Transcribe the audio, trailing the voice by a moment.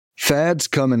Fads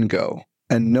come and go,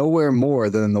 and nowhere more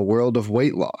than in the world of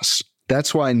weight loss.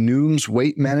 That's why Noom's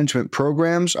weight management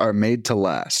programs are made to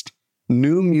last.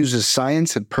 Noom uses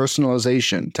science and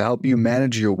personalization to help you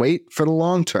manage your weight for the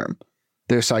long term.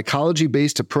 Their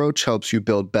psychology-based approach helps you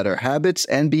build better habits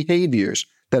and behaviors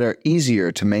that are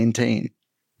easier to maintain.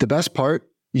 The best part?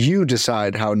 You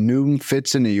decide how Noom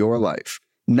fits into your life,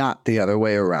 not the other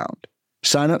way around.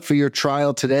 Sign up for your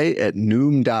trial today at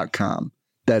Noom.com.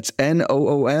 That's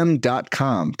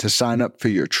Noom.com to sign up for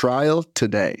your trial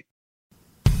today.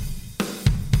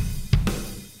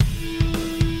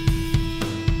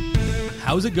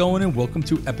 How's it going? And welcome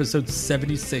to episode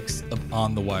 76 of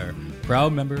On the Wire,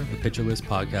 proud member of the Pitcher List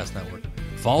Podcast Network.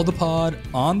 Follow the pod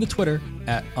on the Twitter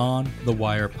at On the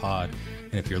Wire Pod.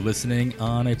 And if you're listening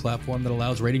on a platform that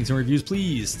allows ratings and reviews,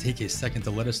 please take a second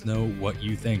to let us know what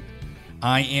you think.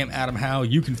 I am Adam Howe.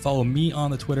 You can follow me on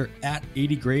the Twitter at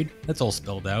 80grade. That's all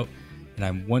spelled out. And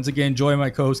I'm once again joined by my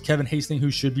co-host Kevin Hastings,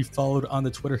 who should be followed on the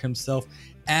Twitter himself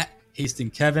at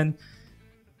HastingKevin.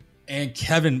 And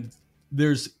Kevin,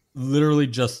 there's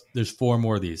four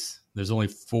more of these. There's only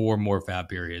 4 more fab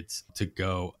periods to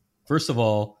go. First of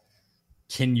all,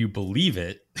 can you believe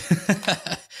it?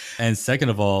 And second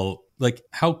of all, like,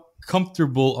 how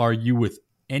comfortable are you with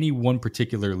any one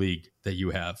particular league that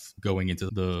you have going into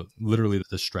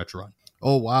the stretch run?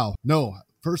 Oh, wow. No,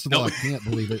 first of all, I can't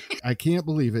believe it. I can't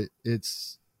believe it.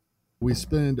 We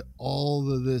spend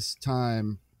all of this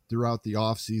time throughout the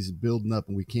off season building up,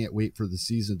 and we can't wait for the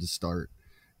season to start.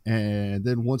 And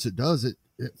then once it does, it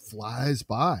flies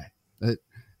by.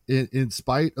 In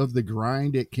spite of the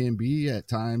grind it can be at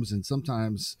times, and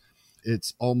sometimes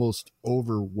it's almost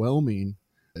overwhelming,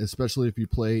 especially if you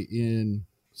play in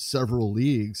several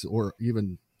leagues or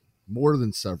even more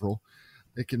than several.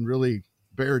 It can really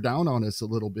bear down on us a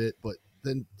little bit. But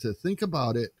then to think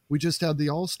about it, we just had the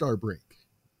All-Star break.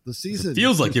 The season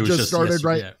feels like it was just started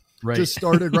right. Yeah, right. Just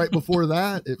started right before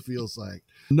that. It feels like.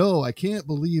 No, I can't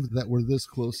believe that we're this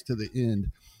close to the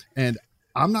end, and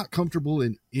I'm not comfortable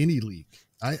in any league.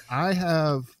 I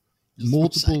have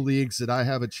multiple leagues that I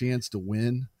have a chance to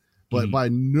win, but by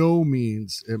no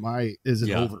means is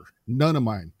it over. None of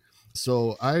mine.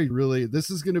 So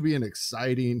this is going to be an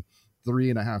exciting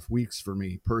 3.5 weeks for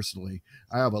me personally.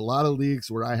 I have a lot of leagues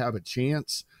where I have a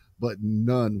chance, but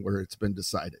none where it's been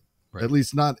decided. Right. At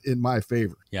least not in my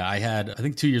favor. Yeah, I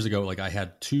think 2 years ago, I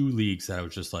had 2 leagues that I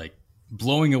was just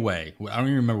blowing away. I don't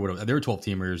even remember what it was. They were 12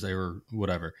 teamers. They were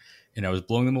whatever. And I was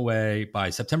blowing them away. By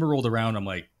September rolled around, I'm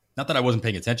like, not that I wasn't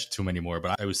paying attention to them anymore,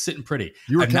 but I was sitting pretty.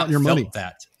 You were counting your money.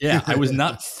 That. Yeah, I was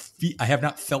not. I have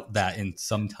not felt that in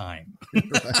some time,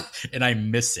 right. And I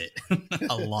miss it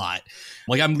a lot.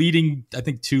 I'm leading, I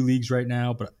think, 2 leagues right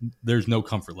now, but there's no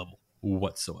comfort level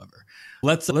whatsoever.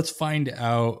 Let's find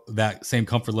out that same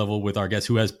comfort level with our guest,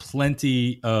 who has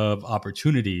plenty of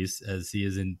opportunities, as he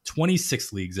is in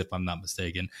 26 leagues, if I'm not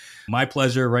mistaken. My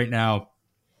pleasure right now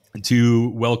to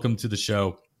welcome to the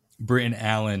show Britton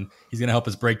Allan. He's going to help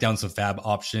us break down some fab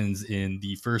options in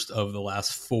the first of the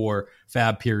last 4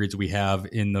 fab periods we have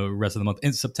in the rest of the month,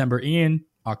 in September and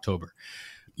October.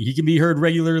 He can be heard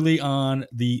regularly on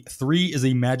the 3 is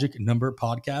a Magic Number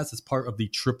podcast as part of the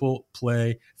Triple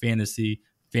Play Fantasy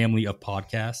family of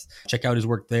podcasts. Check out his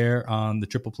work there on the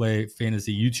Triple Play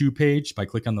Fantasy YouTube page by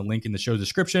clicking on the link in the show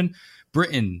description.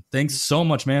 Britton, thanks so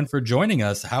much, man, for joining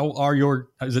us. How are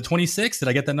is it 26? Did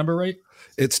I get that number right?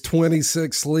 It's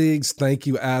 26 leagues. Thank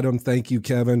you, Adam. Thank you,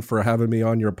 Kevin, for having me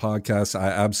on your podcast. I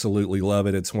absolutely love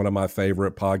it. It's one of my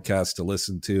favorite podcasts to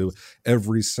listen to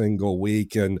every single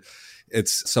week. And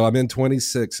so I'm in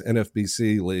 26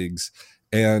 NFBC leagues,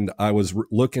 and I was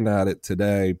looking at it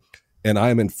today, and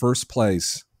I'm in first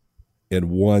place in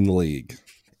 1 league.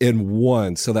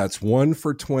 So that's 1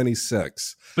 for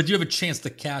 26. But you have a chance to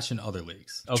cash in other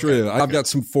leagues. Okay. True. I've got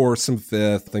some 4th, some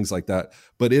 5th, things like that.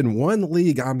 But in 1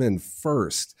 league, I'm in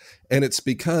first. And it's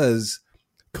because,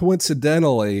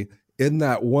 coincidentally, in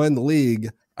that 1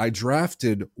 league, I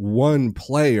drafted 1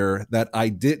 player that I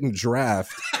didn't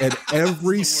draft. And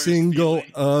every single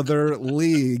other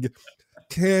league,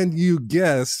 can you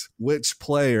guess which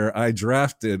player I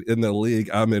drafted in the league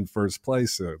I'm in first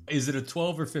place in? Is it a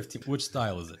 12 or 15? Which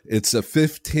style is it? It's a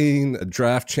 15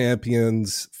 draft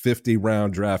champions,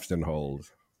 50-round draft and hold.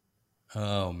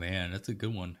 Oh, man, that's a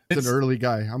good one. It's an early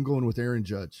guy. I'm going with Aaron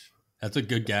Judge. That's a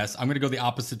good guess. I'm going to go the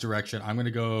opposite direction. I'm going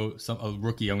to go a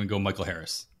rookie. I'm going to go Michael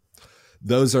Harris.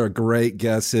 Those are great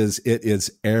guesses. It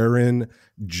is Aaron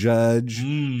Judge,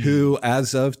 who,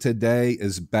 as of today,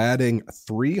 is batting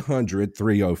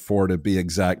 304 to be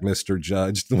exact, Mr.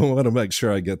 Judge. I want to make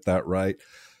sure I get that right.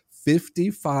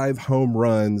 55 home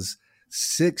runs,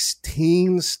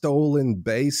 16 stolen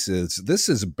bases. This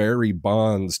is Barry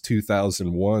Bonds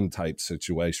 2001 type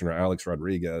situation, or Alex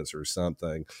Rodriguez or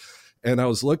something. And I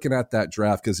was looking at that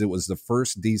draft because it was the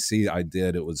first DC I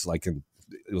did. It was like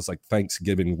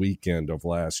Thanksgiving weekend of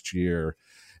last year.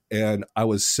 And I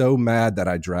was so mad that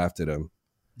I drafted him.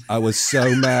 I was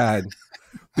so mad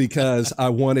because I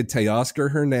wanted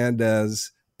Teoscar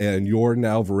Hernandez and Yordan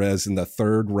Alvarez in the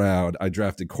third round. I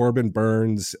drafted Corbin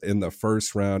Burns in the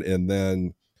first round and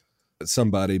then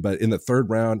somebody, but in the third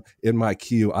round in my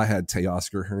queue, I had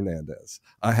Teoscar Hernandez.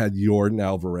 I had Yordan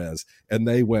Alvarez, and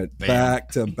they went back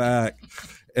to back.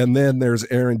 And then there's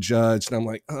Aaron Judge, and I'm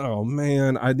like, oh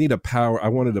man, I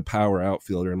wanted a power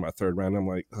outfielder in my third round. I'm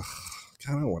like, God,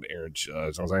 I don't want Aaron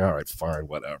Judge. I was like, all right, fine,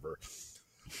 whatever.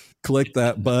 Click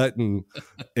that button,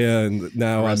 and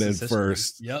now I'm in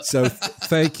first. Yep. So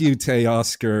thank you,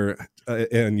 Teoscar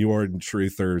and Yordan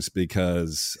Truthers,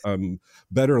 because I'm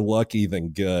better lucky than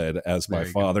good, as my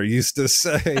father used to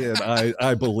say, and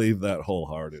I believe that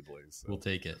wholeheartedly. So. We'll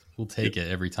take it. We'll take it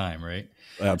every time, right?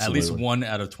 Absolutely. At least 1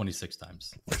 out of 26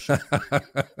 times. For sure.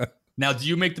 Now, do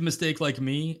you make the mistake like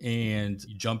me and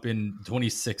you jump in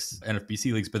 26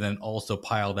 NFBC leagues, but then also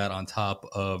pile that on top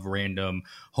of random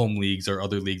home leagues or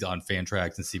other leagues on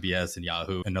Fantrax and CBS and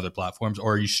Yahoo and other platforms,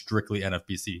 or are you strictly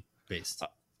NFBC based?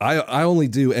 I only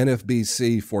do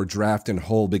NFBC for draft and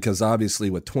hold because obviously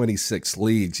with 26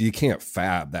 leagues, you can't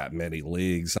fab that many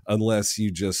leagues unless you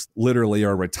just literally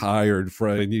are retired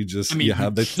from and you just you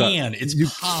have the can. It's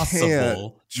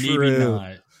possible. Maybe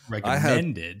not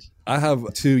recommended. I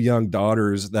have 2 young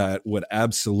daughters that would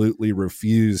absolutely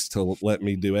refuse to let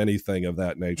me do anything of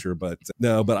that nature. But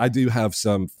I do have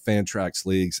some Fantrax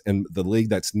leagues, and the league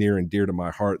that's near and dear to my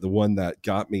heart, the one that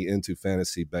got me into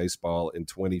fantasy baseball in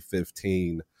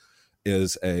 2015,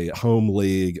 is a home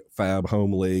league, fab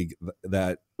home league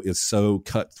that is so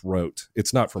cutthroat.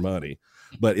 It's not for money,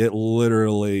 but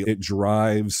it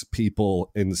drives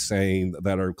people insane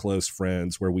that are close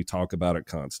friends where we talk about it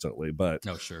constantly. But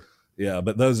oh, sure. Yeah,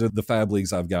 but those are the fab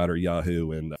leagues I've got are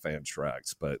Yahoo and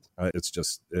Fantrax, but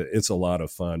it's a lot of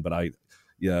fun. But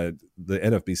the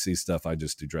NFBC stuff, I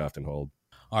just do draft and hold.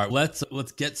 All right,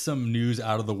 let's get some news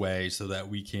out of the way so that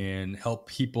we can help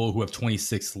people who have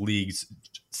 26 leagues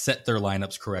set their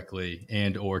lineups correctly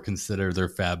and or consider their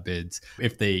fab bids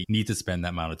if they need to spend that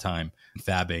amount of time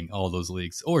fabbing all those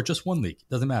leagues or just one league.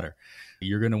 Doesn't matter.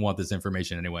 You're going to want this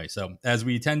information anyway. So as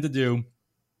we tend to do,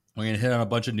 we're going to hit on a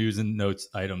bunch of news and notes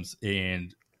items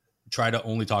and try to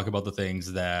only talk about the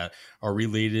things that are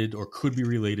related or could be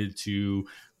related to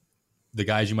the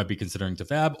guys you might be considering to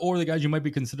fab or the guys you might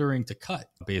be considering to cut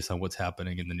based on what's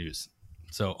happening in the news.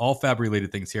 So all fab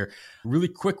related things here. Really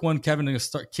quick one, Kevin, I'm going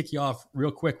to kick you off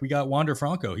real quick. We got Wander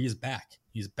Franco. He's back.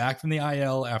 He's back from the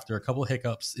IL after a couple of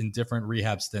hiccups in different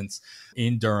rehab stints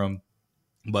in Durham.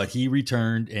 But he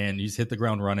returned and he's hit the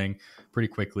ground running pretty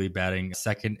quickly, batting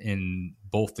second in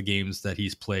both the games that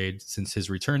he's played since his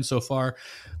return so far.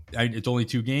 It's only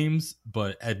 2 games,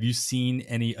 but have you seen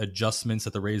any adjustments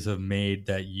that the Rays have made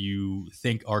that you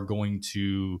think are going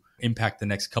to impact the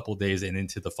next couple of days and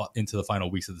into the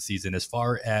final weeks of the season as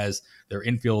far as their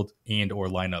infield and or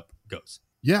lineup goes?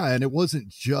 Yeah, and it wasn't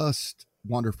just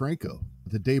Wander Franco.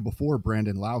 The day before,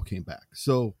 Brandon Lau came back.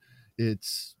 So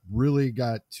it's really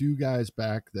got 2 guys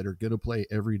back that are going to play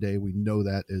every day. We know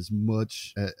that as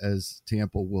much as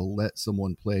Tampa will let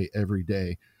someone play every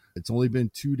day. It's only been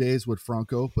 2 days with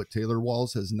Franco, but Taylor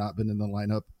Walls has not been in the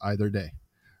lineup either day.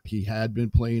 He had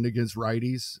been playing against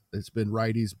righties. It's been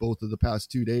righties both of the past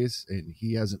 2 days, and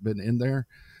he hasn't been in there.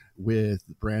 With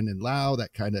Brandon Lau,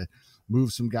 that kind of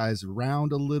moved some guys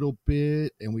around a little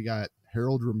bit, and we got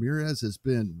Harold Ramirez has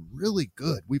been really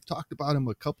good. We've talked about him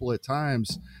a couple of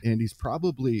times, and he's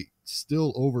probably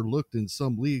still overlooked in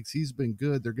some leagues. He's been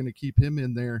good. They're going to keep him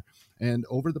in there. And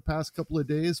over the past couple of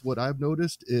days, what I've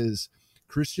noticed is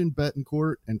Christian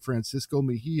Betancourt and Francisco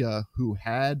Mejia, who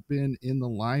had been in the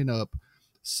lineup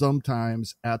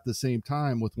sometimes at the same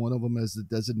time with one of them as the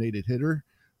designated hitter.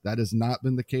 That has not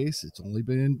been the case. It's only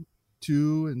been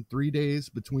 2 and 3 days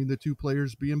between the 2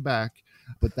 players being back,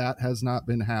 but that has not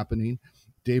been happening.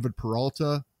 David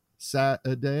Peralta sat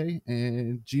a day,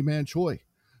 and G-Man Choi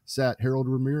sat Harold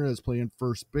Ramirez playing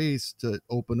first base to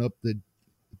open up the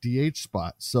DH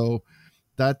spot. So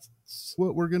that's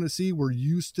what we're going to see. We're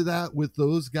used to that with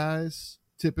those guys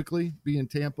typically being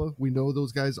Tampa. We know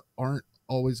those guys aren't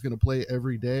always going to play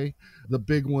every day. The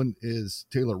big one is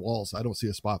Taylor Walls. I don't see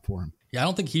a spot for him. Yeah, I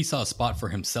don't think he saw a spot for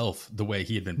himself the way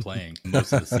he had been playing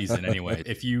most of the season anyway.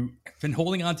 If you've been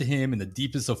holding on to him in the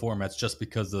deepest of formats just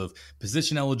because of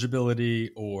position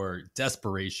eligibility or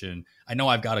desperation, I know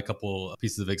I've got a couple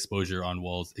pieces of exposure on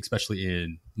Walls, especially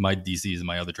in my DCs and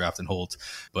my other draft and holds,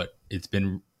 but it's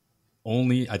been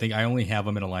I think I only have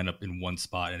him in a lineup in one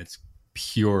spot, and it's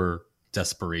pure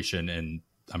desperation, and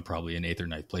I'm probably in 8th or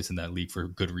 9th place in that league for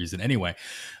good reason anyway.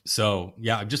 So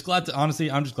yeah, I'm just glad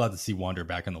to see Wander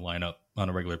back in the lineup on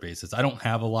a regular basis. I don't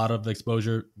have a lot of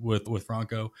exposure with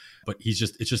Franco, but it's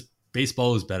just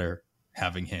baseball is better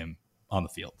having him on the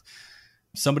field.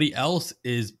 Somebody else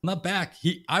is not back.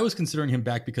 I was considering him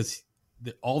back because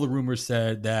all the rumors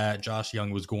said that Josh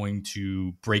Young was going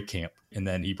to break camp, and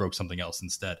then he broke something else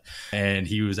instead. And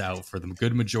he was out for the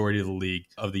good majority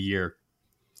of the year.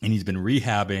 And he's been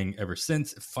rehabbing ever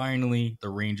since. Finally, the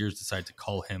Rangers decided to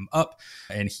call him up,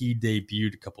 and he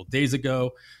debuted a couple days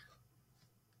ago.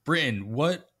 Britton,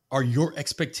 what are your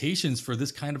expectations for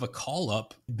this kind of a call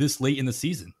up this late in the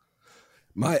season?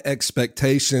 My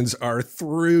expectations are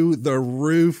through the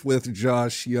roof with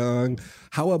Josh Young.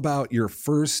 How about your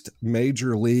first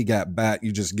major league at bat?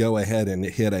 You just go ahead and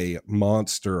hit a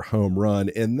monster home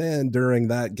run. And then during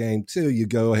that game, too, you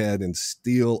go ahead and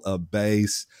steal a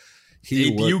base.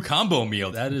 Debut combo meal.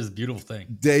 That is a beautiful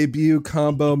thing. Debut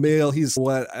combo meal.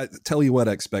 I tell you what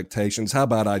expectations. How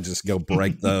about I just go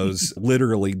break those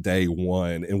literally day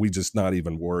one and we just not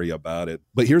even worry about it.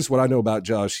 But here's what I know about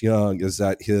Josh Young is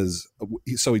that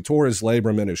he tore his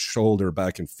labrum in his shoulder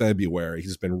back in February.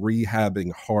 He's been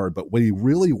rehabbing hard, but what he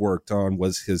really worked on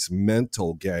was his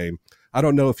mental game. I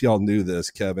don't know if y'all knew this,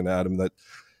 Kevin, Adam, that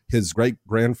his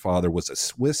great-grandfather was a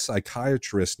Swiss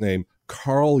psychiatrist named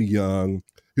Carl Jung,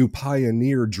 who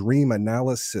pioneered dream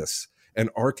analysis and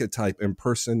archetype and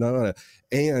persona.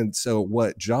 And so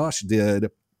what Josh did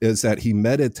is that he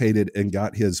meditated and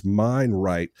got his mind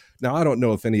right. Now, I don't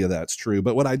know if any of that's true,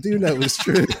 but what I do know is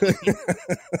true.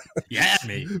 Yeah,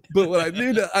 me. But what I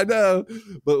do know, I know.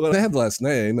 But what I have the last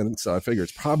name, and so I figure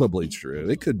it's probably true.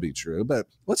 It could be true, but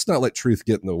let's not let truth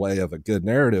get in the way of a good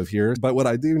narrative here. But what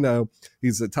I do know,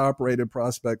 he's a top-rated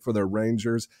prospect for the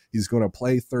Rangers. He's going to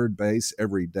play third base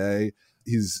every day.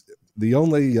 He's the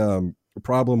only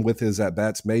problem with his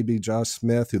at-bats may be Josh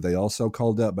Smith, who they also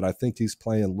called up, but I think he's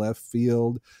playing left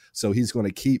field. So he's going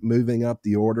to keep moving up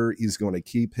the order. He's going to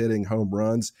keep hitting home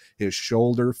runs. His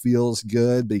shoulder feels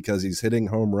good because he's hitting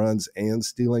home runs and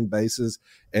stealing bases.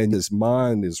 And his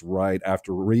mind is right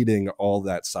after reading all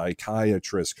that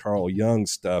psychiatrist Carl Jung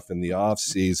stuff in the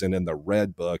offseason and the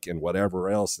Red Book and whatever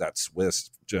else that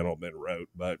Swiss gentleman wrote.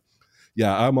 But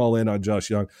yeah, I'm all in on Josh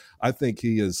Young. I think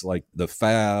he is like the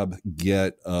fab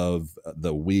get of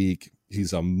the week.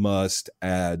 He's a must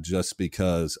add just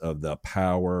because of the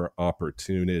power,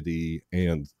 opportunity,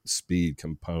 and speed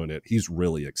component. He's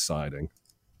really exciting.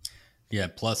 Yeah,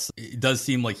 plus it does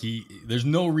seem like there's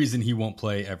no reason he won't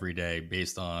play every day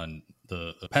based on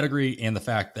the pedigree and the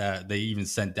fact that they even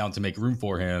sent down to make room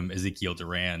for him Ezekiel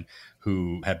Duran,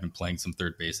 who had been playing some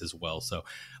third base as well. So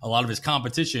a lot of his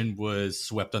competition was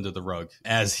swept under the rug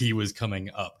as he was coming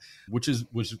up, which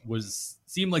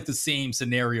seemed like the same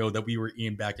scenario that we were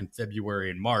in back in February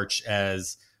and March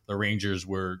as the Rangers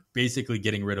were basically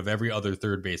getting rid of every other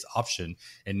third base option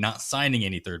and not signing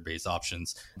any third base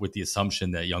options with the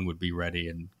assumption that Young would be ready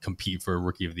and compete for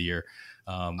Rookie of the Year.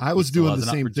 I was doing the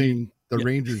same thing the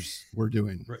Rangers were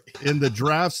doing. Right. In the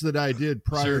drafts that I did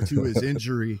prior to his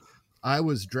injury, I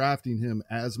was drafting him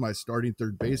as my starting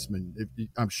third baseman.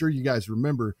 I'm sure you guys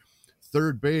remember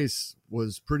third base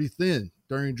was pretty thin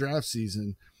during draft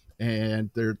season. And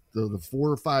they're the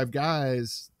 4 or 5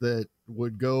 guys that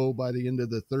would go by the end of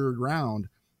the third round.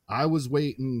 I was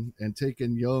waiting and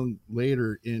taking Young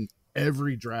later in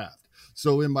every draft.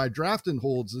 So in my draft and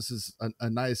holds, this is a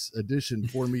nice addition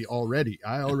for me already.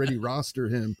 I already roster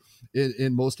him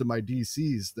in most of my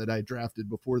DCs that I drafted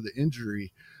before the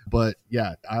injury. But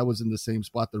yeah, I was in the same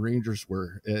spot the Rangers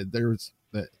were.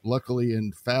 Luckily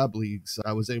in Fab leagues,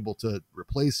 I was able to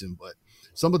replace him. But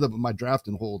some of my draft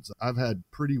and holds, I've had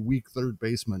pretty weak third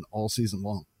basemen all season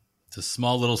long. It's a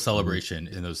small little celebration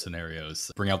in those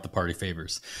scenarios. Bring out the party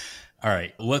favors. All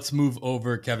right, let's move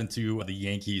over, Kevin, to the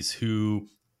Yankees, who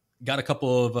got a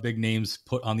couple of big names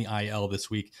put on the IL this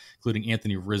week, including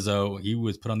Anthony Rizzo. He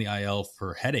was put on the IL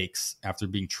for headaches after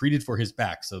being treated for his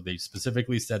back. So they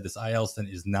specifically said this IL stint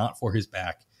is not for his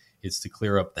back. It's to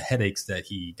clear up the headaches that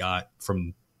he got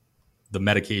from the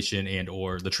medication and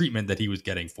or the treatment that he was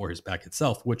getting for his back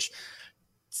itself, which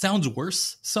sounds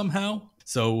worse somehow.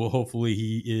 So hopefully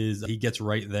he gets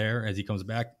right there as he comes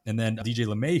back. And then DJ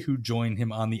LeMay, who joined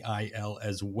him on the IL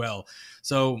as well.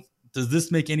 So does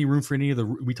this make any room for any of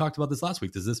we talked about this last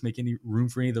week. Does this make any room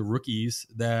for any of the rookies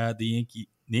that the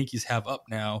Yankees have up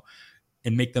now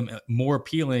and make them more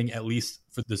appealing, at least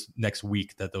for this next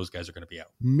week that those guys are going to be out?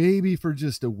 Maybe for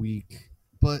just a week,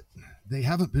 but they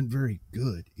haven't been very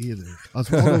good either.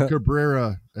 Oswaldo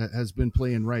Cabrera has been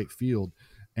playing right field,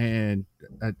 and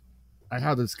I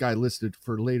have this guy listed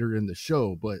for later in the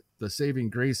show, but the saving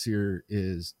grace here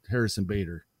is Harrison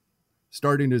Bader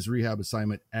starting his rehab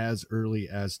assignment as early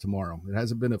as tomorrow. It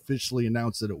hasn't been officially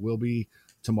announced that it will be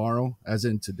tomorrow, as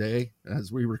in today,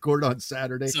 as we record on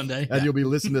Sunday, and you'll be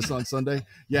listening to this on Sunday.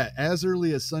 Yeah, as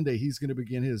early as Sunday, he's going to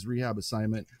begin his rehab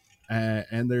assignment,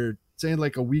 and they're saying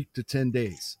like a week to 10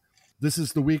 days. This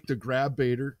is the week to grab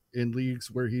Bader in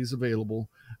leagues where he's available.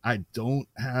 I don't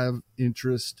have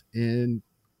interest in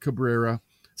Cabrera.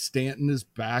 Stanton is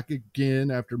back again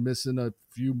after missing a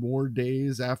few more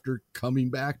days after coming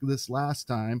back this last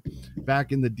time,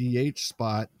 back in the DH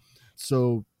spot.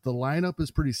 So the lineup is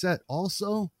pretty set.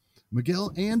 Also,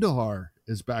 Miguel Andujar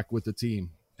is back with the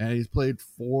team, and he's played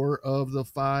 4 of the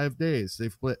 5 days.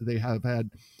 They have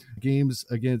had games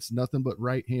against nothing but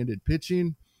right-handed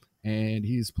pitching, and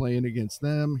he's playing against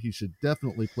them. He should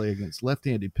definitely play against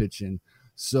left-handed pitching.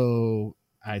 So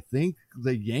I think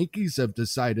the Yankees have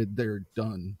decided they're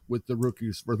done with the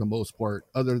rookies for the most part,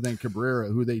 other than Cabrera,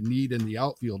 who they need in the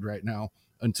outfield right now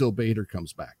until Bader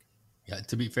comes back. Yeah,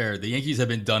 to be fair, the Yankees have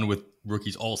been done with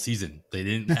rookies all season. They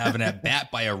didn't have an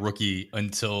at-bat by a rookie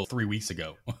until 3 weeks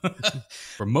ago.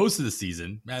 For most of the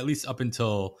season, at least up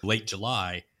until late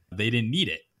July, they didn't need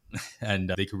it. And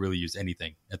they could really use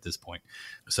anything at this point.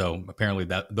 So apparently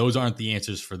those aren't the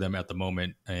answers for them at the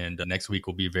moment. And next week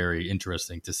will be very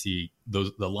interesting to see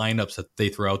the lineups that they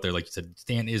throw out there. Like you said,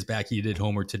 Stan is back. He did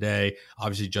homer today.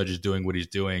 Obviously, Judge is doing what he's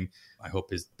doing. I hope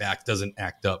his back doesn't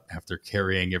act up after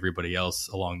carrying everybody else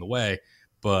along the way.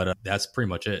 But that's pretty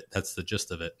much it. That's the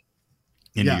gist of it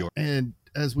in New York. And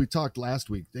as we talked last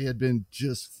week, they had been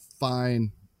just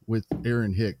fine with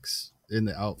Aaron Hicks in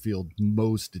the outfield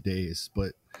most days,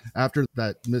 but after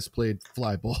that misplayed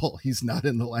fly ball, he's not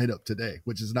in the lineup today,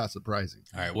 which is not surprising.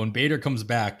 All right, when Bader comes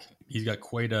back, he's got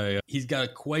quite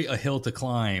a hill to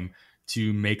climb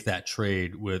to make that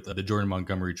trade with the Jordan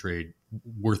Montgomery trade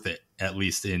worth it, at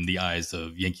least in the eyes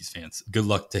of Yankees fans. Good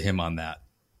luck to him on that.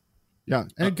 Yeah,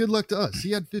 and good luck to us.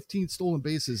 He had 15 stolen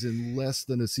bases in less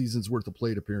than a season's worth of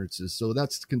plate appearances, so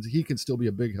he can still be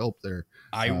a big help there.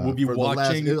 I will be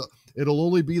watching. It'll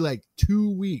only be like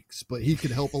 2 weeks, but he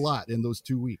could help a lot in those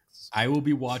 2 weeks. I will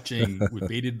be watching with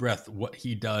bated breath what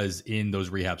he does in those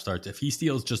rehab starts. If he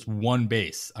steals just one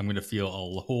base, I'm going to feel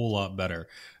a whole lot better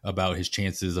about his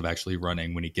chances of actually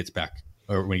running when he gets back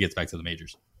to the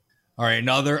majors. All right,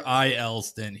 another IL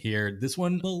stint here. This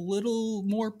one a little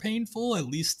more painful, at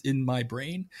least in my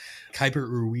brain. Keibert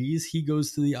Ruiz, he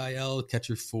goes to the IL,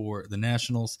 catcher for the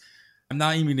Nationals. I'm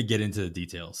not even going to get into the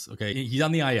details. Okay, he's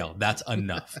on the IL. That's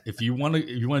enough. If you want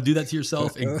to do that to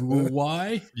yourself and Google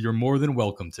why, you're more than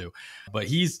welcome to. But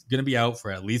he's going to be out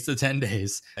for at least the 10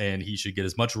 days, and he should get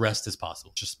as much rest as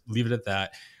possible. Just leave it at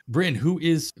that. Britton, who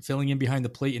is filling in behind the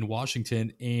plate in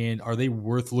Washington, and are they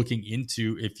worth looking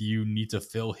into if you need to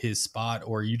fill his spot,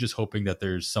 or are you just hoping that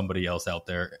there's somebody else out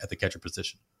there at the catcher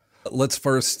position? Let's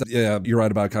first, you're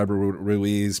right about Keibert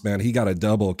Ruiz, man. He got a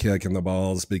double kick in the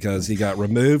balls because he got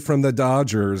removed from the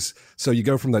Dodgers. So you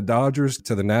go from the Dodgers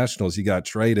to the Nationals, you got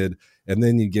traded, and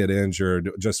then you get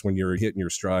injured just when you're hitting your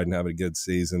stride and having a good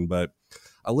season. But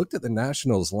I looked at the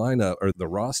Nationals lineup or the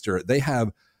roster. They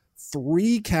have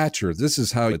 3 catchers. This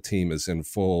is how a team is in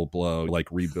full blow, like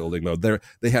rebuilding mode.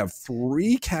 They have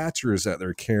 3 catchers that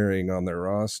they're carrying on their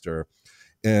roster.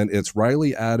 And it's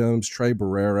Riley Adams, Trey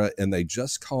Barrera, and they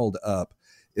just called up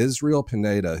Israel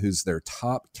Pineda, who's their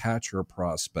top catcher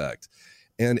prospect.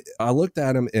 And I looked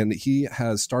at him, and he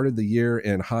has started the year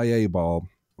in high A ball,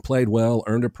 played well,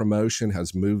 earned a promotion,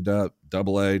 has moved up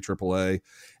AA, AAA,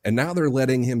 and now they're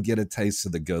letting him get a taste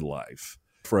of the good life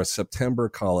for a September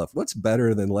call-up. What's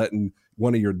better than letting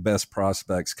one of your best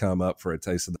prospects come up for a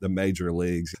taste of the major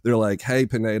leagues? They're like, hey,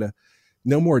 Pineda,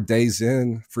 no more days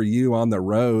in for you on the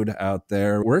road out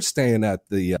there. We're staying at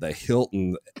the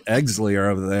Hilton Exley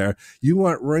over there. You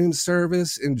want room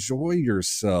service? Enjoy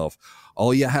yourself.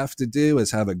 All you have to do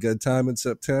is have a good time in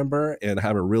September and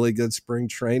have a really good spring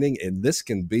training, and this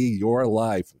can be your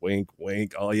life. Wink,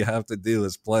 wink. All you have to do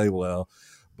is play well.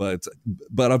 But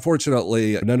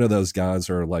unfortunately, none of those guys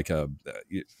are like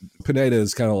Pineda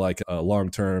is kind of like a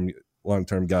long-term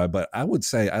guy. But I would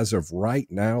say as of right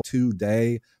now,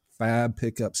 today, fab,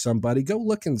 pick up somebody. Go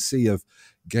look and see if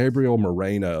Gabriel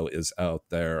Moreno is out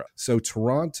there. So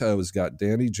Toronto has got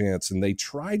Danny Jansen. They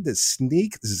tried to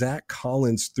sneak Zach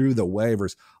Collins through the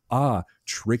waivers.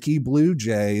 Tricky Blue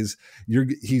Jays.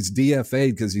 He's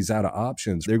DFA'd because he's out of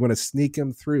options. They're going to sneak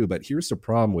him through. But here's the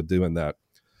problem with doing that.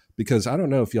 Because I don't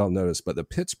know if y'all noticed, but the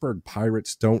Pittsburgh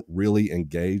Pirates don't really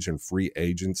engage in free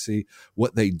agency.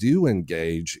 What they do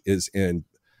engage is in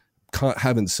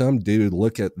having some dude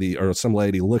or some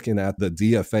lady looking at the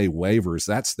DFA waivers.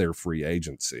 That's their free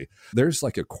agency. There's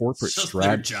like a corporate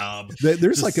strategy. Job.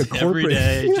 There's like a corporate. Every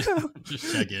day,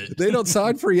 just check it. They don't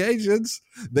sign free agents.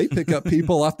 They pick up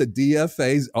people off the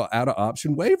DFA's out of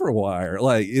option waiver wire.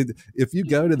 Like if you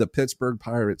go to the Pittsburgh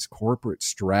Pirates corporate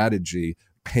strategy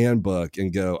handbook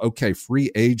and go, okay,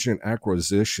 free agent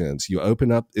acquisitions, you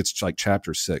open up, it's like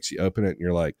chapter 6. You open it and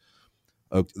you're like,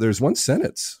 oh, there's one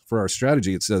sentence for our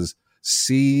strategy. It says,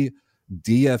 see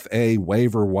DFA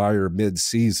waiver wire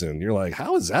mid-season. You're like,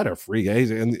 how is that a free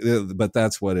agent? But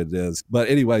that's what it is. But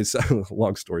anyway, so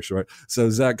long story short, so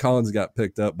Zach Collins got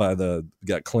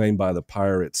claimed by the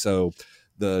Pirates. So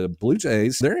the Blue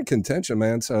Jays, they're in contention,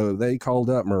 man. So they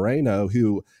called up Moreno,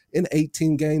 who in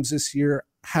 18 games this year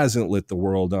hasn't lit the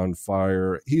world on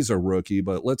fire. He's a rookie,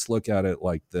 but let's look at it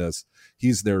like this.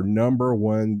 He's their number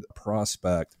one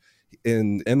prospect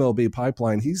in MLB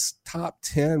pipeline. He's top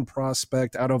 10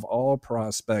 prospect out of all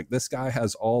prospect. This guy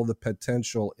has all the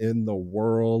potential in the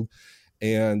world.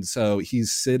 And so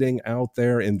he's sitting out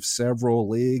there in several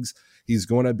leagues. He's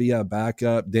going to be a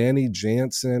backup. Danny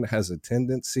Jansen has a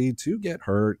tendency to get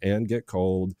hurt and get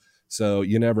cold. So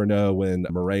you never know when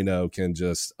Moreno can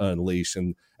just unleash.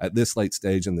 And at this late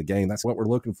stage in the game, that's what we're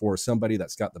looking for, somebody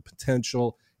that's got the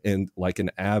potential and like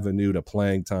an avenue to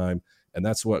playing time. And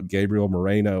that's what Gabriel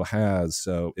Moreno has.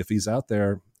 So if he's out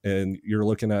there and you're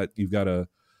looking at, you've got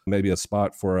maybe a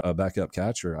spot for a backup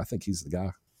catcher, I think he's the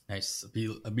guy. Nice.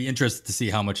 I'd be interested to see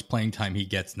how much playing time he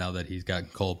gets now that he's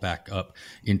got Cole back up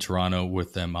in Toronto,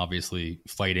 with them obviously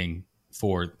fighting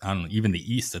for, I don't know, even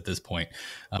the East at this point,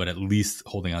 but at least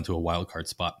holding on to a wild card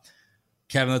spot.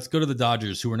 Kevin, let's go to the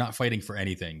Dodgers, who are not fighting for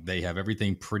anything. They have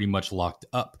everything pretty much locked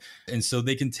up. And so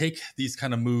they can take these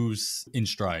kind of moves in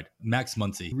stride. Max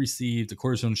Muncy received a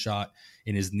cortisone shot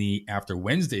in his knee after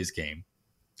Wednesday's game.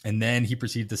 And then he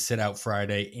proceeded to sit out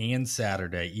Friday and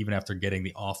Saturday, even after getting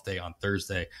the off day on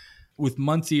Thursday. With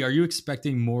Muncy, are you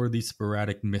expecting more of these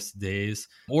sporadic missed days,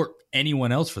 or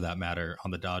anyone else for that matter,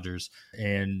 on the Dodgers?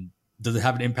 And does it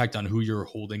have an impact on who you're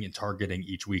holding and targeting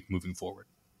each week moving forward?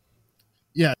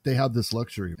 Yeah, they have this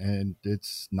luxury, and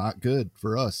it's not good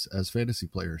for us as fantasy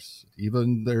players.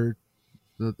 Even their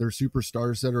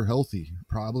superstars that are healthy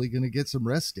probably going to get some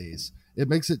rest days. It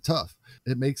makes it tough.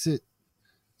 It makes it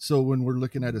so when we're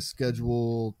looking at a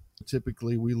schedule,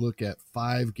 typically we look at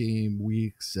 5-game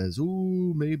weeks as,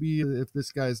 ooh, maybe if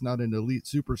this guy's not an elite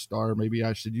superstar, maybe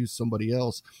I should use somebody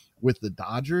else. With the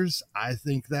Dodgers, I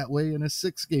think that way in a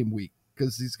 6-game week,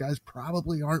 because these guys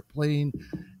probably aren't playing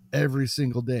every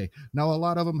single day. Now, a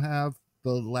lot of them have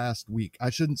the last week. I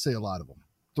shouldn't say a lot of them.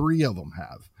 3 of them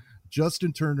have.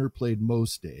 Justin Turner played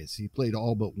most days. He played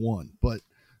all but one, but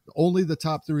only the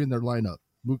top 3 in their lineup,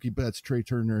 Mookie Betts, Trey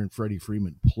Turner, and Freddie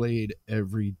Freeman, played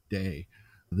every day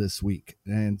this week.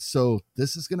 And so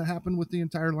this is going to happen with the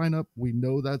entire lineup. We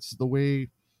know that's the way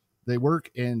they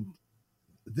work, and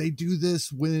they do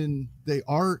this when they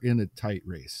are in a tight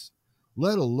race,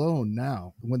 let alone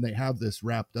now when they have this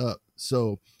wrapped up.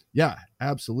 So yeah,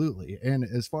 absolutely. And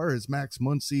as far as Max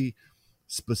Muncy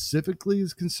specifically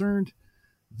is concerned,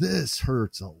 this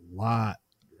hurts a lot,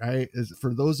 right?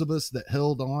 For those of us that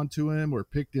held on to him or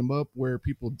picked him up where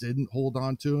people didn't hold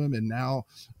on to him, and now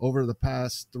over the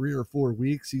past 3 or 4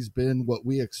 weeks, he's been what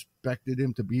we expected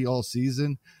him to be all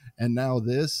season. And now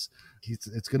it's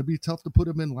going to be tough to put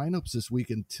him in lineups this week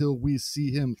until we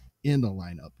see him in a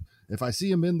lineup. If I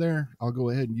see him in there, I'll go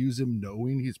ahead and use him,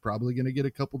 knowing he's probably going to get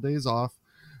a couple days off.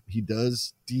 He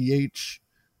does DH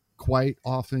quite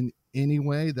often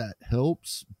anyway. That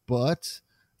helps, but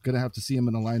going to have to see him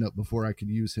in a lineup before I can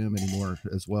use him anymore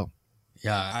as well.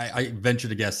 Yeah, I venture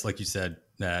to guess, like you said,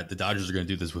 that the Dodgers are going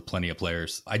to do this with plenty of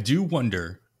players. I do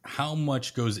wonder how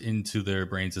much goes into their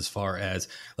brains as far as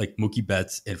like Mookie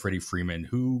Betts and Freddie Freeman,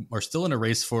 who are still in a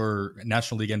race for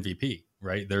National League MVP,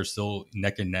 right? They're still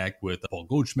neck and neck with Paul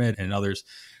Goldschmidt and others.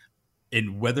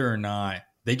 And whether or not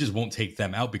they just won't take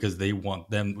them out, because they want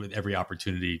them with every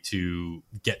opportunity to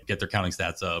get their counting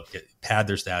stats up, pad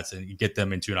their stats, and get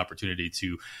them into an opportunity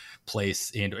to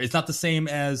place. And it's not the same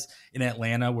as in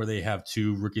Atlanta, where they have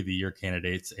 2 Rookie of the Year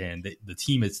candidates, and the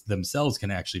team themselves can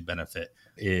actually benefit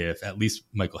if at least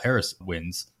Michael Harris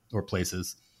wins or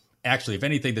places. Actually, if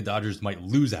anything, the Dodgers might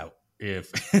lose out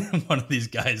if one of these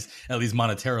guys, at least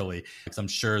monetarily, because I'm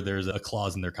sure there's a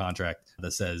clause in their contract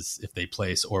that says if they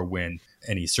place or win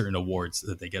any certain awards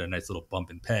that they get a nice little bump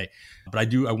in pay.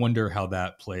 But I wonder how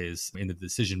that plays in the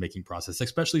decision-making process,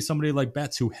 especially somebody like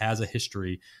Betts, who has a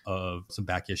history of some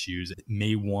back issues,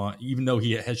 may want, even though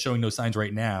he has showing no signs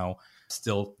right now,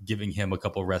 still giving him a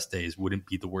couple rest days wouldn't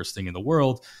be the worst thing in the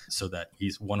world, so that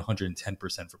he's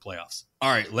 110% for playoffs. All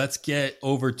right, let's get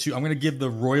over to, I'm going to give the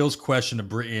Royals question to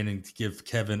Britton and give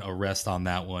Kevin a rest on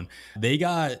that one.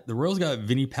 The Royals got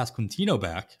Vinny Pasquantino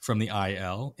back from the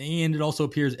IL, and it also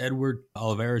appears Edward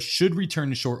Olivares should return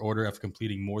in short order after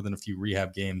completing more than a few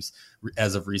rehab games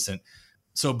as of recent.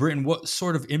 So, Britton, what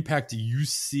sort of impact do you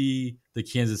see the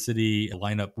Kansas City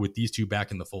lineup with these two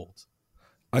back in the fold?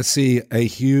 I see a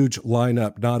huge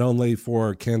lineup, not only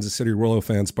for Kansas City Royal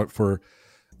fans, but for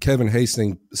Kevin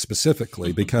Hastings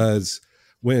specifically, because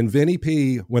when Vinny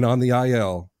P went on the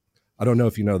IL, I don't know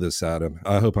if you know this, Adam.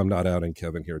 I hope I'm not outing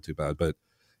Kevin here too bad, but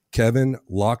Kevin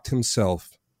locked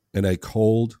himself in a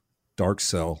cold, dark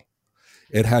cell.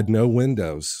 It had no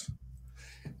windows,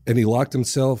 and he locked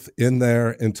himself in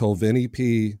there until Vinny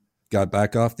P got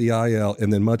back off the IL,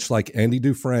 and then much like Andy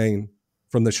Dufresne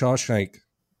from the Shawshank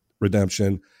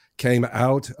Redemption, came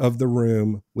out of the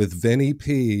room with Vinny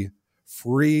P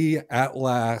free at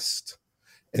last.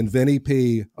 And Vinny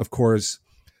P, of course,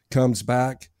 comes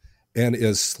back and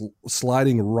is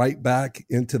sliding right back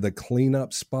into the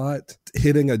cleanup spot,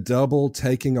 hitting a double,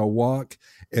 taking a walk.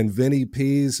 And Vinny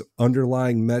P's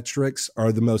underlying metrics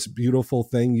are the most beautiful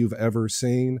thing you've ever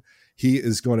seen. He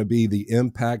is going to be the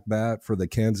impact bat for the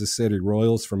Kansas City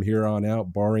Royals from here on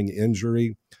out, barring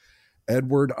injury.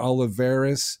 Edward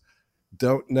Olivares,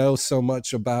 don't know so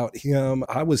much about him.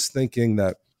 I was thinking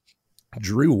that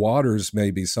Drew Waters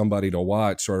may be somebody to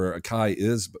watch, or Kyle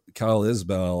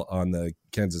Isbell on the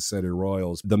Kansas City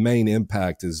Royals. The main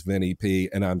impact is Vinny P,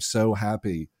 and I'm so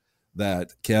happy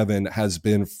that Kevin has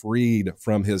been freed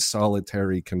from his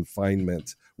solitary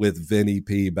confinement with Vinny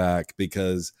P back,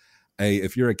 because, hey,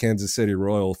 if you're a Kansas City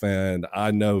Royal fan,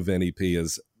 I know Vinny P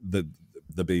is the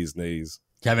bee's knees.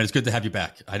 Kevin, it's good to have you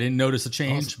back. I didn't notice a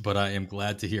change, but I am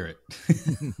glad to hear it.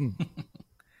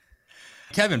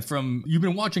 Kevin, you've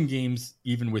been watching games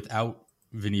even without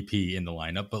Vinny P in the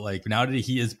lineup, but like now that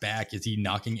he is back, is he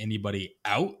knocking anybody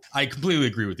out? I completely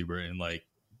agree with you, Britton. Like,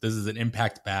 this is an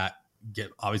impact bat. Get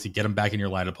him back in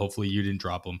your lineup. Hopefully you didn't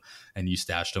drop him and you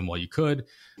stashed him while you could.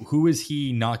 Who is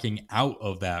he knocking out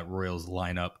of that Royals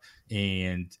lineup?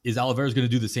 And is Olivares going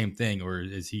to do the same thing, or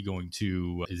is he going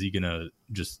to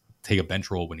just take a bench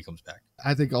role when he comes back?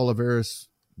 I think Olivares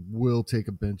will take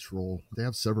a bench role. They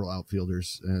have several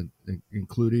outfielders,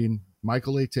 including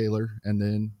Michael A. Taylor, and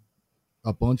then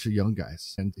a bunch of young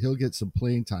guys, and he'll get some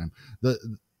playing time.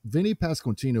 The Vinny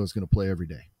Pasquantino is going to play every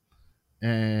day,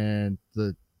 and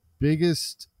the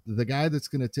guy that's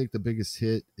going to take the biggest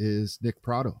hit is Nick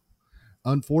Pratto.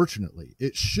 Unfortunately,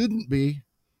 it shouldn't be.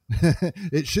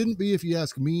 It shouldn't be, if you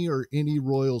ask me or any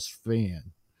Royals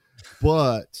fan,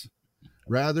 but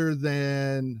rather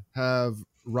than have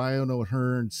Ryan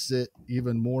O'Hearn sit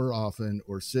even more often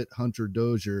or sit Hunter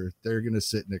Dozier, they're going to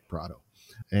sit Nick Pratto.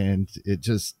 And it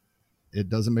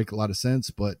doesn't make a lot of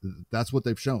sense, but that's what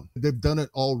they've shown. They've done it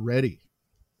already.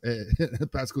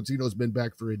 Pasquantino's been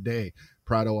back for a day.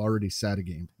 Pratto already sat a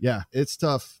game. Yeah, it's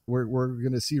tough. We're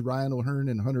going to see Ryan O'Hearn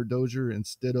and Hunter Dozier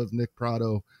instead of Nick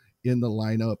Pratto in the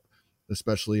lineup,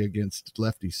 especially against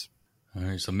lefties. All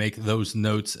right, so make those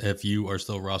notes if you are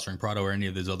still rostering Pratto or any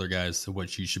of these other guys,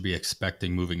 what you should be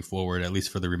expecting moving forward, at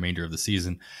least for the remainder of the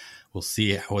season. We'll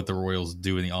see what the Royals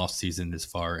do in the offseason as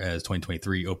far as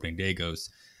 2023 opening day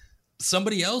goes.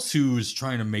 Somebody else who's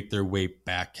trying to make their way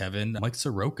back, Kevin, Mike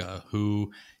Soroka,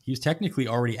 who he was technically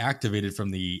already activated from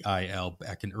the IL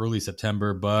back in early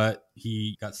September, but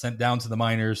he got sent down to the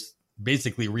minors,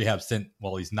 basically rehab stint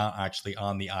while he's not actually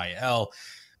on the IL.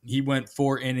 He went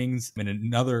 4 innings in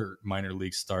another minor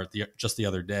league start just the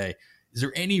other day. Is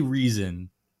there any reason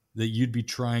that you'd be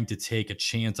trying to take a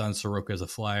chance on Soroka as a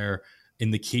flyer in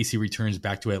the case he returns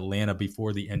back to Atlanta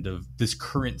before the end of this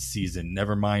current season,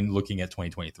 never mind looking at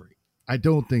 2023? I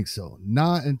don't think so.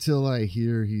 Not until I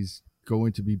hear he's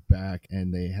going to be back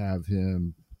and they have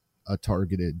him a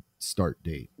targeted start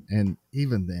date. And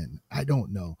even then, I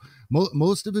don't know.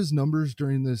 Most of his numbers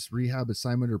during this rehab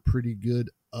assignment are pretty good,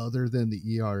 other than the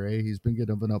ERA. He's been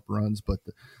giving up runs, but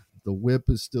the whip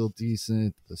is still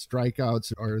decent. The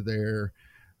strikeouts are there,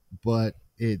 but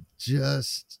and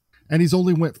he's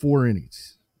only went 4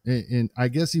 innings. And I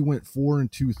guess he went 4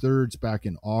 2/3 back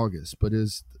in August, but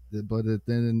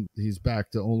then he's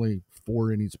back to only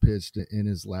 4 innings pitched in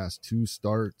his last 2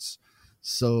 starts.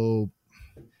 So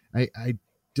I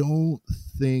don't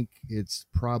think it's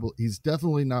probably, he's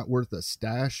definitely not worth a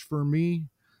stash for me.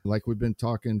 Like we've been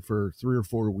talking for 3 or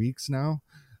 4 weeks now,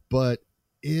 but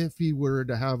if he were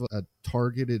to have a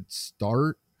targeted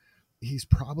start, he's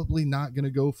probably not going to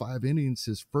go 5 innings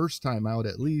his first time out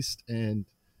at least. And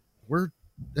we're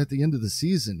at the end of the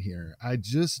season here. I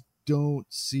just don't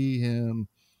see him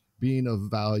being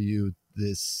of value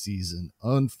this season,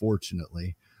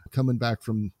 unfortunately. Coming back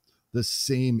from the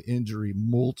same injury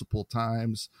multiple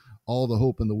times, all the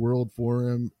hope in the world for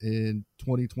him in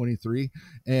 2023.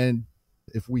 And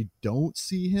if we don't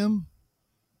see him,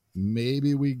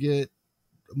 maybe we get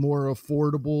more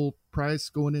affordable price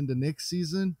going into next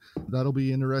season. That'll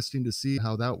be interesting to see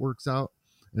how that works out,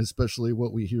 and especially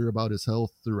what we hear about his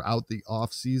health throughout the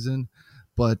off season.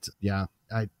 But yeah,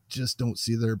 I just don't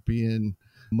see there being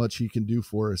much he can do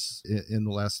for us in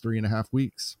the last 3.5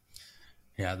 weeks.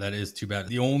 Yeah, that is too bad.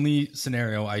 The only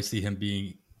scenario I see him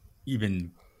being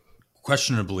even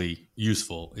questionably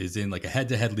useful is in like a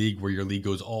head-to-head league where your league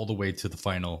goes all the way to the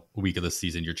final week of the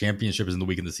season. Your championship is in the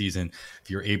week of the season. If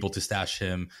you're able to stash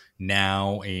him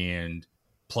now and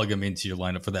plug him into your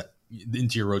lineup for that,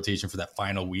 into your rotation for that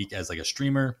final week as like a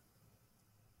streamer,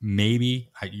 maybe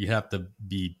you have to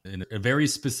be in a very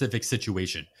specific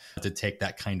situation to take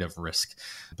that kind of risk.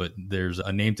 But there's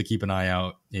a name to keep an eye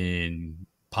out in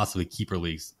possibly keeper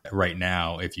leagues right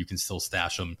now if you can still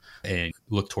stash them and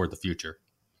look toward the future.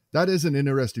 That is an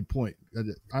interesting point.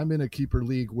 I'm in a keeper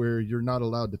league where you're not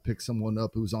allowed to pick someone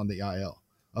up who's on the IL.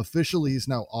 Officially, he's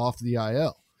now off the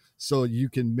IL. So you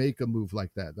can make a move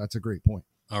like that. That's a great point.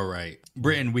 All right.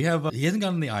 Britton, we have, he hasn't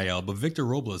gotten the IL, but Victor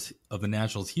Robles of the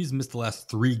Nationals, he's missed the last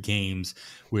 3 games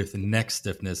with neck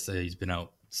stiffness. He's been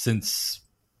out since,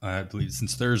 I believe,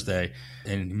 since Thursday,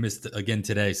 and he missed again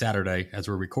today, Saturday, as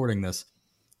we're recording this.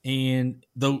 And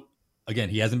though, again,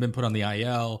 he hasn't been put on the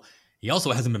IL, he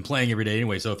also hasn't been playing every day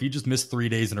anyway. So if he just missed 3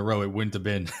 days in a row, it wouldn't have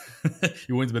been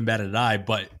he wouldn't have been bad at an eye.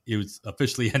 But it was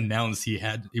officially announced he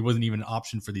wasn't even an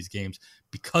option for these games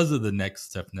because of the neck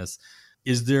stiffness.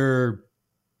 Is there,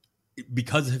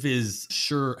 because of his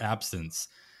sure absence,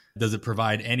 does it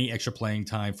provide any extra playing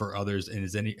time for others? And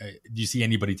do you see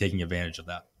anybody taking advantage of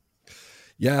that?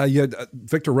 Yeah,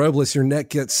 Victor Robles, your neck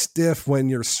gets stiff when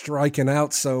you're striking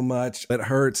out so much. It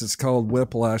hurts. It's called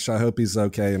whiplash. I hope he's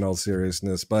okay in all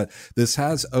seriousness. But this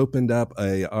has opened up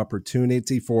an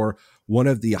opportunity for one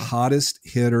of the hottest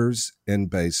hitters in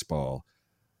baseball.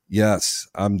 Yes,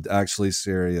 I'm actually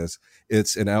serious.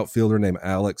 It's an outfielder named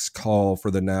Alex Call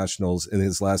for the Nationals. In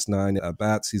his last 9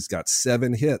 at-bats, he's got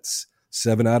 7 hits.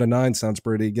 7 out of 9 sounds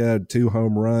pretty good. 2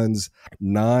 home runs,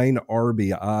 9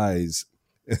 RBIs.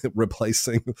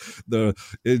 Replacing the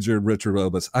injured Richard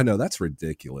Robles. I know that's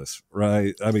ridiculous,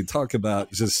 right? I mean, talk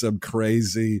about just some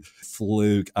crazy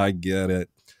fluke. I get it.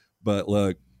 But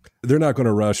look, they're not going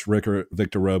to rush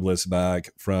Victor Robles back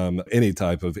from any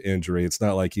type of injury. It's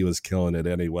not like he was killing it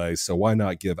anyway. So why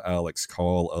not give Alex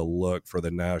Call a look for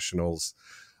the Nationals?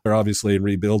 They're obviously in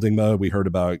rebuilding mode. We heard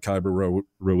about Kyber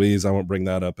Ruiz. I won't bring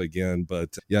that up again.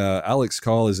 But yeah, Alex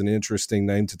Call is an interesting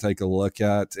name to take a look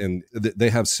at. And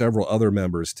they have several other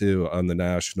members, too, on the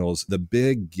Nationals. The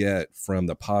big get from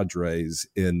the Padres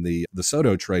in the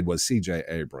Soto trade was C.J.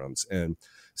 Abrams. And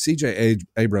C.J.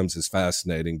 Abrams is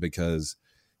fascinating because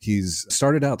he's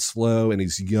started out slow and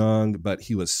he's young, but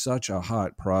he was such a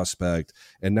hot prospect.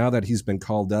 And now that he's been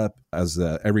called up as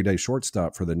the everyday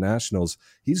shortstop for the Nationals,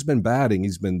 he's been batting.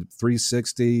 He's been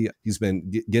 .360. He's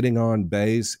been getting on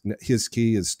base. His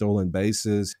key is stolen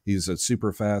bases. He's a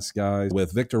super fast guy.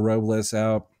 With Victor Robles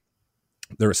out,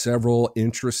 there are several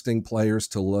interesting players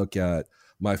to look at.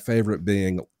 My favorite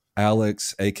being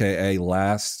Alex, a.k.a.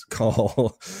 Last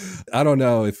Call. I don't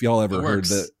know if y'all ever heard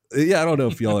that. Yeah, I don't know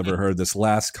if y'all ever heard this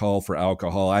last call for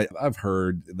alcohol. I've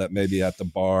heard that maybe at the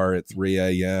bar at 3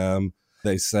 a.m.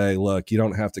 they say, look, you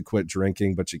don't have to quit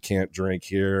drinking, but you can't drink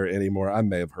here anymore. I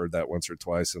may have heard that once or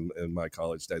twice in my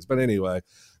college days. But anyway,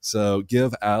 so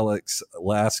give Alex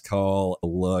last call a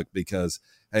look because,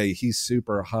 hey, he's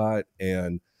super hot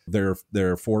and there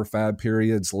are 4 fab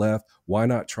periods left. Why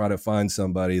not try to find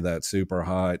somebody that's super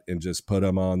hot and just put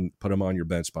them on your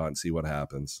bench spot and see what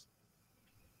happens?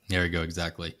 There we go.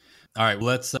 Exactly. All right.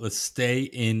 Let's stay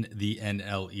in the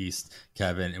NL East,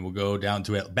 Kevin, and we'll go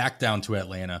back down to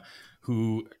Atlanta,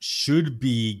 who should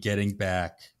be getting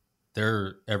back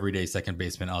their everyday second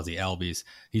baseman, Ozzie Albies.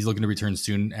 He's looking to return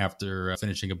soon after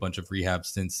finishing a bunch of rehab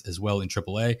stints as well in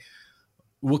AAA.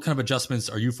 What kind of adjustments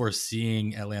are you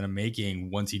foreseeing Atlanta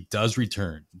making once he does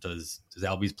return? Does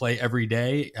Albies play every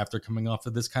day after coming off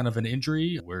of this kind of an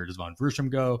injury? Where does Von Vroosham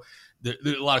go? There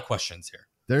are a lot of questions here.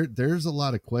 there's a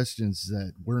lot of questions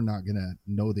that we're not going to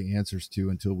know the answers to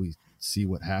until we see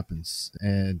what happens.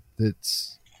 And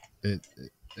this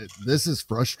is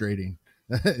frustrating.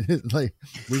 Like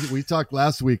we talked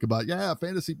last week about,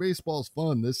 fantasy baseball is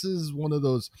fun. This is one of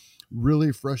those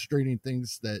really frustrating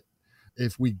things that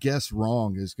if we guess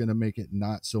wrong is going to make it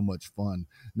not so much fun.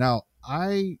 Now,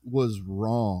 I was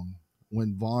wrong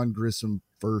when Vaughn Grissom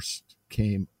first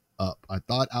came up. I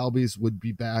thought Albies would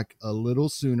be back a little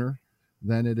sooner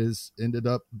than it is ended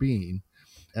up being.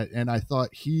 And I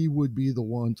thought he would be the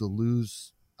one to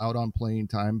lose out on playing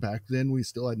time. Back then, we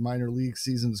still had minor league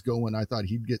seasons going. I thought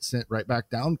he'd get sent right back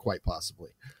down, quite possibly.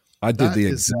 I did the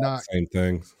exact same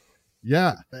thing.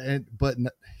 Yeah, but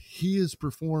he has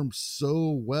performed so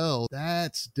well,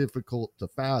 that's difficult to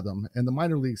fathom. And the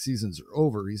minor league seasons are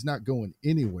over. He's not going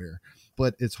anywhere.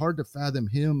 But it's hard to fathom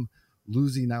him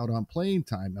losing out on playing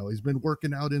time. Now, he's been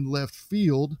working out in left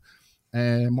field,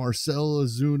 and Marcell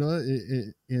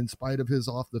Ozuna, in spite of his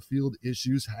off-the-field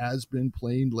issues, has been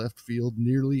playing left field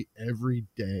nearly every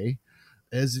day.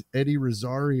 As Eddie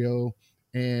Rosario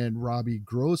and Robbie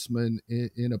Grossman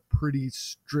in a pretty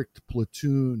strict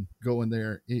platoon going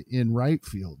there in right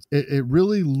field. It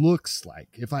really looks like,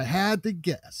 if I had to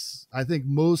guess, I think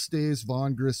most days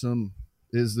Vaughn Grissom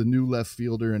is the new left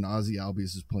fielder and Ozzy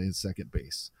Albies is playing second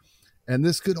base. And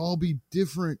this could all be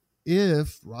different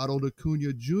if Ronald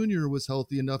Acuna Jr. was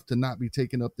healthy enough to not be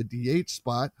taking up the DH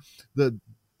spot. The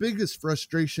biggest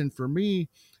frustration for me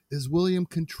is William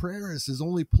Contreras has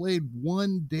only played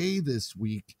one day this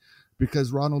week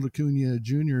because Ronald Acuna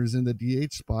Jr. is in the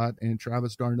DH spot and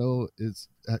Travis d'Arnaud is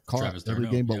at caught every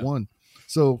game but one.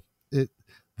 So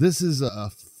this is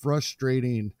a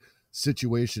frustrating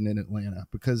situation in Atlanta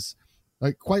because,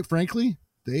 like, quite frankly,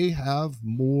 they have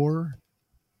more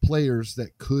players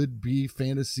that could be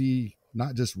fantasy,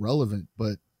 not just relevant,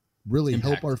 but really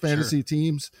help our fantasy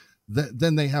teams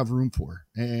than they have room for.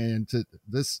 And to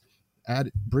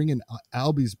bringing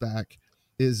Albies back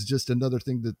is just another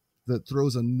thing that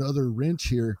throws another wrench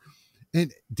here.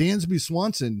 And Dansby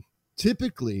Swanson,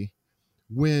 typically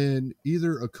when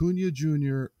either Acuna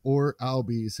Jr. or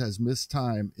Albies has missed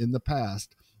time in the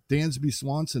past, Dansby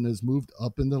Swanson has moved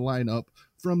up in the lineup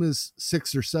from his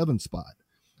 6 or 7 spot.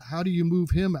 How do you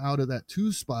move him out of that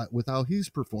 2 spot with how he's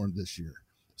performed this year?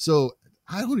 So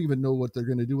I don't even know what they're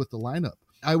going to do with the lineup.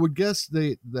 I would guess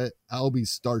that Albies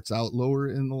starts out lower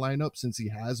in the lineup since he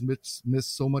has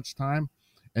missed so much time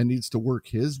and needs to work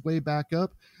his way back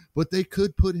up. But they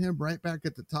could put him right back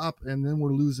at the top, and then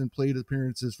we're losing plate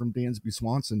appearances from Dansby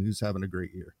Swanson, who's having a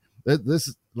great year.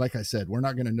 This, like I said, we're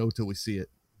not going to know till we see it.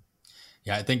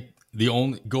 Yeah, I think the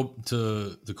only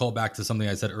to call back to something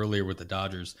I said earlier with the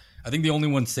Dodgers, I think the only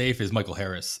one safe is Michael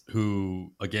Harris,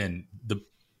 who, again,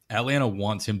 Atlanta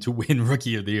wants him to win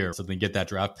Rookie of the Year, so they get that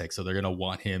draft pick. So they're going to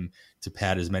want him to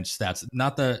pad his bench stats.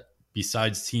 Not that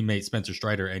besides teammate Spencer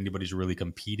Strider, anybody's really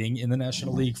competing in the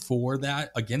National League for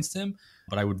that against him.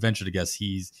 But I would venture to guess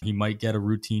he might get a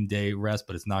routine day rest,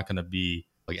 but it's not going to be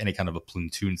like any kind of a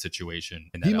platoon situation.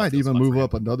 He might even move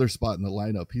up another spot in the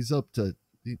lineup. He's up to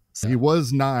he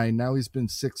was 9. Now he's been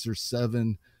 6 or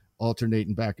 7,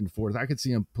 alternating back and forth. I could see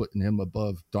him putting him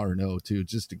above d'Arnaud too,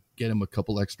 just to get him a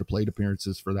couple extra plate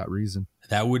appearances for that reason.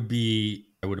 I would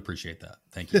appreciate that.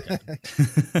 Thank you,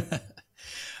 Kevin.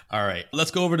 All right, let's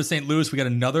go over to St. Louis. We got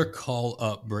another call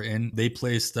up, Britton. They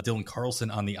placed Dylan Carlson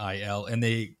on the IL, and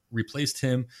they replaced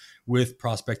him with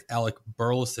prospect Alec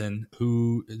Burleson,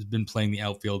 who has been playing the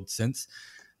outfield since.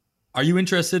 Are you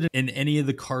interested in any of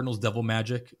the Cardinals' devil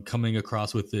magic coming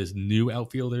across with this new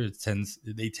outfielder?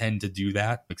 They tend to do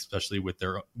that, especially with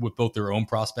both their own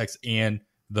prospects and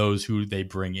those who they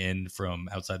bring in from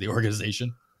outside the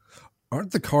organization.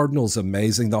 Aren't the Cardinals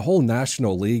amazing? The whole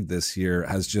National League this year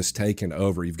has just taken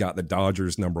over. You've got the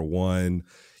Dodgers number 1.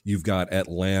 You've got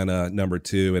Atlanta number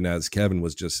 2. And as Kevin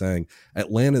was just saying,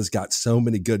 Atlanta's got so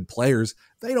many good players.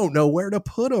 They don't know where to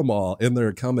put them all. And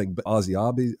they're coming. Ozzy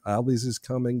Albies is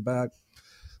coming back.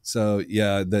 So,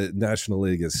 yeah, the National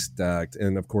League is stacked.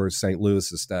 And, of course, St.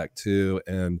 Louis is stacked too.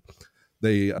 And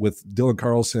they, with Dylan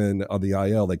Carlson on the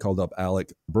IL, they called up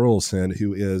Alec Burleson,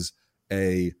 who is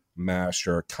a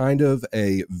masher, kind of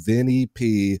a Vinny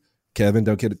P. Kevin,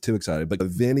 don't get too excited, but a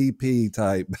Vinny P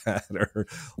type batter,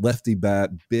 lefty bat,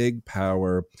 big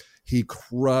power. He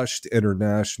crushed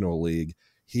International League.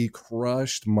 He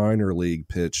crushed minor league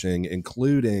pitching,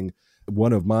 including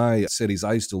one of my cities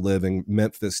I used to live in,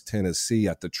 Memphis, Tennessee,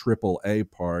 at the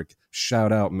AAA Park.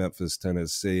 Shout out Memphis,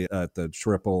 Tennessee, at the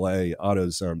AAA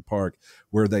AutoZone Park,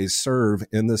 where they serve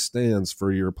in the stands for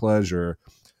your pleasure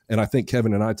And I think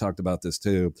Kevin and I talked about this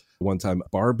too one time.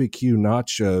 Barbecue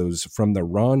nachos from the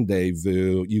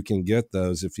Rendezvous, you can get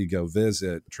those if you go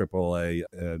visit AAA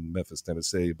in Memphis,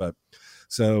 Tennessee. But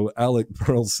so Alec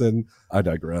Burleson, I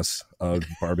digress.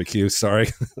 Barbecue, sorry.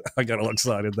 I got all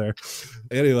excited there.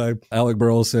 Anyway, Alec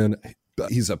Burleson,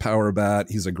 he's a power bat.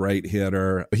 He's a great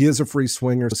hitter. He is a free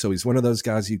swinger. So he's one of those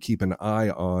guys you keep an eye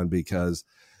on because,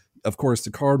 of course,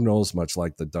 the Cardinals, much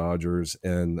like the Dodgers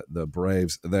and the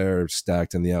Braves, they're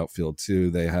stacked in the outfield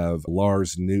too. They have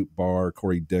Lars Nootbaar,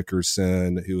 Corey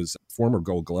Dickerson, who is a former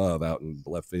Gold Glove out in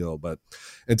left field,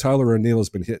 and Tyler O'Neill has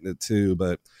been hitting it too.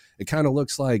 But it kind of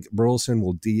looks like Burleson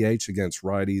will DH against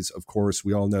righties. Of course,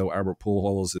 we all know Albert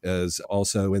Pujols is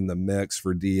also in the mix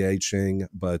for DHing.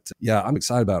 But yeah, I'm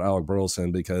excited about Alec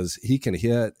Burleson because he can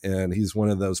hit, and he's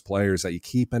one of those players that you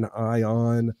keep an eye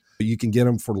on. You can get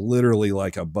him for literally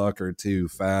like a buck or two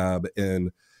fab,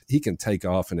 and he can take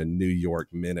off in a New York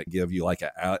minute, give you like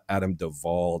a Adam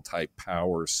Duvall type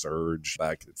power surge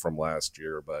back from last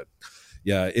year. But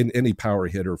yeah, in any power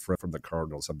hitter from the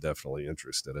Cardinals, I'm definitely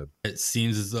interested in. It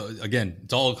seems as though, again,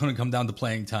 it's all going to come down to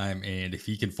playing time. And if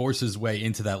he can force his way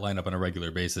into that lineup on a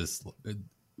regular basis,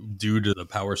 due to the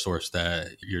power source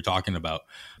that you're talking about,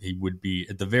 he would be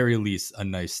at the very least a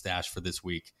nice stash for this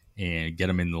week and get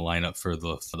him in the lineup for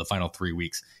the final 3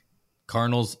 weeks.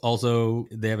 Cardinals also,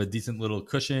 they have a decent little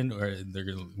cushion, or they're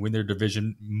going to win their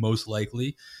division most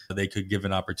likely. They could give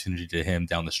an opportunity to him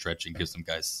down the stretch and give some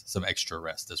guys some extra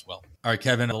rest as well. All right,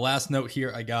 Kevin, the last note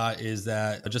here I got is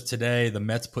that just today, the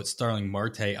Mets put Starling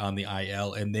Marte on the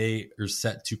IL, and they are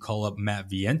set to call up Matt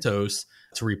Vientos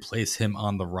to replace him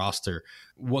on the roster.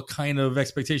 What kind of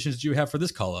expectations do you have for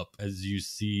this call up as you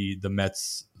see the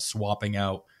Mets swapping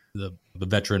out the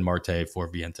veteran Marte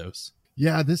for Vientos?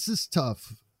 Yeah, this is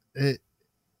tough.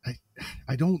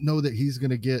 I don't know that he's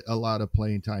going to get a lot of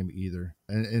playing time either.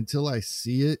 And until I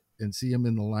see it and see him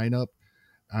in the lineup,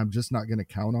 I'm just not going to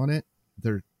count on it.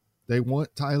 They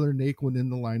want Tyler Naquin in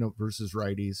the lineup versus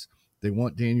righties. They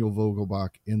want Daniel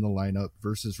Vogelbach in the lineup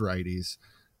versus righties.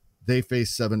 They face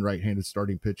 7 right-handed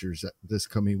starting pitchers this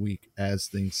coming week as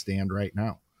things stand right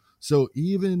now. So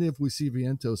even if we see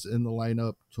Vientos in the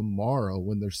lineup tomorrow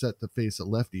when they're set to face a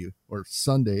lefty, or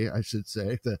Sunday, I should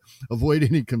say, to avoid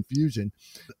any confusion,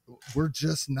 we're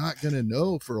just not going to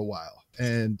know for a while.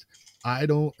 And I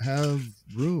don't have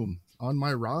room on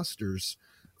my rosters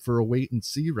for a wait and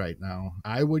see right now.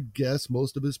 I would guess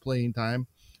most of his playing time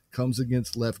comes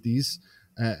against lefties.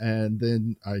 And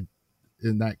then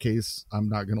in that case, I'm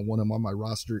not going to want him on my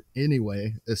roster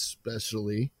anyway,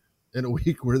 especially in a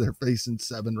week where they're facing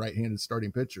 7 right-handed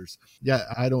starting pitchers. Yeah,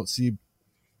 I don't see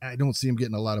him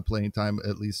getting a lot of playing time,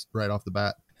 at least right off the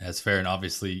bat. That's fair. And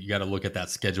obviously you got to look at that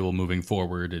schedule moving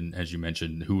forward. And as you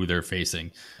mentioned, who they're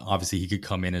facing. Obviously he could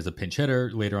come in as a pinch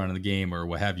hitter later on in the game or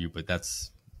what have you, but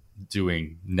that's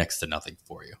doing next to nothing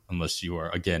for you unless you are,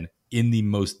 again, in the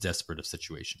most desperate of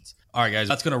situations. All right, guys,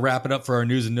 that's going to wrap it up for our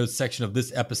news and notes section of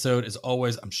this episode. As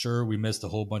always, I'm sure we missed a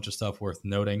whole bunch of stuff worth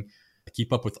noting.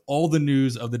 Keep up with all the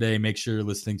news of the day. Make sure you're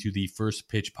listening to the First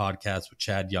Pitch podcast with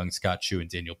Chad Young, Scott Chu, and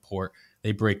Daniel Port.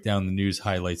 They break down the news,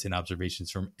 highlights, and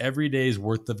observations from every day's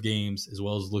worth of games, as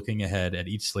well as looking ahead at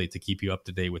each slate to keep you up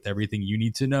to date with everything you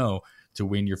need to know to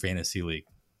win your fantasy league.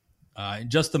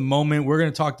 In just a moment, we're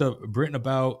going to talk to Britton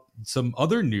about some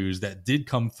other news that did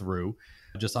come through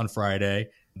just on Friday.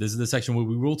 This is the section where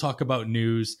we will talk about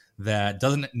news that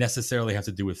doesn't necessarily have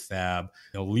to do with Fab.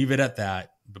 Leave it at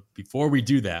that. But before we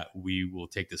do that, we will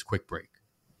take this quick break.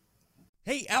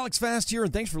 Hey, Alex Fast here,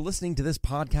 and thanks for listening to this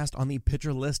podcast on the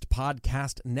Pitcher List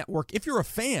Podcast Network. If you're a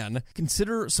fan,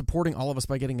 consider supporting all of us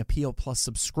by getting a PL Plus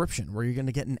subscription, where you're going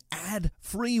to get an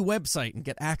ad-free website and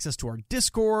get access to our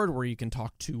Discord, where you can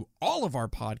talk to all of our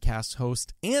podcast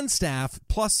hosts and staff.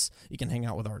 Plus, you can hang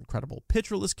out with our incredible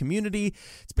Pitcher List community.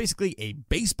 It's basically a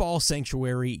baseball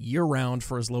sanctuary year-round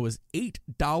for as low as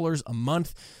 $8 a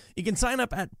month. You can sign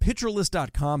up at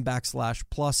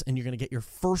pitcherlist.com/plus, and you're going to get your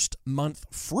first month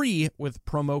free with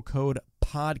promo code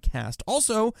podcast.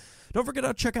 Also, don't forget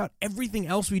to check out everything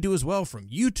else we do as well, from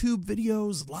YouTube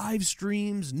videos, live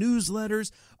streams, newsletters,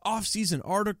 off-season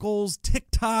articles,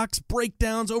 TikToks,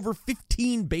 breakdowns, over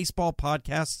 15 baseball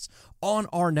podcasts on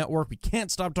our network. We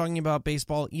can't stop talking about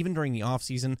baseball even during the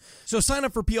off-season. So sign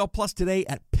up for PL Plus today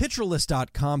at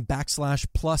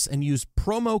pitcherlist.com/plus and use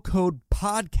promo code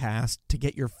podcast to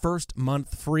get your first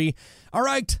month free. All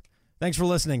right. Thanks for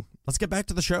listening. Let's get back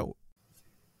to the show.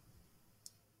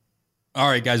 All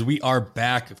right, guys, we are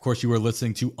back. Of course, you are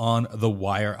listening to On the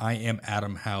Wire. I am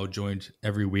Adam Howe, joined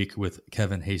every week with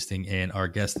Kevin Hastings, and our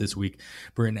guest this week,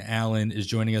 Britton Allan, is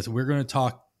joining us. We're going to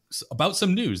talk about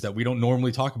some news that we don't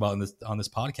normally talk about on this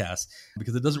podcast,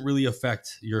 because it doesn't really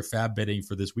affect your fab bidding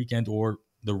for this weekend or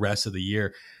the rest of the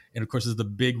year. And of course, this is the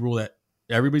big rule that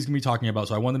everybody's going to be talking about.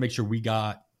 So I want to make sure we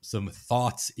got some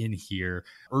thoughts in here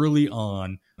early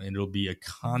on, and it'll be a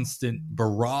constant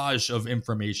barrage of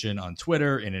information on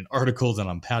Twitter and in articles and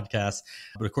on podcasts.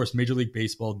 But of course, Major League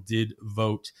Baseball did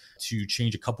vote to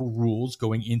change a couple rules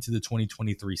going into the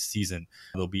 2023 season.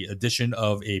 There'll be addition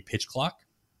of a pitch clock.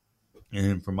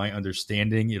 And from my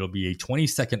understanding, it'll be a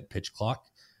 20-second pitch clock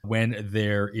when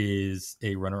there is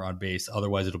a runner on base.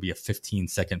 Otherwise, it'll be a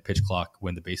 15-second pitch clock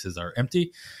when the bases are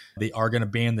empty. They are going to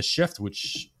ban the shift,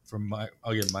 which from my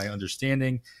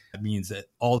understanding, it means that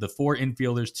all the 4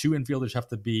 infielders, 2 infielders have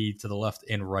to be to the left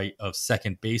and right of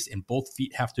second base, and both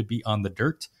feet have to be on the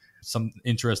dirt. Some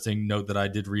interesting note that I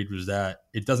did read was that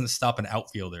it doesn't stop an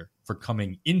outfielder for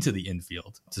coming into the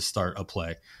infield to start a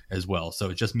play as well.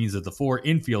 So it just means that the 4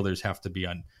 infielders have to be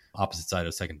on opposite side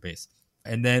of second base.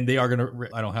 And then they are going to,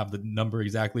 I don't have the number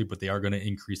exactly, but they are going to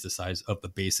increase the size of the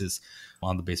bases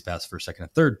on the base paths for second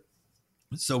and third.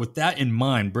 So with that in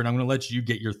mind, Britton, I'm going to let you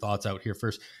get your thoughts out here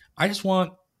first. I just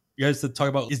want you guys to talk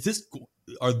about,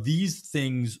 are these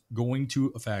things going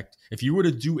to affect, if you were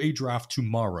to do a draft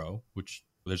tomorrow, which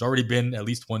there's already been at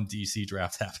least one DC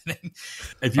draft happening.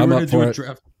 If you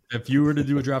were to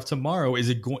do a draft tomorrow,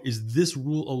 is this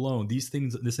rule alone, these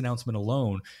things, this announcement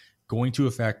alone, going to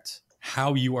affect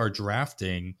how you are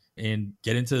drafting and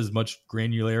get into as much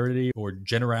granularity or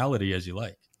generality as you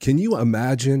like? Can you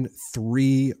imagine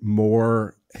 3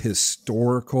 more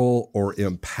historical or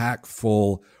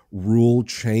impactful rule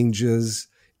changes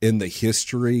in the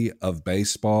history of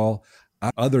baseball,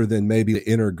 other than maybe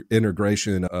the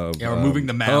integration of or moving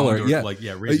the mound, color?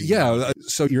 Or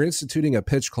So you're instituting a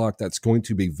pitch clock that's going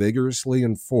to be vigorously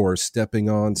enforced, stepping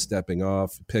on, stepping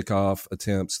off, pick-off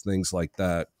attempts, things like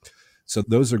that. So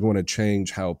those are going to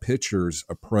change how pitchers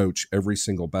approach every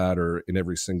single batter and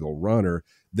every single runner.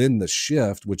 Then the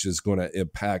shift, which is going to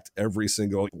impact every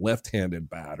single left-handed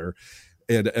batter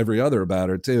and every other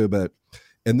batter too.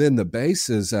 And then the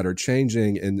bases that are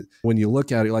changing. And when you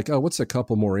look at it, like, oh, what's a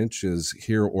couple more inches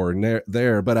here or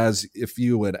there? But as if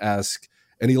you would ask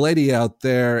any lady out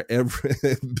there, every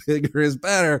bigger is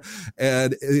better.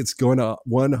 And it's going to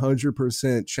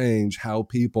 100% change how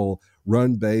people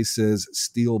run bases,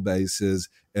 steal bases,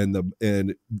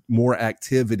 and more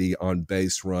activity on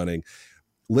base running.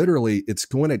 Literally, it's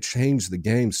going to change the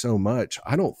game so much.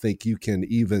 I don't think you can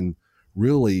even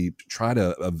really try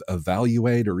to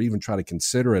evaluate or even try to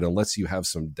consider it unless you have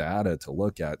some data to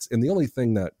look at. And the only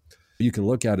thing that you can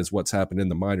look at is what's happened in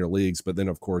the minor leagues. But then,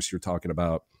 of course, you're talking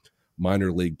about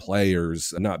minor league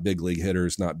players, not big league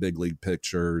hitters, not big league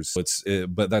pitchers.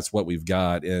 But that's what we've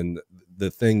got. And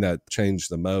the thing that changed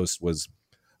the most was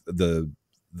the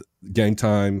game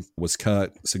time was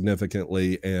cut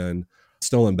significantly, and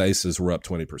stolen bases were up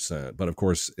 20%. But of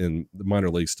course, in the minor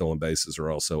league, stolen bases are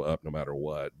also up no matter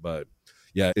what. But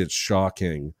yeah, it's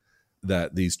shocking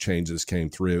that these changes came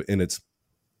through. And it's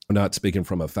not speaking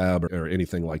from a fab or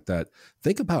anything like that.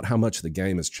 Think about how much the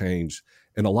game has changed.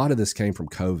 And a lot of this came from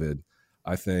COVID,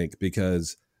 I think,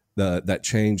 because that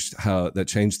changed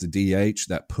the DH,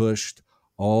 that pushed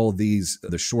all the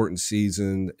shortened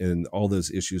season and all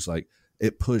those issues. Like,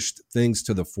 it pushed things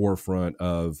to the forefront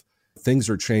of things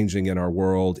are changing in our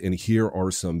world, and here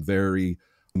are some very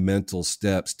mental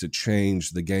steps to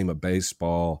change the game of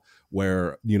baseball,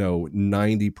 where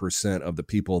 90% of the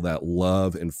people that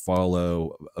love and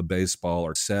follow a baseball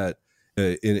are set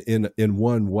in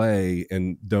one way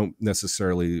and don't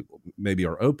necessarily maybe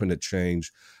are open to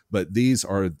change. But these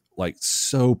are like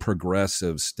so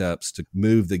progressive steps to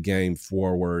move the game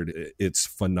forward. It's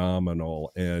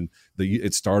phenomenal. And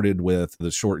it started with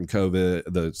the shortened COVID,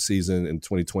 the season in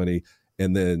 2020,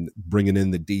 and then bringing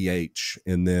in the DH.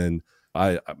 And then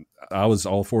I was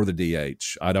all for the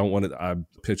DH. I don't want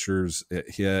pitchers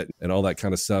hit and all that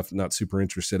kind of stuff. Not super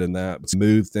interested in that. But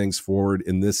move things forward.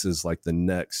 And this is like the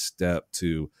next step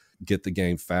to get the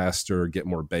game faster, get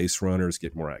more base runners,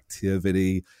 get more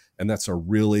activity. And that's a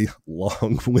really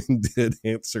long-winded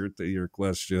answer to your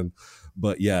question.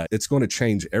 But yeah, it's going to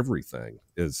change everything,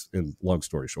 is in long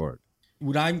story short.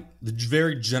 The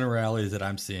very generalities that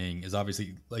I'm seeing is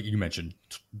obviously, like you mentioned,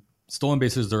 stolen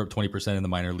bases are up 20% in the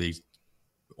minor leagues,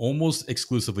 almost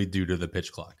exclusively due to the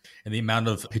pitch clock and the amount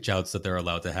of pitch outs that they're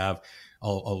allowed to have.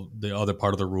 The other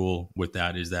part of the rule with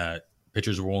that is that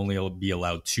pitchers will only be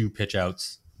allowed 2 pitch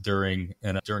outs during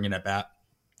an at-bat.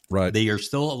 Right. They are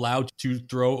still allowed to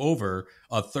throw over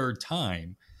a third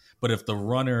time, but if the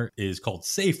runner is called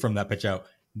safe from that pitch out,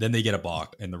 then they get a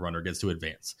balk and the runner gets to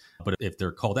advance. But if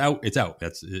they're called out, it's out.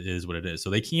 It is what it is. So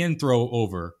they can throw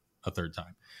over a third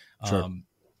time. Sure.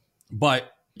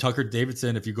 But Tucker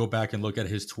Davidson, if you go back and look at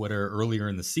his Twitter earlier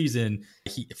in the season,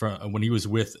 when he was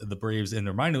with the Braves in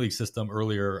their minor league system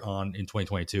earlier on in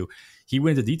 2022, he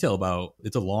went into detail about,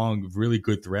 it's a long, really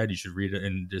good thread. You should read it,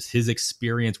 and just his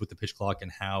experience with the pitch clock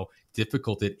and how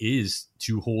difficult it is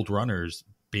to hold runners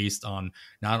based on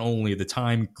not only the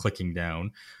time clicking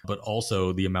down, but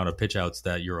also the amount of pitch outs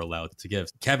that you're allowed to give.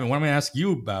 Kevin, what I'm going to ask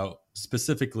you about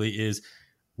specifically is,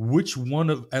 which one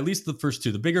of, at least the first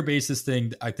two, the bigger bases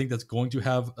thing, I think that's going to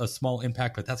have a small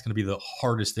impact, but that's going to be the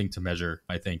hardest thing to measure,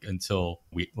 I think, until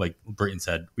we, like Britton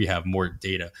said, we have more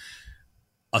data.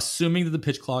 Assuming that the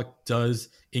pitch clock does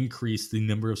increase the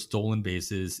number of stolen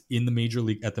bases in the major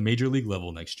league, at the major league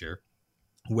level next year,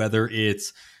 whether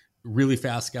it's really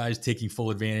fast guys taking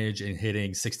full advantage and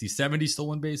hitting 60, 70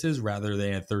 stolen bases rather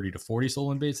than 30 to 40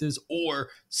 stolen bases, or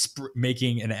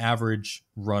making an average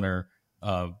runner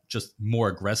just more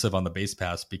aggressive on the base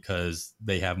pass because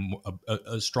they have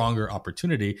a stronger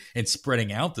opportunity in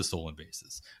spreading out the stolen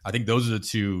bases. I think those are the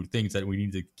two things that we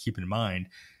need to keep in mind.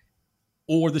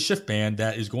 Or the shift ban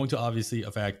that is going to obviously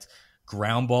affect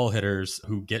ground ball hitters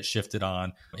who get shifted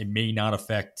on. It may not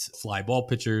affect fly ball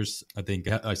pitchers. I think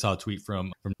I saw a tweet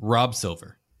from Rob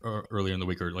Silver earlier in the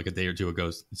week, or like a day or two ago,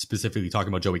 specifically talking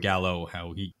about Joey Gallo,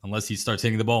 how unless he starts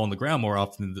hitting the ball on the ground more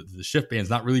often, the shift ban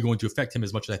is not really going to affect him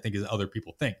as much as I think as other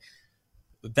people think.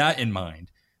 With that in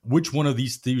mind, which one of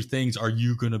these two things are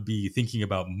you going to be thinking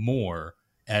about more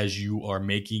as you are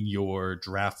making your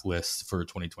draft list for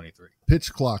 2023?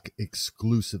 Pitch clock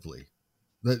exclusively.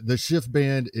 The shift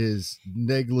band is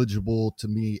negligible to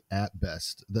me at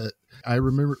best. I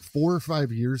remember 4 or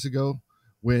 5 years ago,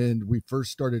 when we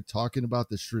first started talking about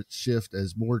the shift,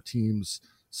 as more teams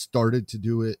started to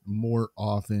do it more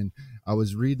often, I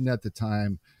was reading at the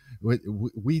time,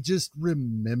 we just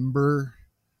remember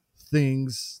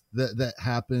things that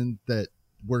happened that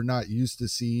we're not used to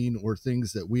seeing, or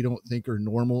things that we don't think are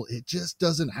normal. It just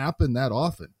doesn't happen that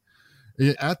often.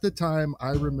 At the time,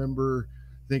 I remember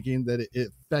thinking that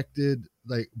it affected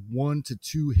like 1 to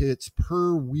 2 hits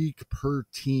per week per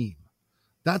team.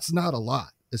 That's not a lot,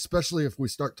 especially if we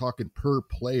start talking per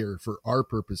player for our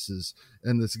purposes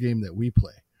in this game that we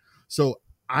play. So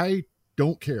I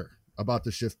don't care about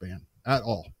the shift ban at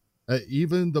all.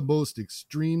 Even the most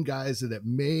extreme guys that it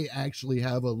may actually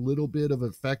have a little bit of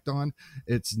effect on,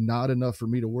 it's not enough for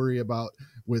me to worry about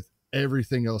with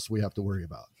everything else we have to worry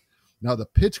about. Now, the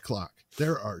pitch clock,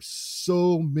 there are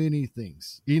so many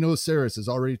things. Eno Saris has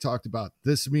already talked about.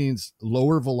 This means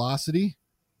lower velocity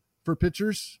for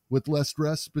pitchers with less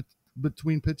rest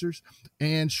between pitchers,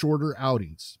 and shorter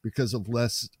outings because of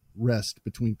less rest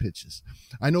between pitches.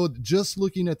 I know, just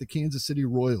looking at the Kansas City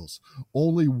Royals,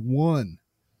 only one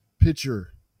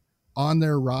pitcher on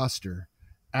their roster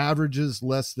averages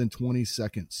less than 20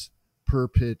 seconds per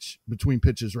pitch between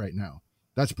pitches right now.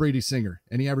 That's Brady Singer,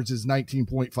 and he averages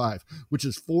 19.5, which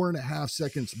is 4.5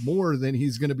 seconds more than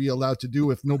he's going to be allowed to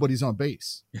do if nobody's on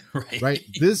base. Right?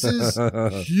 This is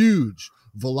huge.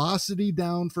 Velocity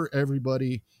down for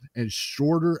everybody, and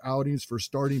shorter outings for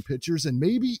starting pitchers, and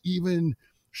maybe even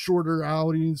shorter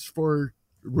outings for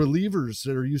relievers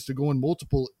that are used to going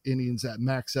multiple innings at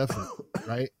max effort,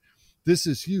 right? This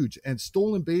is huge. And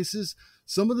stolen bases,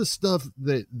 some of the stuff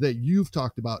that you've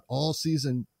talked about all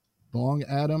season long,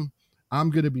 Adam, I'm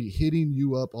going to be hitting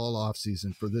you up all off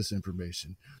season for this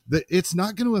information. That it's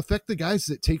not going to affect the guys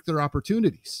that take their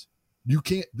opportunities.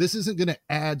 This isn't going to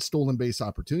add stolen base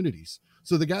opportunities.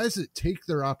 So the guys that take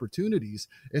their opportunities,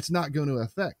 it's not going to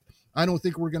affect. I don't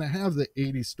think we're going to have the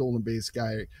 80 stolen base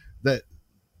guy that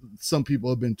some people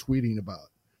have been tweeting about.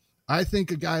 I think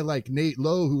a guy like Nate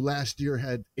Lowe, who last year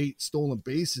had 8 stolen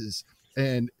bases,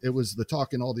 and it was the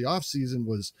talk in all the offseason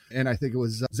was, and I think it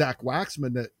was Zach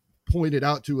Waxman that pointed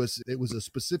out to us, it was a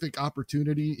specific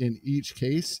opportunity in each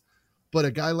case. But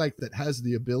a guy like that has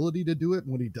the ability to do it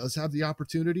when he does have the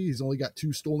opportunity. He's only got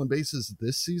 2 stolen bases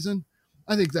this season.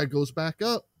 I think that goes back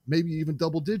up, maybe even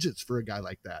double digits for a guy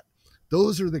like that.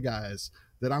 Those are the guys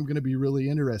that I'm going to be really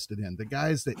interested in. The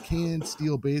guys that can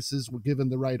steal bases when given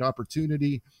the right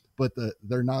opportunity, but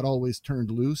they're not always turned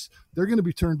loose. They're going to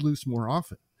be turned loose more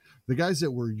often. The guys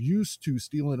that were used to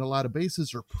stealing a lot of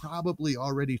bases are probably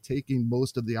already taking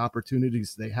most of the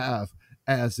opportunities they have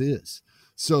as is.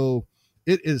 So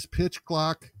it is pitch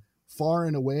clock far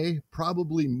and away,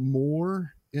 probably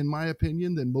more, in my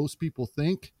opinion, than most people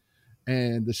think.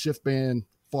 And the shift ban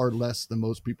far less than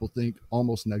most people think,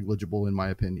 almost negligible in my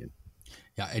opinion.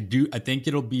 Yeah, I think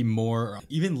it'll be more,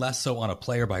 even less so on a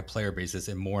player by player basis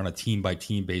and more on a team by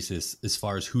team basis as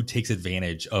far as who takes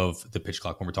advantage of the pitch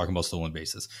clock when we're talking about stolen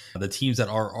bases. The teams that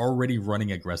are already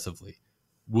running aggressively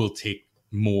will take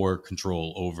more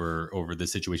control over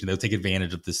this situation. They'll take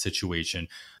advantage of this situation.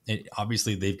 And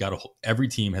obviously they've got every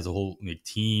team has a whole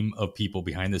team of people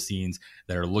behind the scenes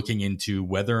that are looking into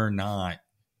whether or not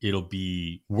it'll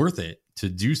be worth it to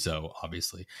do so.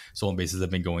 Obviously, stolen bases have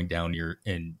been going down here,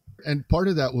 and part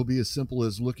of that will be as simple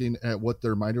as looking at what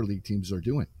their minor league teams are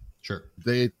doing. Sure.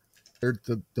 The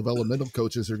developmental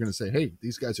coaches are going to say, hey,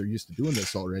 these guys are used to doing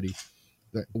this already.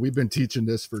 We've been teaching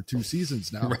this for 2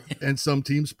 seasons now. Right. And some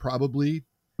teams probably,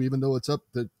 even though it's up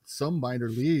to some minor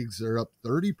leagues are up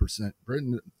 30%.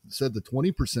 Britton said the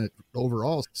 20%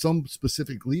 overall. Some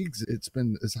specific leagues, it's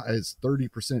been as high as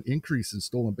 30% increase in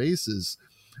stolen bases.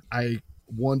 I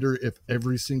wonder if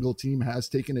every single team has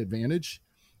taken advantage.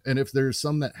 And if there's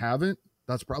some that haven't,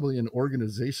 that's probably an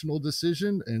organizational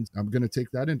decision. And I'm going to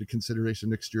take that into consideration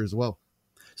next year as well.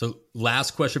 So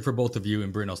last question for both of you,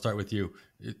 and Britton, I'll start with you.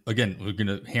 Again, we're going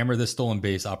to hammer this stolen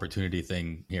base opportunity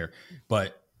thing here,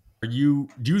 but do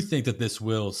you think that this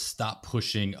will stop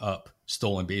pushing up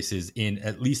stolen bases in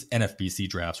at least NFBC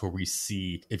drafts, where we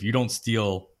see if you're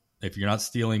not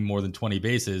stealing more than 20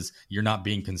 bases, you're not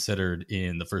being considered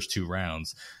in the first 2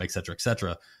 rounds, et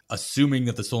cetera, assuming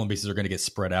that the stolen bases are going to get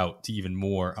spread out to even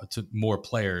more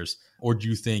players? Or do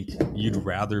you think you'd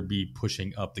rather be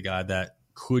pushing up the guy that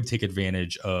could take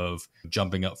advantage of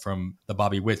jumping up from the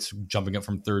Bobby Witts, jumping up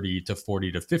from 30 to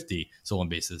 40 to 50 stolen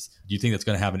bases? Do you think that's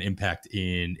going to have an impact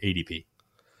in ADP?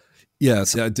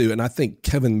 Yes, I do. And I think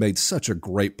Kevin made such a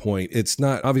great point. It's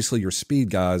not obviously your speed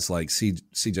guys like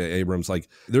CJ Abrams, like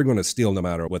they're going to steal no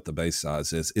matter what the base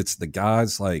size is. It's the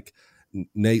guys like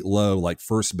Nate Lowe, like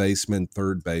first baseman,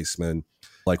 third baseman.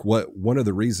 Like one of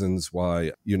the reasons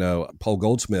why, Paul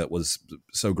Goldschmidt was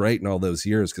so great in all those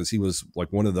years, because he was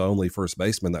like one of the only first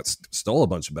basemen that stole a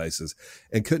bunch of bases.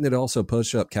 And couldn't it also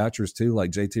push up catchers too, like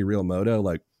JT Realmuto?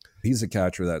 Like he's a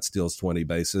catcher that steals 20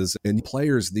 bases. And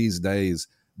players these days,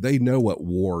 they know what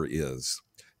WAR is.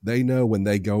 They know when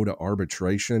they go to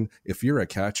arbitration, if you're a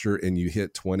catcher and you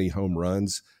hit 20 home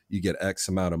runs, you get X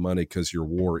amount of money because your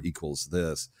WAR equals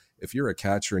this. If you're a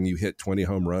catcher and you hit 20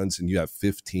 home runs and you have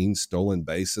 15 stolen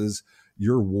bases,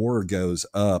 your WAR goes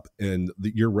up, and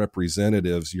your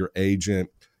representatives, your agent,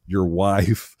 your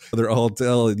wife, they're all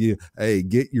telling you, hey,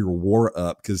 get your WAR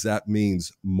up, because that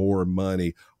means more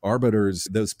money. Arbiters,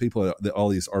 those people, all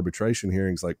these arbitration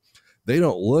hearings, like they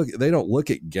don't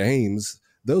look at games.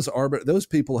 Those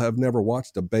people have never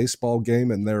watched a baseball game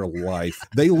in their life.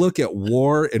 They look at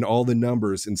WAR and all the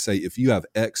numbers and say, if you have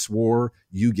X WAR,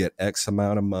 you get X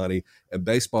amount of money. And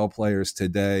baseball players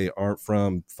today aren't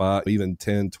from 5, even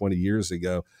 10, 20 years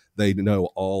ago. They know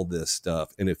all this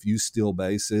stuff. And if you steal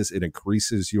bases, it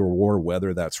increases your WAR,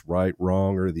 whether that's right,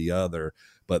 wrong, or the other.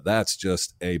 But that's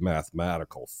just a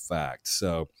mathematical fact.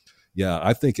 So, yeah,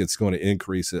 I think it's going to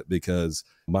increase it, because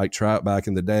Mike Trout back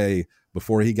in the day,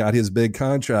 before he got his big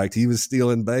contract, he was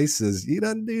stealing bases. He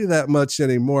doesn't do that much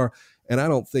anymore. And I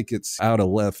don't think it's out of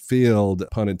left field,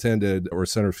 pun intended, or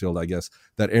center field, I guess,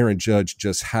 that Aaron Judge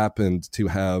just happened to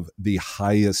have the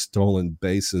highest stolen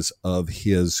bases of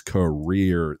his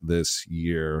career this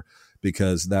year,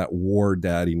 because that WAR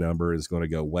daddy number is going to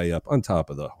go way up on top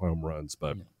of the home runs.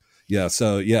 But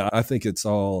I think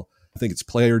it's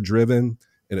player driven.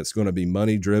 And it's going to be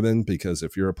money driven, because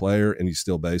if you're a player and you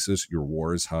steal bases, your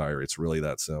WAR is higher. It's really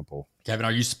that simple. Kevin,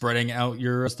 are you spreading out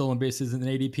your stolen bases in an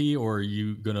ADP, or are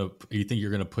you think you're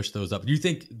going to push those up? Do you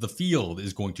think the field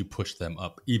is going to push them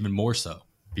up even more so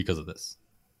because of this?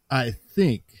 I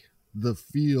think the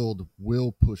field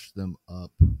will push them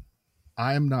up.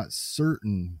 I'm not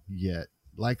certain yet.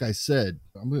 Like I said,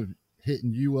 I'm going to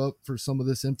hitting you up for some of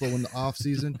this info in the off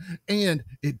season, and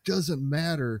it doesn't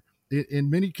matter in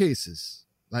many cases.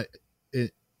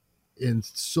 In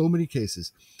so many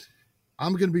cases,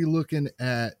 I'm going to be looking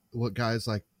at what guys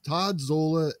like Todd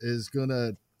Zola is going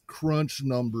to crunch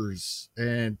numbers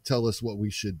and tell us what we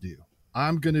should do.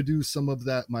 I'm going to do some of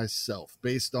that myself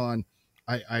based on,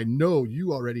 I know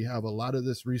you already have a lot of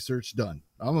this research done.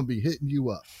 I'm going to be hitting you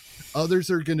up. Others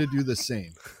are going to do the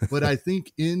same. But I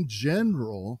think in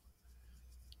general,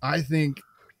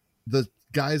 the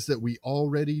guys that we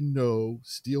already know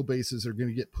steal bases are going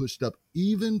to get pushed up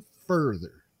even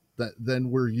further than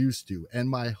we're used to. And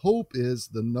my hope is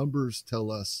the numbers tell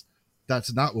us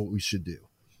that's not what we should do,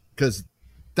 because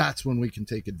that's when we can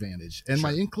take advantage. And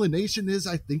my inclination is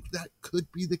I think that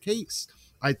could be the case.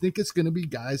 I think it's going to be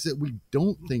guys that we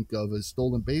don't think of as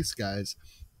stolen base guys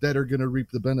that are going to reap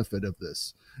the benefit of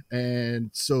this. And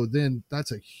so then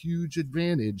that's a huge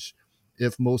advantage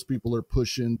if most people are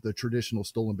pushing the traditional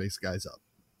stolen base guys up.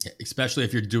 Especially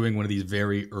if you're doing one of these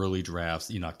very early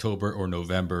drafts in October or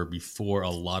November, before a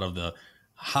lot of the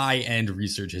high-end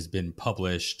research has been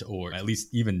published or at least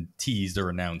even teased or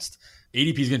announced,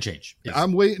 ADP is going to change.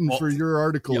 I'm waiting for your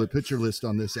article at Pitcher List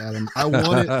on this, Adam. I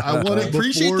want it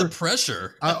Appreciate before the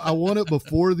pressure. I want it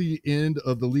before the end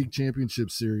of the league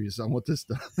championship series. I want this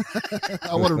done.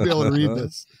 I want to be able to read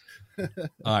this.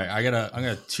 All right, I'm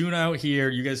gonna tune out here.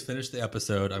 You guys finish the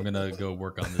episode. I'm gonna go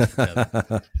work on this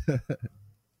together.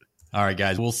 All right,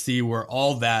 guys, we'll see where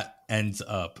all that ends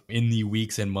up in the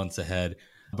weeks and months ahead.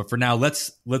 But for now,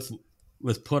 let's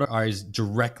put our eyes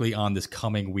directly on this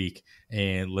coming week,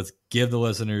 and let's give the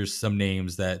listeners some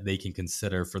names that they can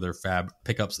consider for their fab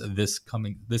pickups this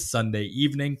Sunday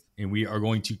evening. And we are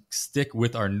going to stick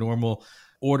with our normal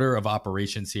order of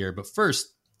operations here. But first,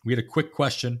 we had a quick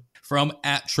question from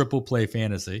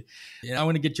 @TriplePlayFantasy. And I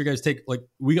want to get your guys' take. Like,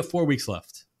 we got 4 weeks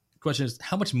left. The question is,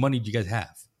 how much money do you guys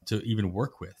have to even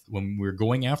work with when we're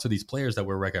going after these players that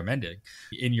we're recommending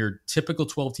in your typical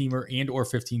 12-teamer and or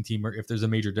 15-teamer, if there's a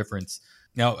major difference?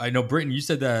 Now, I know, Britton, you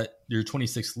said that your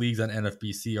 26 leagues on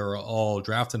NFBC are all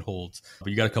draft and holds, but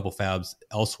you got a couple fabs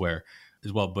elsewhere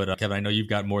as well. But Kevin, I know you've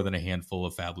got more than a handful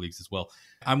of fab leagues as well.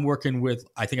 I'm working with,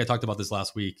 I think I talked about this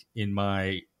last week, in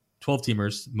my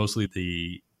 12-teamers,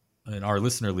 mostly in our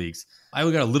listener leagues. I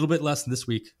got a little bit less this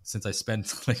week since I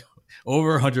spent like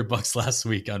over $100 last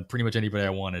week on pretty much anybody I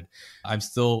wanted. I'm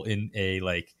still in a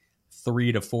like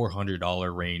 $300 to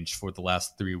 $400 range for the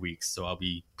last 3 weeks. So I'll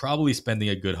be probably spending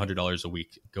a good $100 a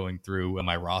week going through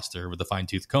my roster with a fine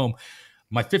tooth comb.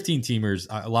 My 15-teamers,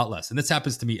 a lot less. And this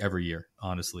happens to me every year,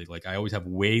 honestly. Like, I always have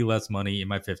way less money in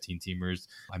my 15-teamers.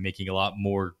 I'm making a lot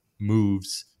more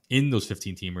moves in those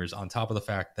 15-teamers on top of the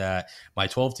fact that my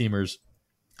 12-teamers,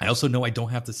 I also know I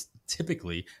don't have to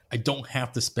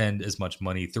spend as much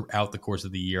money throughout the course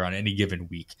of the year on any given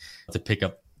week to pick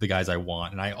up the guys I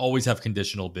want. And I always have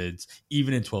conditional bids,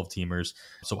 even in 12-teamers,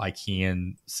 so I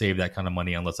can save that kind of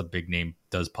money unless a big name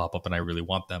does pop up and I really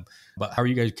want them. But how are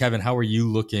you guys, Kevin, how are you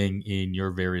looking in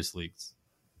your various leagues?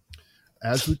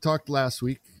 As we talked last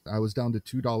week, I was down to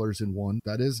 $2 in one.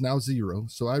 That is now $0.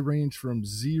 So I range from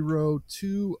 $0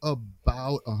 to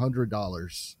about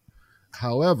 $100.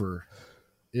 However,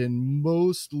 in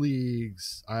most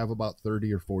leagues, I have about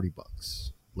 30 or 40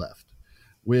 bucks left,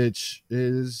 which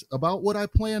is about what I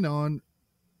plan on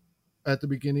at the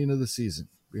beginning of the season.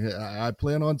 I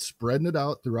plan on spreading it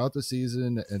out throughout the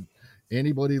season, and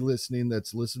anybody listening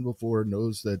that's listened before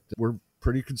knows that we're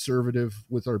pretty conservative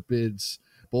with our bids,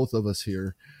 both of us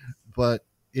here. But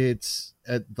it's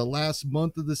at the last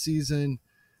month of the season,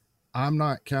 I'm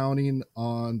not counting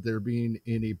on there being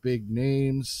any big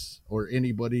names or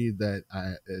anybody that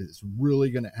is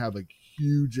really going to have a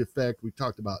huge effect. We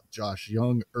talked about Josh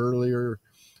Young earlier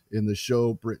in the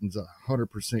show. Britton's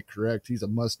 100% correct. He's a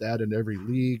must add in every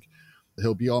league.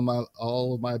 He'll be on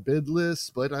all of my bid lists,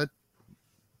 but I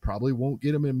probably won't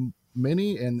get him in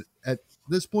many. And at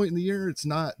this point in the year, it's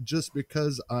not just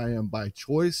because I am by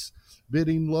choice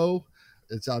bidding low.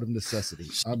 It's out of necessity.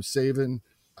 I'm saving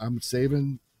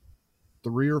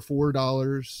 $3 or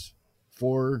 $4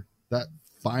 for that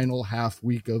final half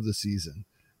week of the season,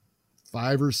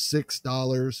 $5 or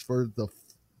 $6 for the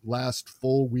last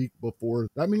full week before.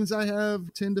 That means I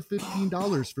have $10 to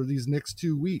 $15 for these next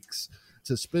 2 weeks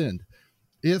to spend.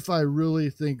 If I really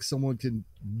think someone can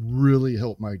really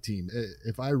help my team,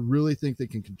 if I really think they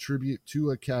can contribute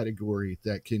to a category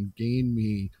that can gain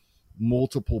me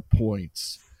multiple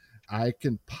points, I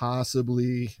can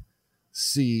possibly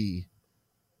see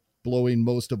blowing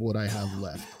most of what I have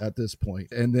left at this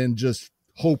point, and then just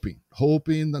hoping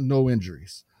that no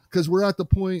injuries, because we're at the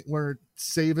point where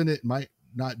saving it might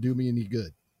not do me any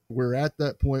good. We're at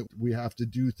that point. We have to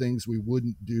do things we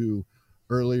wouldn't do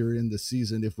earlier in the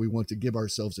season if we want to give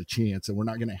ourselves a chance, and we're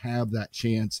not going to have that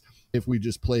chance if we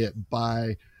just play it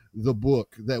by the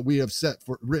book that we have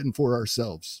written for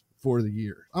ourselves for the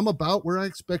year. I'm about where I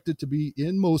expect it to be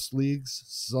in most leagues,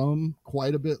 some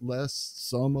quite a bit less,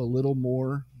 some a little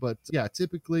more. But yeah,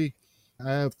 typically I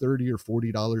have $30 or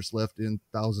 $40 left in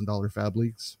 $1,000 fab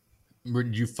leagues.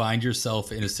 Would you find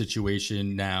yourself in a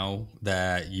situation now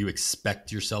that you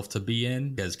expect yourself to be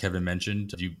in? As Kevin mentioned,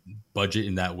 do you budget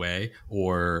in that way,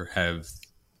 or have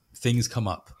things come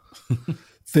up?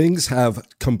 Things have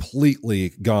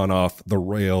completely gone off the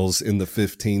rails in the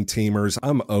 15-teamers.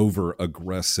 I'm over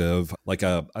aggressive. Like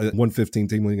a 115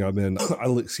 team league I'm in,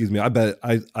 I bet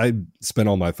I spent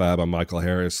all my fab on Michael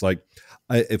Harris. Like,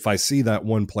 if I see that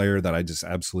one player that I just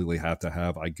absolutely have to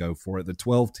have, I go for it. The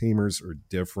 12-teamers are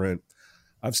different.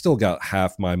 I've still got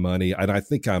half my money, and I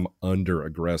think I'm under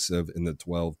aggressive in the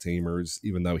 12-teamers,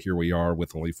 even though here we are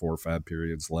with only 4 fab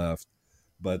periods left.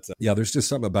 But yeah, there's just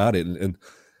something about it. And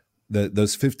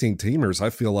those 15-teamers, I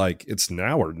feel like it's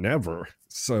now or never.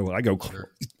 So I go,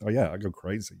 Sure. I go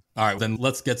crazy. All right, then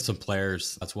let's get some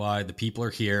players. That's why the people are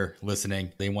here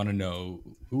listening. They want to know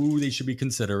who they should be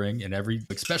considering. And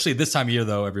especially this time of year,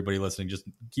 though, everybody listening, just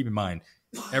keep in mind,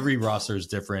 every roster is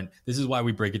different. This is why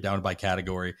we break it down by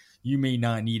category. You may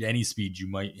not need any speed. You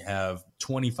might have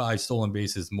 25 stolen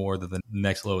bases more than the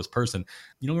next lowest person.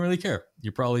 You don't really care.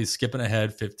 You're probably skipping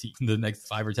ahead the next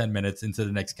 5 or 10 minutes into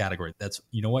the next category.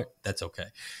 You know what? That's okay.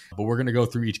 But we're going to go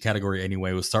through each category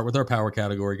anyway. We'll start with our power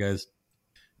category, guys.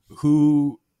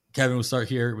 Kevin, we'll start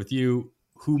here with you.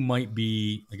 Who might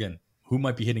be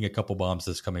hitting a couple bombs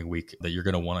this coming week that you're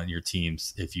going to want on your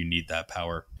teams if you need that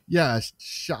power? Yeah,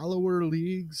 shallower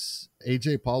leagues,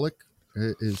 AJ Pollock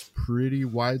is pretty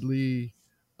widely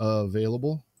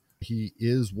available. He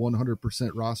is 100%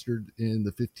 rostered in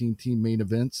the 15-team main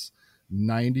events,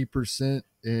 90%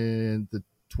 in the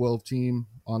 12-team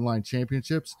online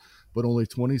championships, but only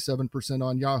 27%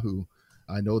 on Yahoo.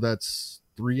 I know that's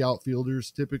 3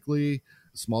 outfielders typically,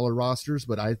 smaller rosters,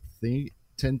 but I think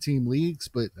 10-team leagues.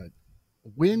 But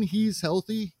when he's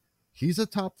healthy, he's a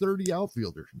top 30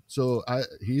 outfielder. So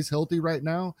he's healthy right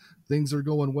now. Things are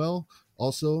going well.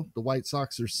 Also, the White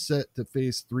Sox are set to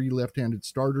face 3 left-handed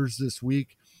starters this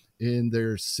week in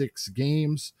their 6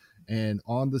 games. And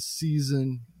on the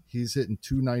season, he's hitting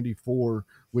 .294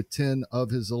 with 10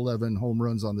 of his 11 home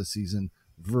runs on the season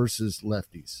versus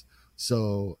lefties.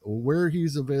 So where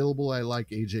he's available, I like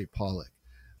AJ Pollock.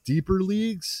 Deeper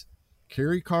leagues,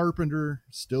 Kerry Carpenter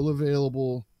still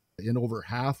available in over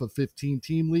half of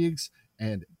 15-team leagues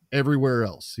and everywhere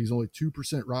else. He's only 2%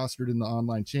 rostered in the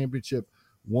online championship,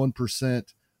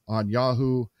 1% on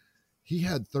Yahoo. He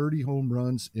had 30 home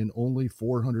runs in only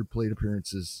 400 plate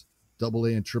appearances, AA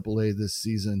and AAA this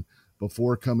season,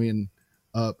 before coming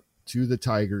up to the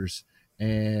Tigers.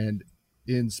 And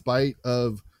in spite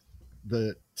of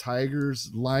the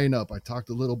Tigers lineup, I talked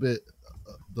a little bit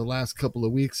the last couple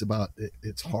of weeks about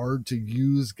it's hard to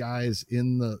use guys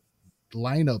in the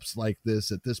lineups like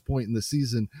this at this point in the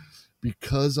season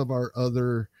because of our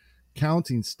other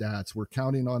counting stats. We're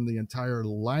counting on the entire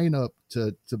lineup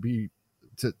to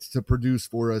produce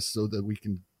for us so that we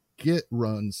can get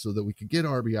runs, so that we can get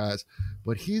RBIs.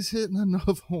 But he's hitting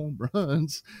enough home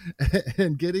runs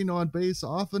and getting on base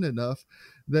often enough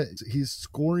that he's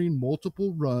scoring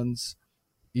multiple runs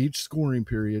each scoring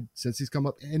period since he's come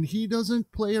up, and he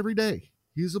doesn't play every day.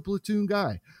 He's a platoon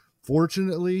guy.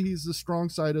 Fortunately, he's the strong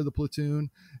side of the platoon,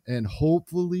 and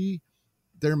hopefully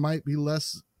there might be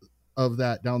less of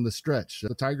that down the stretch.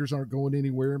 The Tigers aren't going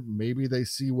anywhere. Maybe they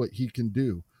see what he can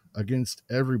do against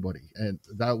everybody, and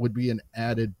that would be an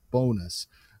added bonus.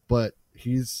 But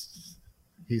he's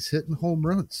hitting home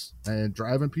runs and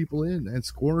driving people in and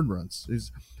scoring runs. He's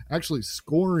actually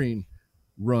scoring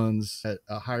runs at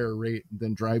a higher rate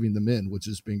than driving them in, which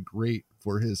has been great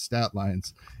for his stat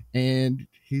lines. And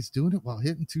he's doing it while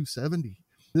hitting .270.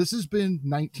 This has been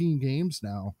 19 games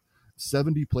now,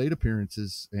 70 plate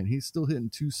appearances, and he's still hitting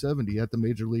 .270 at the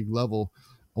major league level,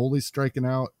 only striking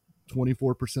out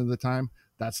 24% of the time.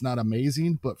 That's not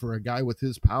amazing, but for a guy with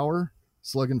his power,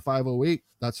 slugging .508,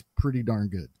 that's pretty darn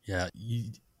good. Yeah,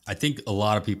 I think a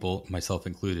lot of people, myself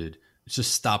included,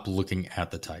 just stop looking at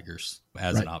the Tigers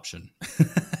as an option.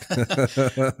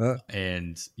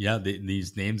 And yeah,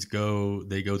 these names go to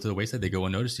the wayside. They go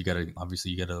unnoticed. You got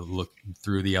to look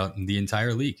through the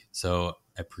entire league. So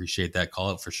I appreciate that call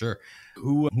out for sure.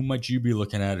 Who might you be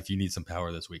looking at if you need some power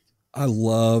this week? I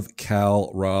love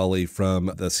Cal Raleigh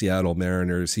from the Seattle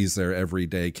Mariners. He's their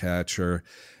everyday catcher.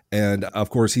 And of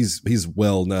course, he's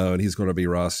well known. He's going to be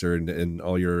rostered in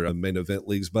all your main event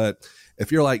leagues. But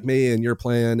if you're like me and you're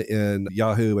playing in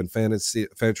Yahoo and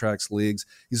Fantrax leagues,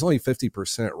 he's only 50%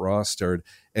 rostered.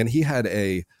 And he had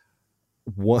a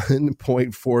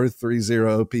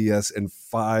 1.430 OPS and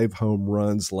 5 home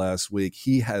runs last week.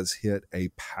 He has hit a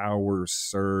power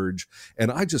surge.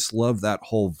 And I just love that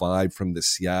whole vibe from the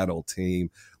Seattle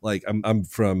team. Like I'm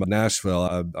from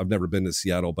Nashville. I've never been to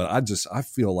Seattle, but I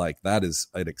feel like that is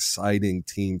an exciting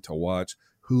team to watch.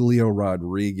 Julio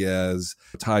Rodriguez,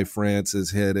 Ty France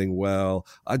is hitting well.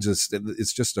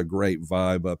 It's just a great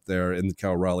vibe up there. And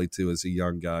Cal Raleigh too is a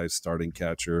young guy, starting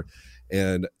catcher.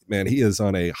 And man, he is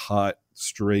on a hot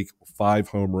streak, 5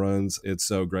 home runs. It's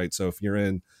so great. So if you're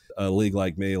in a league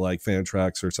like me, like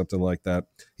Fantrax or something like that,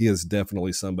 he is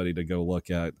definitely somebody to go look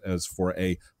at as for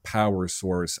a power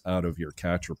source out of your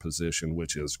catcher position,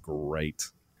 which is great.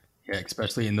 Yeah,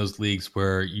 especially in those leagues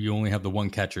where you only have the one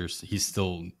catchers, he's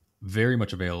still very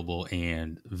much available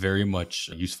and very much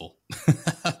useful.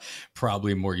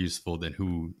 probably more useful than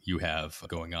who you have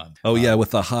going on. Oh yeah,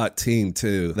 with a hot team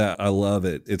too. That I love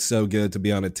it. It's so good to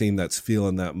be on a team that's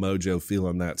feeling that mojo,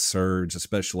 feeling that surge,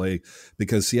 especially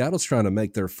because Seattle's trying to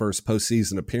make their first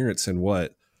postseason appearance in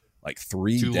what, like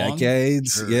 3 Too long?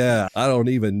 decades? Sure. Yeah, I don't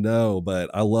even know, but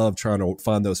I love trying to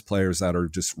find those players that are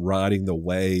just riding the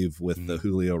wave with the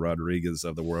Julio Rodriguez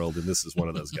of the world, and this is one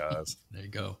of those guys. There you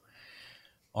go.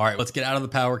 All right, let's get out of the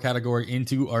power category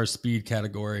into our speed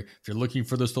category. If you're looking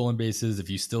for the stolen bases, if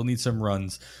you still need some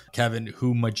runs, Kevin,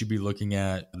 who might you be looking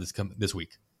at this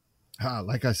week?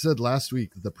 Like I said last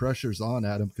week, the pressure's on,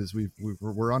 Adam, because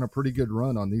we're on a pretty good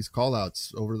run on these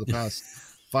call-outs over the past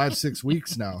 5-6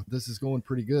 weeks now. This is going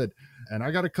pretty good. And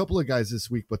I got a couple of guys this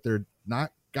week, but they're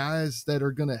not guys that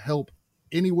are going to help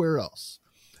anywhere else.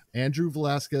 Andrew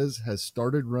Velasquez has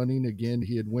started running again.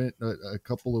 He had went a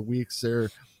couple of weeks there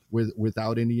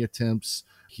without any attempts.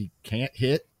 He can't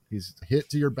hit. He's hit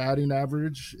to your batting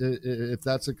average. If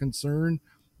that's a concern,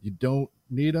 you don't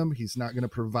need him. He's not going to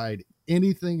provide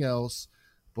anything else.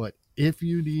 But if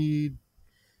you need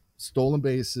stolen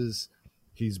bases,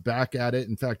 he's back at it.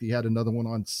 In fact, he had another one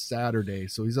on Saturday.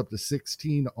 So he's up to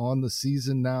 16 on the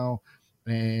season now.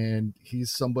 And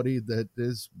he's somebody that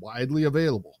is widely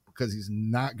available because he's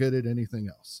not good at anything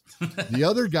else. The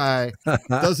other guy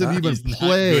doesn't even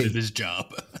play. Not good at his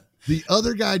job. The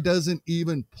other guy doesn't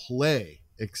even play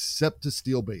except to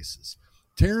steal bases.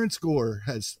 Terrence Gore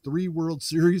has 3 World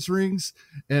Series rings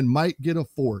and might get a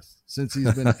 4th since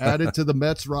he's been added to the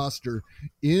Mets roster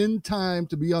in time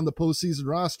to be on the postseason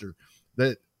roster.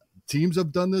 That teams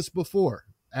have done this before.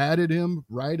 Added him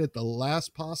right at the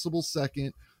last possible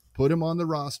second, put him on the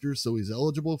roster so he's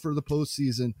eligible for the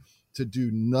postseason to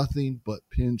do nothing but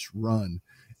pinch run.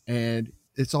 And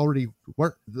it's already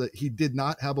worked. He did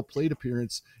not have a plate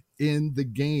appearance in the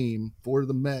game for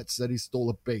the Mets that he stole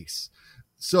a base.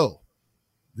 So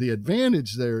the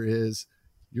advantage there is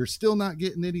you're still not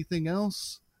getting anything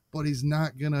else, but he's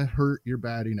not going to hurt your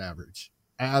batting average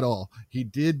at all. He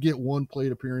did get 1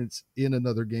 plate appearance in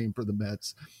another game for the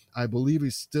Mets. I believe he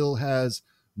still has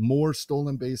more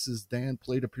stolen bases than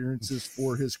plate appearances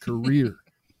for his career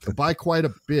by quite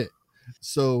a bit.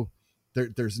 So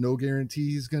there's no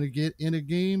guarantee he's going to get in a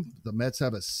game. The Mets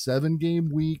have a 7-game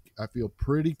week. I feel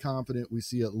pretty confident we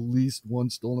see at least 1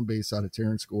 stolen base out of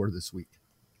Terrence Gore this week.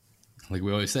 Like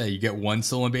we always say, you get 1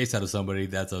 stolen base out of somebody,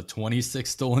 that's a 26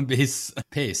 stolen base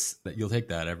pace. That you'll take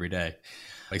that every day,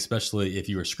 especially if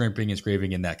you were scrimping and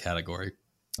scraping in that category.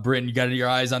 Britton, you got your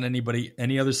eyes on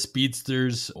any other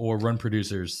speedsters or run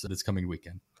producers this coming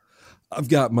weekend? I've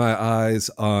got my eyes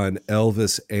on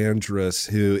Elvis Andrus,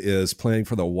 who is playing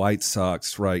for the White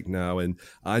Sox right now. And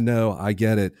I know, I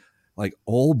get it, like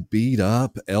old beat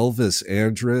up Elvis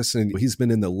Andrus, and he's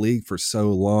been in the league for so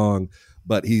long,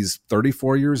 but he's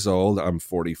 34 years old. I'm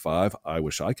 45. I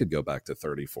wish I could go back to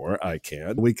 34. I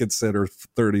can't. We consider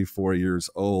 34 years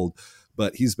old,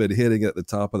 but he's been hitting at the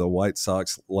top of the White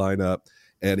Sox lineup,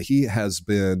 and he has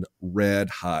been red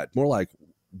hot, more like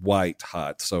white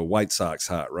hot. So White Sox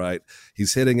hot, right?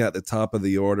 He's hitting at the top of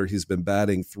the order. He's been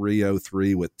batting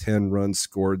 .303 with 10 runs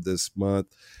scored this month.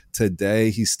 Today,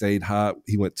 he stayed hot.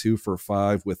 He went 2 for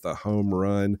 5 with a home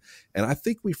run. And I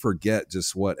think we forget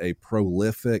just what a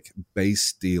prolific base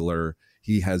stealer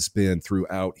he has been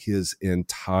throughout his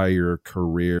entire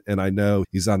career. And I know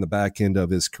he's on the back end of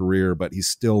his career, but he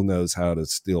still knows how to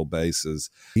steal bases.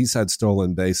 He's had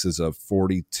stolen bases of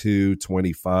 42,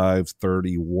 25,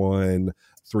 31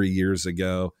 3 years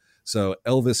ago. So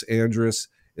Elvis Andrus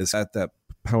is at that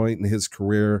point in his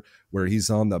career where he's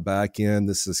on the back end.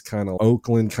 This is kind of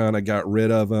Oakland kind of got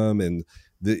rid of him, and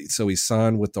so he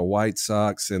signed with the White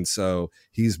Sox, and so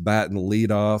he's batting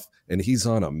leadoff, and he's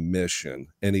on a mission,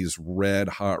 and he's red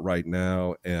hot right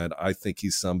now, and I think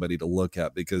he's somebody to look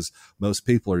at because most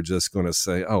people are just going to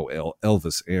say, oh,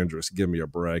 Elvis Andrus, give me a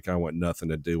break. I want nothing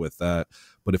to do with that.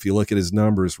 But if you look at his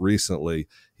numbers recently,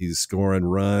 he's scoring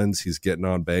runs, he's getting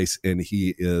on base, and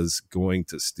he is going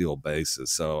to steal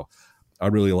bases. So I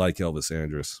really like Elvis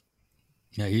Andrus.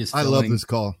 Yeah, he is. I love this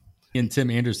call. In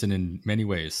Tim Anderson in many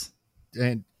ways.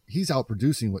 And he's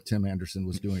outproducing what Tim Anderson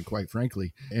was doing, quite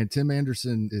frankly. And Tim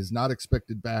Anderson is not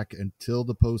expected back until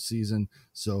the postseason,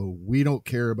 so we don't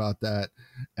care about that.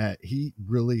 He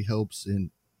really helps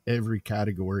in every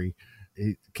category.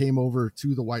 He came over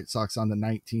to the White Sox on the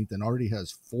 19th and already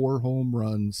has 4 home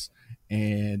runs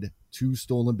and 2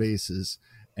 stolen bases.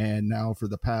 And now for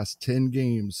the past 10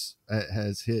 games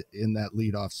has hit in that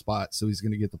leadoff spot. So he's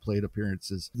going to get the plate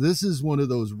appearances. This is one of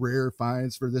those rare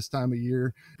finds for this time of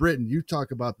year. Britton, you talk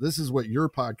about, this is what your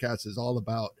podcast is all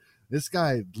about. This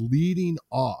guy leading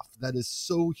off, that is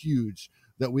so huge.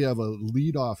 that we have a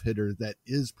leadoff hitter that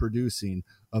is producing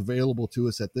available to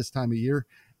us at this time of year.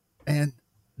 And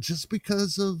just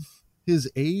because of his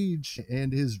age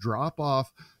and his drop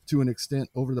off to an extent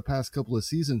over the past couple of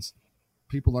seasons,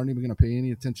 people aren't even going to pay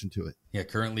any attention to it. Yeah,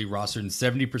 currently rostered in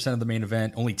 70% of the main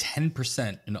event, only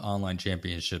 10% in online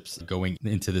championships going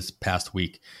into this past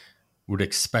week. Would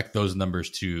expect those numbers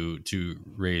to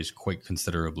raise quite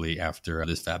considerably after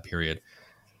this fab period.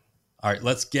 All right,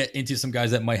 let's get into some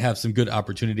guys that might have some good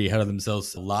opportunity ahead of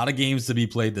themselves. A lot of games to be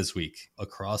played this week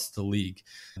across the league.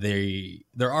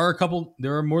 There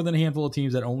are more than a handful of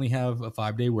teams that only have a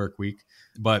 5-day work week,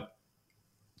 but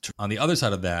on the other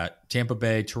side of that, Tampa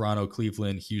Bay, Toronto,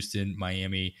 Cleveland, Houston,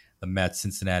 Miami, the Mets,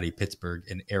 Cincinnati, Pittsburgh,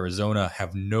 and Arizona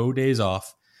have no days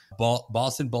off.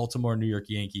 Boston, Baltimore, New York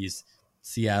Yankees,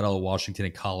 Seattle, Washington,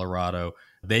 and Colorado,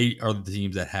 they are the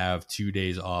teams that have 2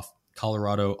 days off.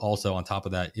 Colorado also, on top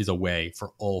of that, is away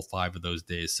for all 5 of those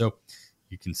days. So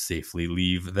you can safely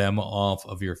leave them off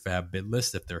of your fab bid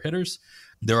list if they're hitters.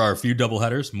 There are a few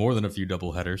doubleheaders, more than a few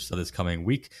doubleheaders this coming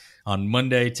week. On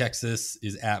Monday, Texas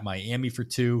is at Miami for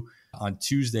 2. On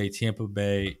Tuesday, Tampa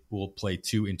Bay will play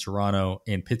 2 in Toronto,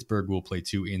 and Pittsburgh will play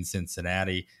 2 in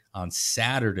Cincinnati. On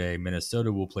Saturday,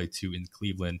 Minnesota will play 2 in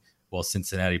Cleveland, while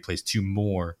Cincinnati plays 2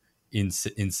 more in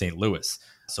St. Louis.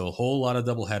 So a whole lot of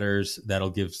doubleheaders that'll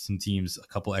give some teams a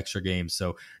couple extra games.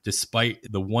 So despite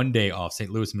the 1 day off, St.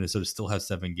 Louis, Minnesota still have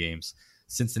 7 games.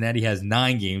 Cincinnati has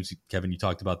 9 games. Kevin, you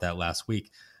talked about that last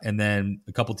week. And then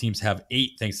a couple teams have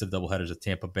 8 thanks to the doubleheaders of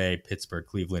Tampa Bay, Pittsburgh,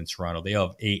 Cleveland, Toronto. They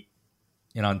have 8.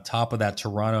 And on top of that,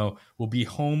 Toronto will be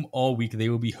home all week. They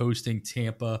will be hosting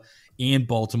Tampa and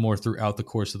Baltimore throughout the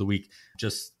course of the week.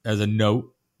 Just as a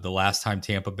note, the last time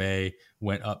Tampa Bay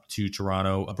went up to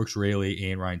Toronto, Brooks Raley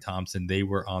and Ryan Thompson, they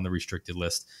were on the restricted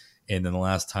list. And then the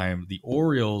last time the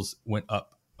Orioles went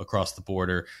up across the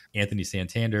border, Anthony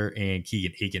Santander and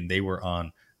Keegan Aiken, they were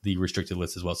on the restricted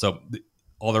list as well. So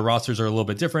all their rosters are a little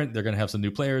bit different. They're going to have some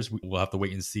new players. We'll have to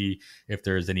wait and see if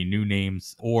there's any new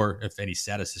names or if any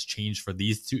status has changed for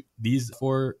these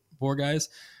four guys.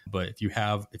 But if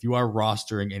you are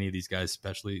rostering any of these guys,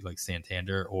 especially like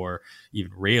Santander or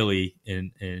even Raley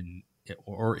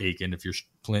or Aiken, if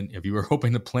you were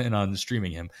hoping to plan on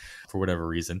streaming him for whatever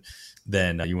reason,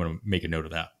 then you want to make a note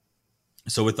of that.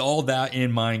 So with all that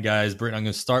in mind, guys, Britton, I'm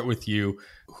going to start with you.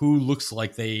 Who looks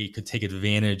like they could take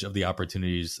advantage of the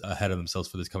opportunities ahead of themselves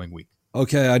for this coming week?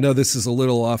 Okay, I know this is a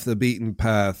little off the beaten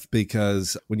path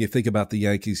because when you think about the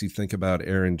Yankees, you think about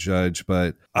Aaron Judge,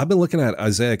 but I've been looking at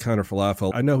Isaiah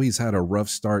Kiner-Falefa. I know he's had a rough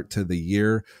start to the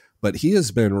year, but he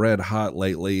has been red hot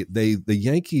lately. The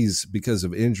Yankees, because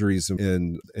of injuries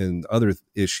and other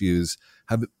issues,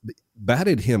 have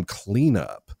batted him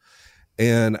cleanup.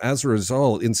 And as a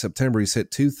result, in September, he's hit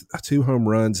two home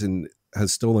runs and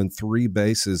has stolen 3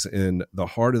 bases in the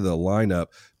heart of the lineup,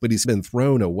 but he's been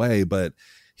thrown away. But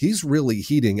he's really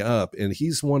heating up, and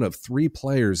he's one of 3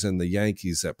 players in the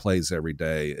Yankees that plays every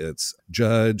day. It's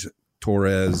Judge,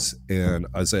 Torres, and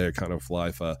Isaiah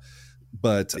Kiner-Falefa.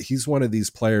 But he's one of these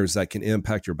players that can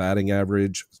impact your batting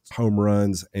average, home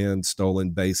runs, and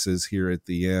stolen bases here at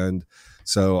the end.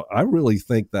 So I really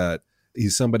think that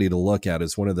he's somebody to look at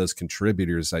as one of those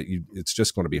contributors that it's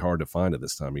just going to be hard to find at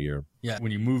this time of year. Yeah,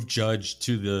 when you move Judge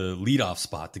to the leadoff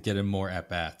spot to get him more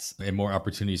at-bats and more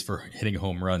opportunities for hitting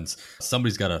home runs,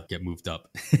 somebody's got to get moved up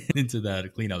into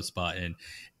that cleanup spot, and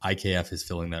IKF is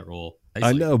filling that role nicely,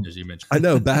 I know, as you mentioned. I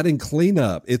know, batting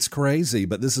cleanup, it's crazy,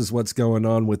 but this is what's going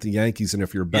on with the Yankees, and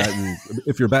if you're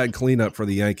batting cleanup for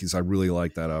the Yankees, I really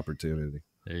like that opportunity.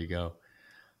 There you go.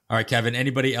 All right, Kevin,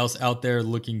 anybody else out there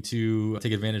looking to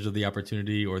take advantage of the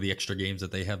opportunity or the extra games that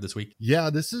they have this week? Yeah,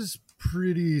 this is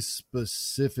pretty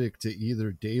specific to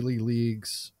either daily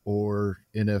leagues or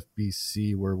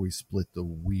NFBC where we split the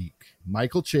week.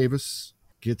 Michael Chavis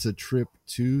gets a trip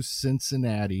to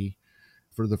Cincinnati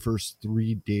for the first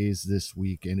 3 days this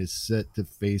week and is set to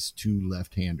face 2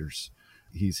 left-handers.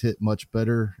 He's hit much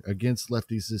better against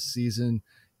lefties this season.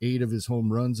 8 of his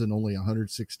home runs and only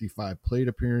 165 plate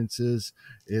appearances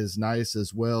is nice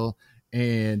as well.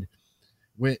 And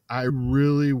when I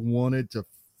really wanted to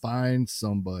find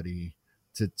somebody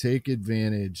to take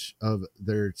advantage of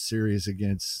their series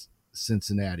against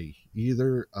Cincinnati,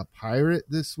 either a Pirate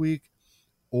this week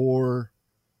or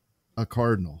a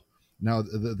Cardinal. Now,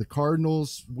 the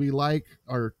Cardinals we like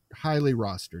are highly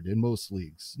rostered in most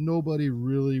leagues. Nobody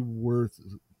really worth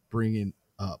bringing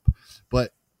up.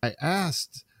 But I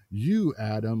asked you,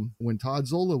 Adam, when Todd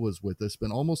Zola was with us,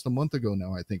 been almost a month ago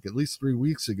now, I think, at least 3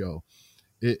 weeks ago,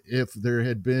 if there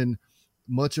had been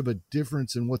much of a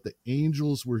difference in what the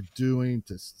Angels were doing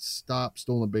to stop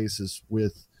stolen bases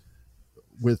with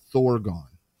Thor gone.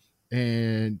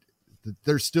 and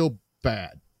they're still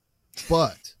bad.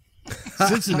 But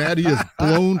Cincinnati has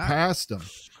blown past them.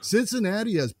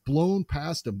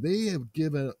 They have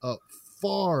given up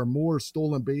far more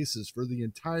stolen bases for the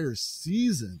entire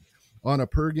season on a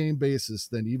per game basis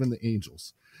than even the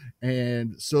Angels.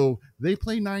 And so they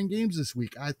play 9 games this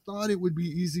week. I thought it would be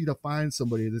easy to find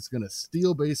somebody that's going to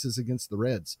steal bases against the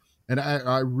Reds. And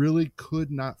I really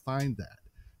could not find that.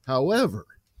 However,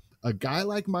 a guy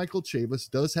like Michael Chavis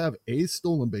does have a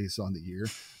stolen base on the year,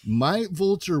 might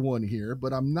vulture one here,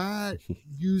 but I'm not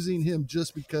using him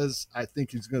just because I think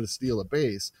he's going to steal a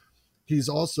base. He's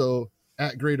also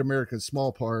at Great American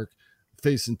Small Park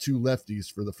facing 2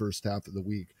 lefties for the first half of the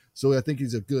week. So I think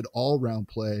he's a good all-round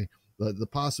play. The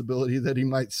possibility that he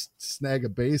might snag a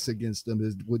base against them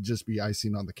would just be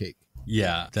icing on the cake.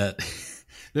 Yeah,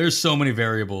 there's so many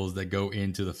variables that go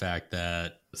into the fact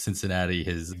that Cincinnati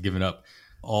has given up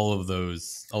all of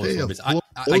those.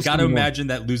 I got to imagine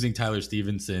that losing Tyler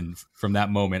Stevenson from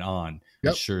that moment on,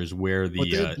 sure is where the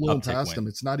they've blown uptick past went. him.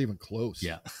 It's not even close.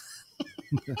 Yeah.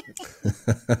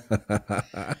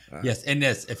 Yes, and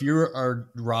yes, if you are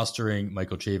rostering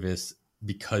Michael Chavis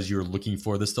because you're looking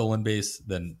for the stolen base,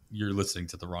 then you're listening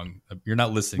to the wrong. You're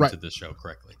not listening to this show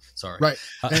correctly. Sorry. Right.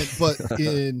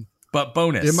 But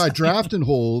bonus in my draft and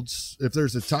holds, if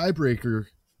there's a tiebreaker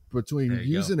between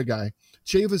using a guy,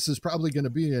 Chavis is probably going to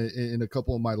be in a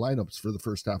couple of my lineups for the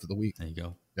first half of the week. There you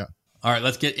go. Yeah. All right,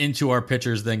 let's get into our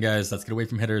pitchers then, guys. Let's get away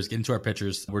from hitters, get into our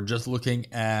pitchers. We're just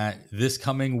looking at this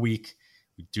coming week.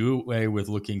 We do away with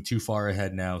looking too far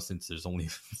ahead now since there's only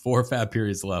 4 fab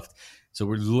periods left. So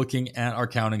we're looking at our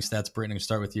counting stats. Britton, I'm going to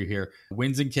start with you here.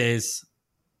 Wins and Ks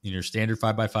in your standard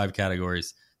 5x5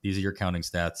 categories. These are your counting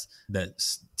stats that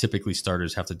typically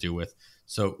starters have to do with.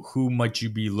 So who might you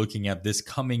be looking at this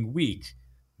coming week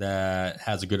that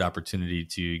has a good opportunity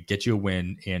to get you a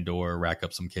win and or rack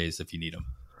up some Ks if you need them?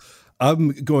 I'm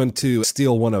going to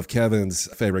steal one of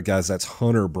Kevin's favorite guys. That's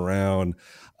Hunter Brown.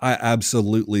 I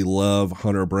absolutely love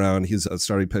Hunter Brown. He's a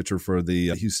starting pitcher for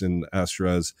the Houston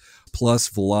Astros, plus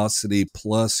velocity,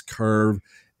 plus curve.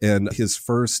 And his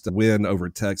first win over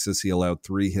Texas, he allowed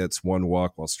 3 hits, 1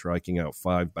 walk while striking out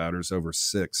 5 batters over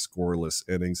 6 scoreless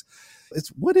innings.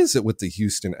 What is it with the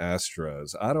Houston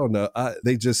Astros? I don't know.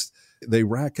 They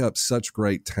rack up such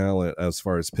great talent as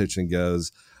far as pitching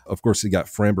goes. Of course, you got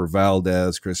Framber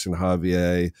Valdez, Christian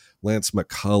Javier, Lance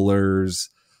McCullers,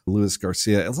 Luis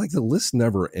Garcia. It's like the list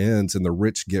never ends, and the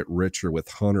rich get richer with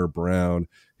Hunter Brown,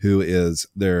 who is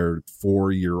their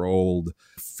 4-year-old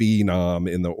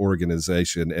phenom in the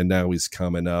organization, and now he's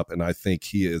coming up, and I think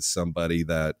he is somebody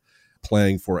that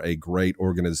playing for a great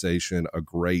organization, a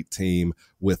great team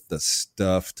with the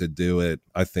stuff to do it,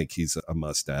 I think he's a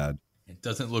must-add. It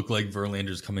doesn't look like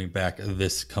Verlander's coming back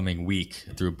this coming week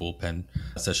through a bullpen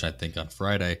session, I think, on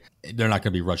Friday. They're not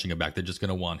going to be rushing him back. They're just going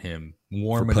to want him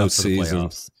warm enough for the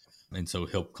playoffs. And so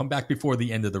he'll come back before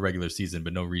the end of the regular season,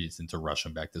 but no reason to rush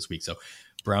him back this week. So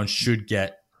Brown should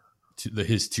get to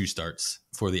his 2 starts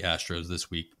for the Astros this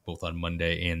week, both on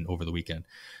Monday and over the weekend.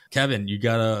 Kevin, you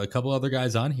got a couple other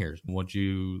guys on here. Won't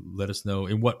you let us know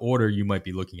in what order you might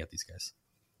be looking at these guys?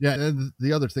 Yeah, and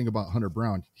the other thing about Hunter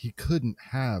Brown, he couldn't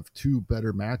have 2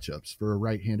 better matchups for a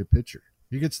right-handed pitcher.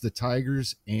 He gets the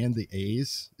Tigers and the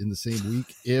A's in the same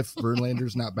week if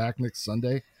Verlander's not back next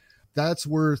Sunday. That's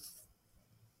worth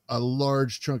a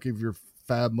large chunk of your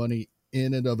fab money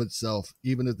in and of itself,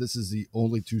 even if this is the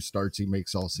only 2 starts he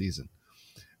makes all season.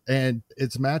 And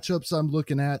it's matchups I'm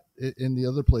looking at in the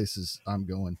other places I'm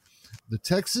going. The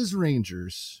Texas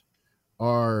Rangers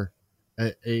are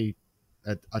a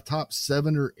top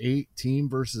 7 or 8 team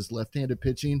versus left-handed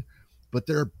pitching, but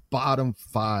they're bottom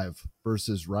 5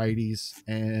 versus righties.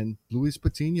 And Luis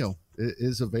Patino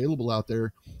is available out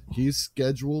there. He's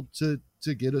scheduled to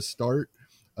get a start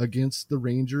against the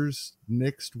Rangers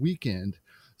next weekend.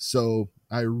 So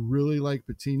I really like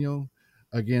Patino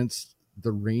against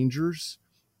the Rangers.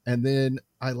 And then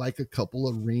I like a couple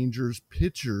of Rangers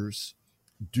pitchers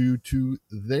due to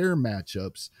their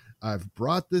matchups. I've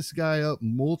brought this guy up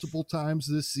multiple times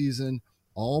this season,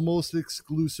 almost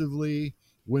exclusively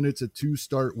when it's a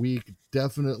 2-start week,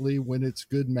 definitely when it's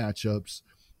good matchups.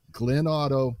 Glenn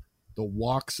Otto, the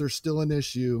walks are still an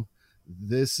issue.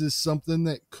 This is something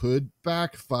that could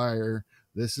backfire.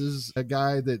 This is a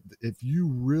guy that if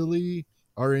you really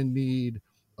are in need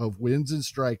of wins and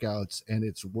strikeouts and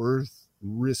it's worth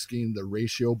risking the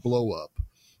ratio blow up,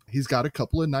 he's got a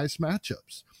couple of nice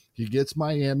matchups. He gets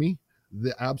Miami,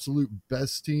 the absolute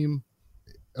best team,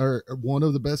 or one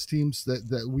of the best teams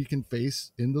that we can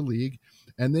face in the league.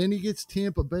 And then he gets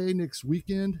Tampa Bay next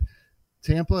weekend.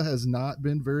 Tampa has not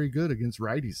been very good against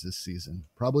righties this season,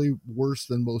 probably worse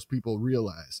than most people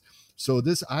realize. So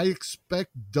I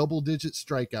expect double-digit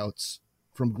strikeouts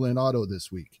from Glenn Otto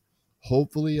this week.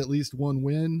 Hopefully at least one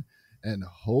win, and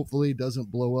hopefully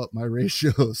doesn't blow up my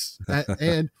ratios.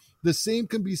 And the same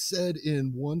can be said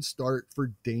in one start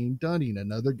for Dane Dunning,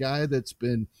 another guy that's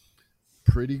been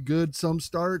pretty good some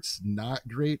starts, not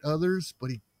great others,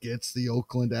 but he gets the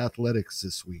Oakland Athletics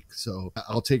this week. So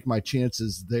I'll take my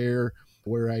chances there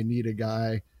where I need a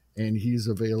guy, and he's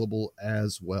available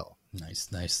as well. Nice.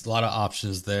 A lot of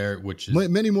options there, which is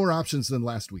many more options than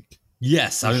last week.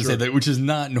 Yes, I was going to say that, which is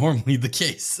not normally the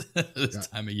case this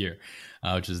time of year,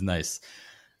 which is nice.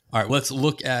 All right, let's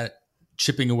look at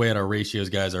chipping away at our ratios,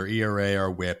 guys, our ERA, our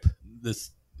WHIP.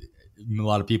 A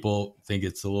lot of people think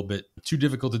it's a little bit too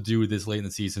difficult to do this late in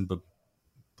the season, but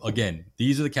again,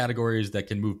 these are the categories that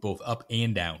can move both up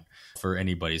and down for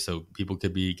anybody. So people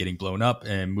could be getting blown up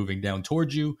and moving down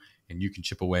towards you, and you can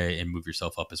chip away and move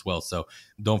yourself up as well. So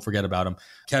don't forget about them.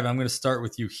 Kevin, I'm going to start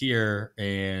with you here,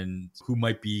 and who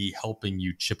might be helping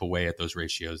you chip away at those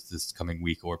ratios this coming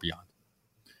week or beyond?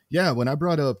 Yeah, when I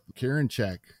brought up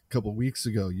Karinchak a couple weeks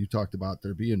ago, you talked about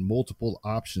there being multiple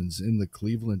options in the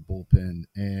Cleveland bullpen,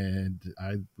 and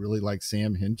I really like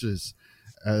Sam Hinges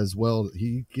as well.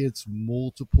 He gets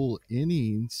multiple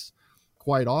innings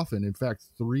quite often. In fact,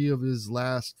 3 of his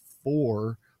last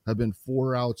 4 have been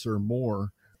 4 outs or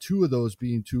more, 2 of those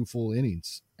being 2 full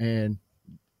innings, and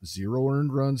 0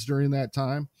 earned runs during that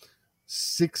time.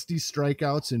 60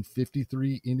 strikeouts in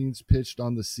 53 innings pitched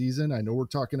on the season. I know we're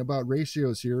talking about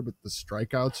ratios here, but the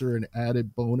strikeouts are an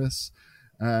added bonus.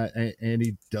 And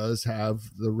he does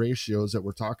have the ratios that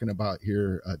we're talking about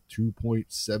here, a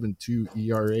 2.72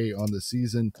 ERA on the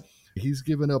season. He's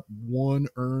given up 1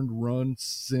 earned run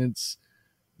since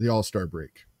the All-Star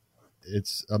break.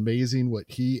 It's amazing what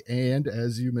he and,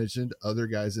 as you mentioned, other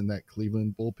guys in that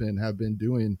Cleveland bullpen have been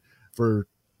doing for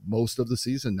most of the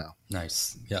season now.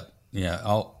 Nice. Yep.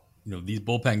 Yeah. These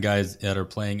bullpen guys that are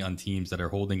playing on teams that are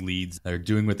holding leads, that are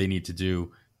doing what they need to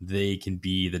do, they can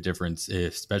be the difference,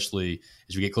 especially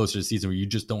as we get closer to the season where you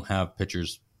just don't have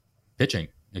pitchers pitching,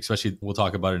 especially we'll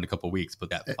talk about it in a couple of weeks,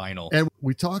 but that final. And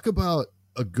we talk about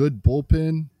a good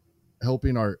bullpen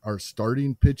helping our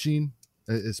starting pitching,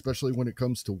 especially when it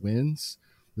comes to wins.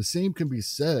 The same can be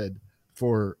said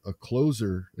for a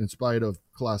closer, in spite of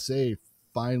Clase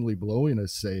finally blowing a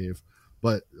save.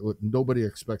 But nobody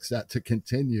expects that to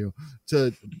continue.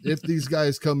 If these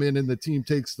guys come in and the team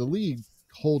takes the lead,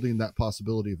 holding that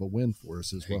possibility of a win for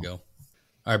us as well. There you go.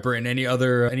 All right, Britton, any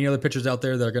other pitchers out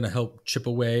there that are going to help chip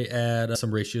away at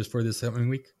some ratios for this coming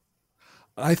week?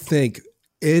 I think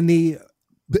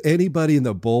anybody in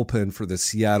the bullpen for the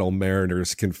Seattle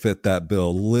Mariners can fit that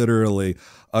bill. Literally,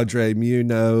 Andre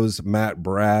Munoz, Matt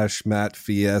Brash, Matt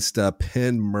Fiesta,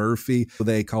 Penn Murphy.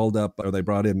 They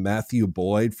brought in Matthew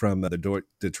Boyd from the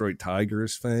Detroit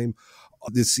Tigers fame.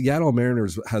 The Seattle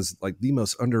Mariners has like the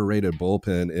most underrated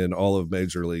bullpen in all of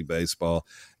Major League Baseball.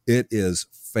 It is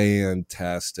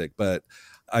fantastic, but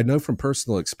I know from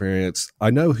personal experience, I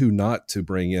know who not to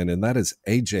bring in, and that is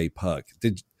AJ Puk.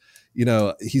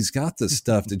 He's got the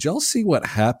stuff. Did y'all see what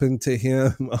happened to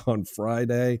him on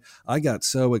Friday? I got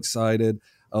so excited.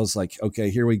 I was like,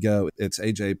 okay, here we go. It's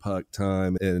AJ Puk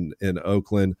time in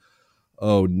Oakland.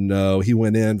 Oh no, he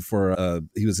went in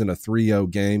he was in a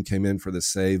 3-0 game, came in for the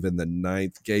save in the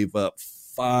 9th, gave up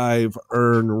 5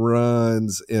 earned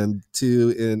runs in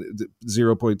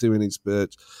 0.2 innings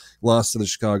pitched, lost to the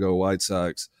Chicago White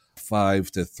Sox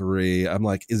 5-3. I'm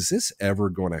like, is this ever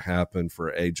going to happen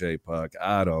for AJ Puk?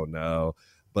 I don't know.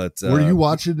 But were you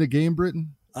watching the game,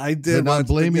 Britton? I did. I'm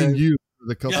blaming you for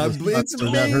the couple of shots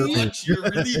that hurt me.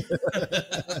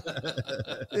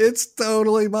 It's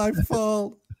totally my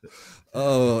fault.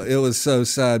 Oh, it was so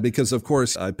sad because, of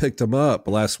course, I picked him up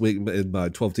last week in my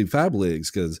 12-team Fab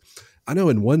Leagues because I know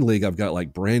in one league I've got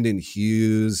like Brandon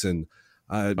Hughes and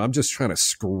I'm just trying to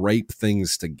scrape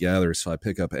things together. So I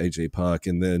pick up AJ Puk,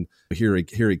 and then here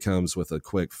he comes with a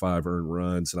quick 5 earned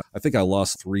runs. And I think I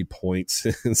lost 3 points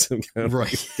in some kind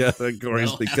of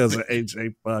categories because of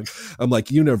AJ Puk. I'm like,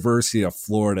 University of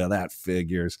Florida, that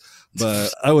figures.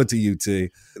 But I went to UT.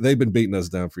 They've been beating us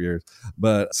down for years.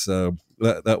 But so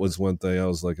that was one thing I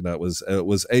was looking at was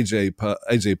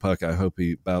AJ Puk. I hope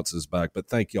he bounces back. But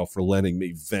thank y'all for letting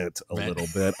me vent a little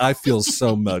bit. I feel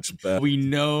so much better. We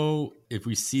know if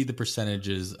we see the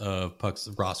percentages of Puk's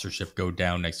rostership go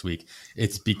down next week,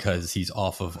 it's because he's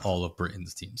off of all of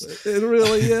Britton's teams. It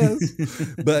really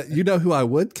is. But you know who I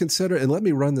would consider, and let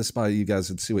me run this by you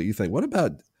guys and see what you think. What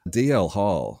about DL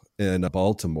Hall in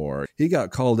Baltimore. He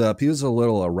got called up. He was a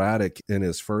little erratic in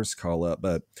his first call up,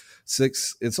 but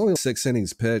it's only 6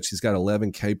 innings pitched. He's got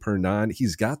 11 K per 9.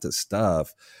 He's got the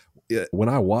stuff. When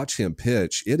I watch him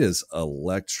pitch, it is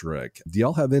electric. Do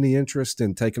y'all have any interest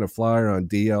in taking a flyer on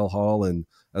DL Hall and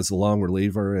as a long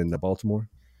reliever in Baltimore?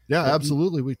 Yeah,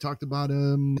 absolutely. We talked about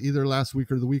him either last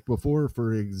week or the week before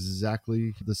for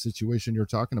exactly the situation you're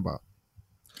talking about.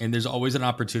 And there's always an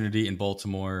opportunity in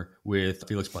Baltimore with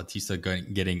Felix Bautista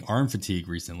getting arm fatigue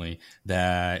recently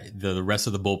that the rest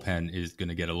of the bullpen is going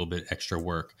to get a little bit extra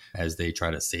work as they try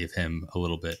to save him a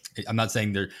little bit. I'm not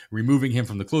saying they're removing him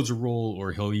from the closer role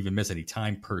or he'll even miss any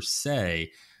time per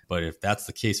se, but if that's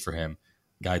the case for him,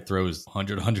 guy throws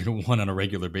 100, 101 on a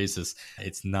regular basis,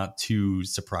 it's not too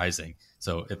surprising.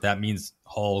 So if that means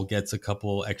Hall gets a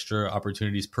couple extra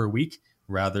opportunities per week,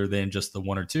 rather than just the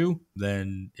 1 or 2,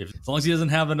 then as long as he doesn't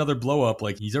have another blow up,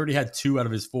 like he's already had 2 out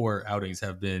of his 4 outings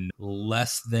have been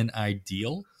less than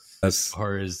ideal as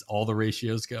far as all the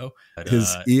ratios go. But,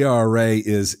 his ERA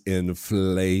is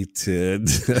inflated.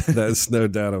 There's no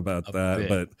doubt about that. Bit.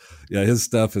 But yeah, his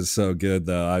stuff is so good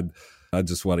though. I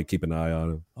just want to keep an eye on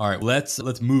him. All right, let's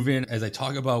move in. As I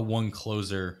talk about one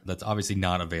closer that's obviously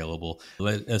not available,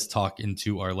 let's talk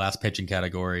into our last pitching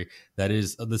category. That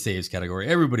is the saves category,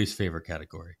 everybody's favorite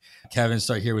category. Kevin,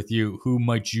 start here with you. Who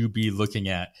might you be looking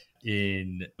at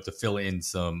to fill in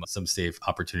some save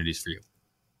opportunities for you?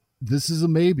 This is a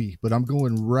maybe, but I'm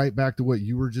going right back to what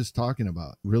you were just talking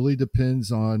about. Really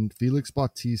depends on Felix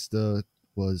Bautista.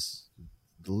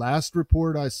 The last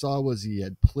report I saw was he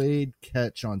had played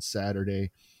catch on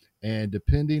Saturday, and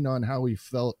depending on how he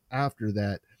felt after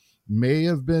that, may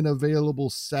have been available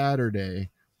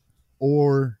Saturday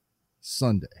or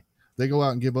Sunday. They go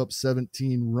out and give up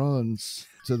 17 runs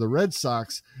to the Red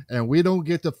Sox, and we don't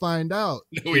get to find out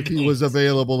if he was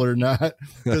available or not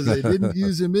because they didn't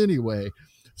use him anyway.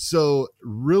 So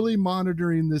really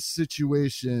monitoring this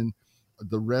situation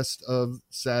the rest of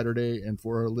Saturday, and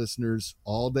for our listeners,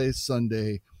 all day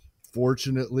Sunday.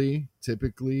 Fortunately,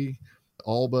 typically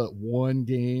all but one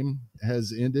game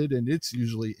has ended, and it's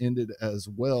usually ended as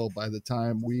well by the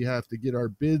time we have to get our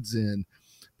bids in.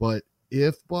 But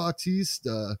if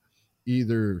Bautista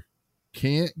either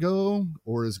can't go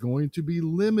or is going to be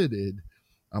limited,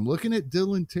 I'm looking at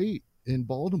Dylan Tate in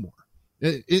Baltimore.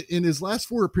 In his last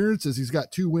 4 appearances, he's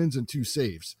got 2 wins and 2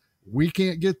 saves. We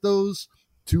can't get those.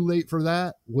 Too late for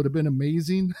that. Would have been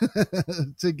amazing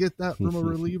to get that from a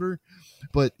reliever.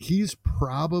 But he's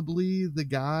probably the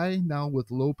guy now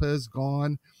with Lopez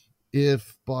gone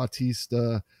if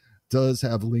Bautista does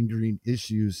have lingering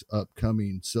issues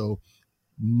upcoming. So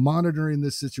monitoring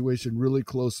this situation really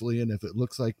closely, and if it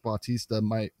looks like Bautista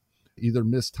might either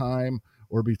miss time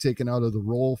or be taken out of the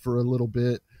role for a little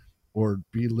bit or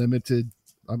be limited,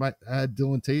 I might add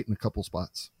Dylan Tate in a couple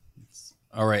spots.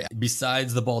 All right.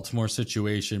 Besides the Baltimore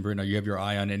situation, Bruno, you have your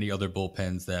eye on any other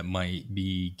bullpens that might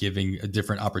be giving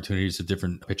different opportunities to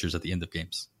different pitchers at the end of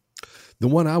games? The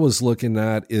one I was looking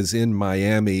at is in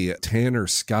Miami. Tanner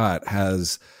Scott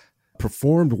has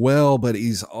performed well, but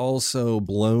he's also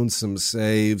blown some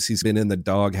saves. He's been in the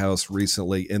doghouse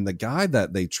recently. And the guy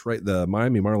that the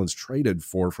Miami Marlins traded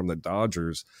for from the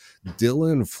Dodgers,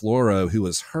 Dylan Floro, who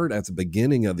was hurt at the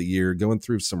beginning of the year, going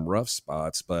through some rough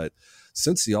spots, but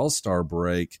since the All-Star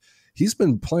break, he's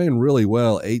been playing really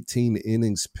well. 18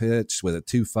 innings pitched with a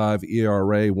 2.5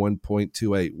 ERA,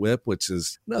 1.28 whip, which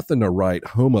is nothing to write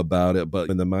home about it. But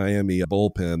in the Miami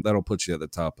bullpen, that'll put you at the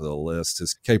top of the list.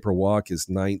 His K/per walk is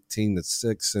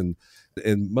 19-6, and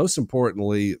most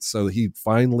importantly, so he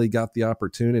finally got the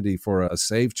opportunity for a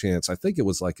save chance. I think it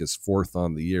was like his 4th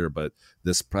on the year, but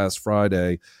this past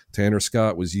Friday, Tanner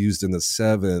Scott was used in the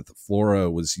 7th.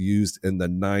 Floro was used in the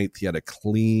 9th. He had a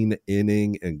clean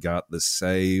inning and got the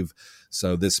save.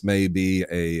 So this may be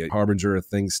a harbinger of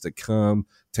things to come.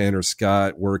 Tanner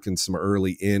Scott working some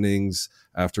early innings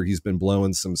after he's been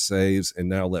blowing some saves, and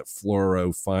now let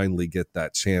Floro finally get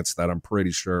that chance that I'm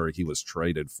pretty sure he was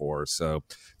traded for. So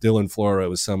Dylan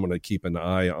Floro is someone to keep an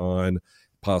eye on,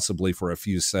 possibly for a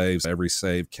few saves. Every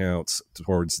save counts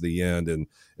towards the end, and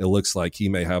it looks like he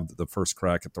may have the first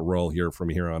crack at the role here from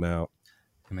here on out.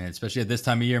 Man, especially at this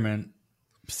time of year, man.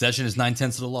 Possession is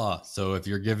 9/10 of the law. So if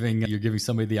you're giving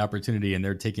somebody the opportunity and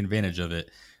they're taking advantage of it,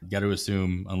 you got to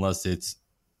assume, unless it's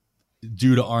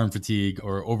due to arm fatigue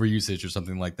or overusage or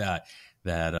something like that,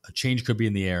 that a change could be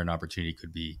in the air, an opportunity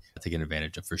could be taken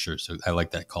advantage of for sure. So I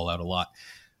like that call out a lot.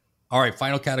 All right,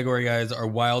 final category, guys, our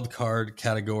wild card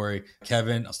category.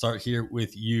 Kevin, I'll start here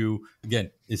with you.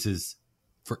 Again, this is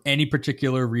for any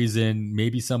particular reason,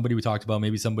 maybe somebody we talked about,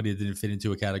 maybe somebody that didn't fit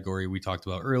into a category we talked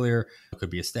about earlier, it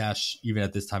could be a stash, even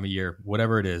at this time of year,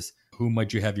 whatever it is, who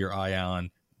might you have your eye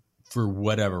on for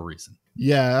whatever reason?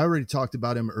 Yeah, I already talked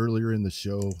about him earlier in the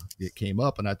show. It came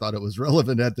up and I thought it was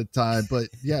relevant at the time. But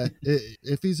yeah,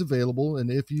 if he's available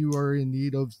and if you are in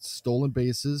need of stolen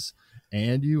bases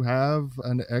and you have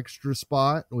an extra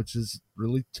spot, which is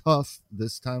really tough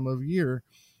this time of year,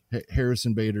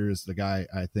 Harrison Bader is the guy,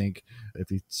 I think. If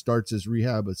he starts his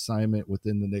rehab assignment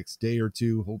within the next day or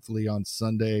two, hopefully on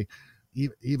Sunday,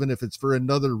 even if it's for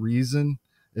another reason,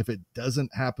 if it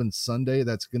doesn't happen Sunday,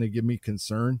 that's going to give me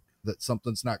concern that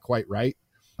something's not quite right,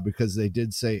 because they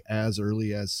did say as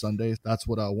early as Sunday. That's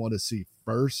what I want to see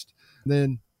first. And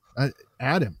then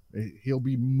add him. He'll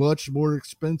be much more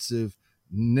expensive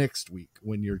next week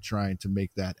when you're trying to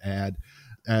make that add,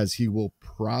 as he will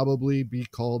probably be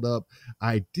called up.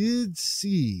 I did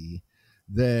see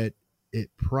that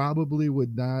it probably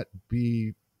would not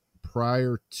be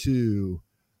prior to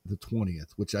the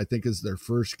 20th, which I think is their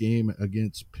first game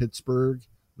against Pittsburgh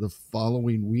the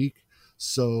following week.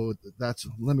 So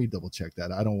let me double check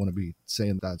that. I don't want to be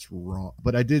saying that's wrong,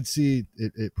 but I did see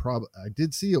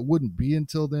it wouldn't be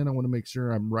until then. I want to make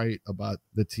sure I'm right about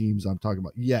the teams I'm talking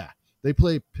about. Yeah. They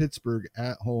play Pittsburgh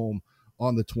at home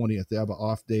on the 20th. They have an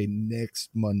off day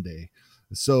next Monday.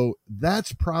 So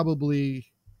that's probably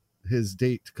his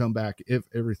date to come back if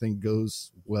everything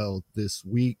goes well this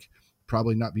week.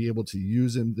 Probably not be able to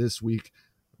use him this week,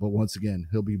 but once again,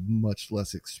 he'll be much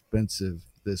less expensive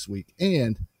this week.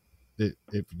 And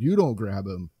if you don't grab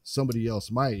him, somebody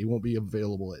else might. He won't be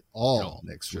available at all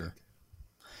next week.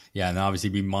 Yeah, and obviously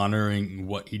be monitoring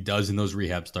what he does in those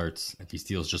rehab starts. If he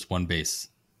steals just one base,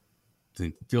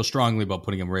 feel strongly about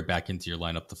putting him right back into your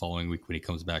lineup the following week when he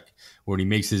comes back, when he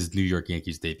makes his New York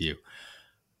Yankees debut.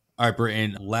 All right,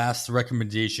 Britton, last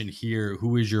recommendation here.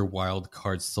 Who is your wild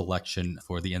card selection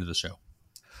for the end of the show?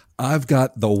 I've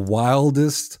got the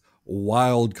wildest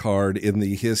wild card in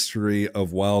the history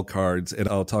of wild cards, and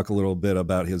I'll talk a little bit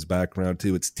about his background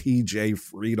too. It's TJ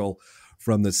Friedl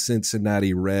from the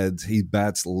Cincinnati Reds. He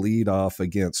bats leadoff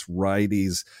against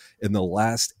righties. In the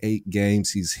last 8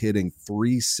 games, he's hitting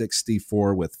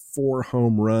 .364 with 4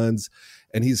 home runs,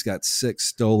 and he's got 6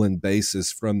 stolen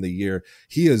bases from the year.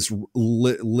 He is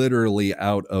literally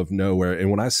out of nowhere. And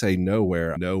when I say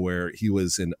nowhere, he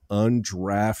was an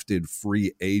undrafted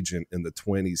free agent in the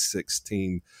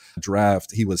 2016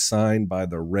 draft. He was signed by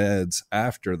the Reds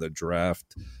after the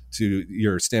draft to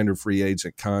your standard free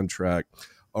agent contract.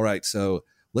 All right, so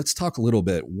let's talk a little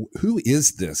bit. Who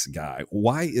is this guy?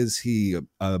 Why is he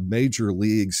a major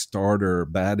league starter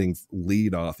batting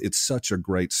leadoff? It's such a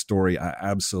great story. I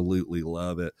absolutely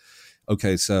love it.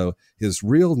 Okay, so his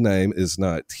real name is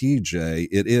not TJ.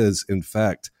 It is, in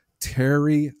fact,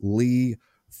 Terry Lee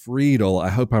Friedl. I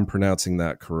hope I'm pronouncing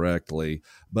that correctly.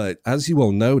 But as you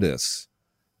will notice,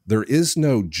 there is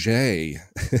no J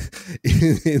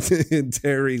in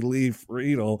Terry Lee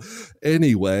Friedl.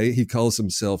 Anyway, he calls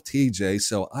himself TJ.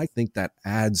 So I think that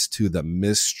adds to the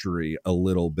mystery a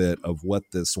little bit of what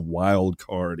this wild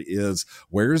card is.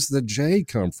 Where's the J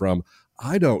come from?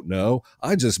 I don't know.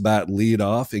 I just bat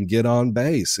leadoff and get on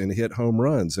base and hit home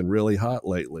runs and really hot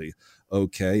lately.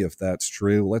 Okay, if that's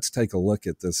true, let's take a look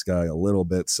at this guy a little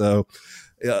bit. So,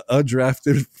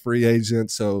 undrafted free agent.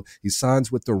 So he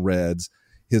signs with the Reds.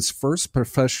 His first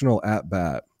professional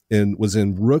at-bat was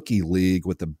in rookie league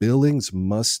with the Billings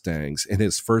Mustangs. In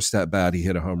his first at-bat, he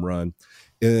hit a home run.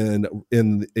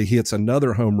 And he hits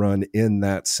another home run in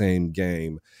that same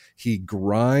game. He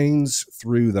grinds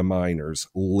through the minors,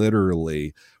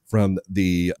 literally, from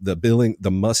the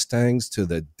Mustangs to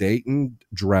the Dayton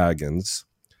Dragons.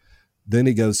 Then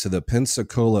he goes to the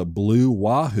Pensacola Blue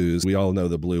Wahoos. We all know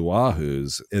the Blue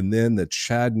Wahoos. And then the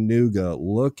Chattanooga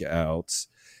Lookouts.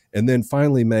 And then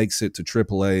finally makes it to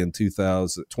AAA in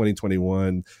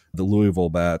 2021, the Louisville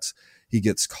Bats. He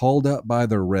gets called up by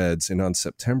the Reds, and on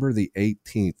September the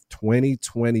 18th,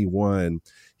 2021,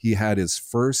 he had his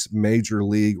first major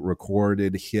league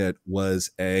recorded hit was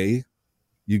you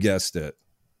guessed it,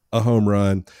 a home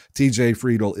run. TJ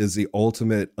Friedl is the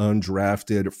ultimate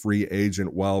undrafted free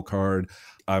agent wild card.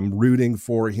 I'm rooting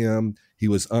for him. He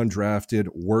was undrafted,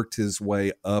 worked his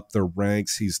way up the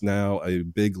ranks. He's now a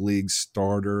big league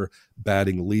starter,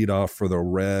 batting leadoff for the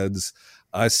Reds.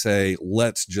 I say,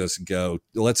 let's just go.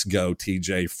 Let's go,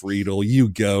 TJ Friedl. You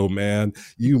go, man.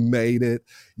 You made it.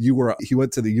 He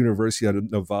went to the University of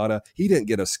Nevada. He didn't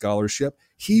get a scholarship.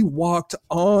 He walked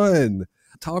on.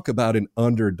 Talk about an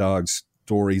underdog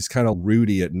story. He's kind of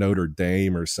Rudy at Notre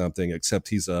Dame or something, except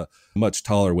he's a much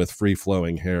taller with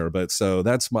free-flowing hair. But so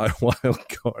that's my wild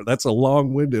card. That's a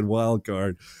long-winded wild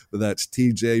card, but that's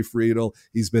TJ Friedel.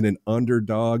 He's been an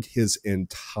underdog his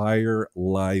entire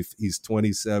life. He's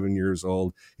 27 years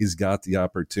old. He's got the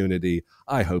opportunity.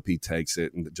 I hope he takes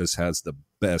it and just has the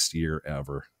best year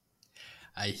ever.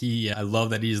 I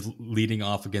love that he's leading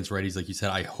off against righties, like you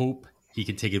said. I hope he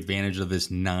can take advantage of this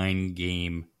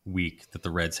 9-game week that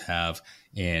the Reds have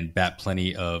and bat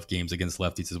plenty of games against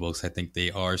lefties as well, because I think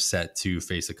they are set to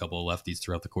face a couple of lefties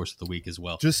throughout the course of the week as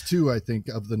well. Just 2, I think,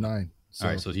 of the 9. So.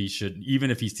 All right, so he should,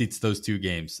 even if he seats those 2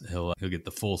 games, he'll get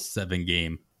the full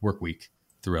 7-game work week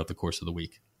throughout the course of the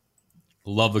week.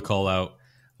 Love the call out.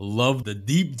 Love the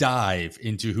deep dive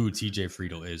into who TJ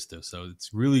Friedel is, though. So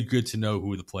it's really good to know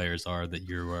who the players are that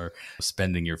you are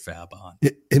spending your fab on.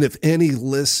 And if any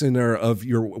listener of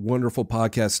your wonderful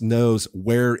podcast knows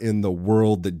where in the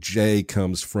world the J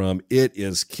comes from, it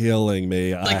is killing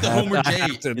me. It's like Homer J.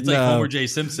 It's like Homer J.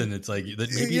 Simpson. It's like maybe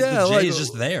the J is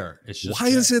just there. It's just why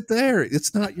is it there?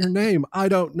 It's not your name. I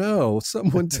don't know.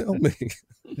 Someone tell me.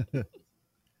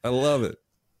 I love it.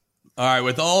 All right,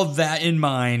 with all of that in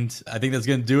mind, I think that's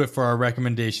going to do it for our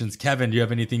recommendations. Kevin, do you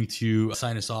have anything to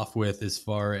sign us off with as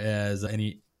far as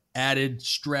any added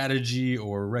strategy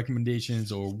or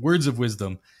recommendations or words of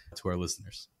wisdom to our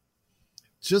listeners?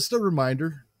 Just a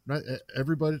reminder, right?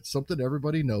 Something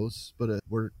everybody knows, but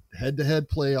we're head-to-head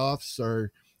playoffs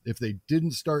are, if they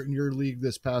didn't start in your league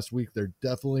this past week, they're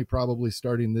definitely probably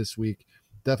starting this week.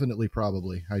 Definitely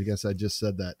probably. I guess I just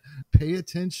said that. Pay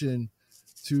attention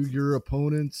to your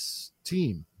opponent's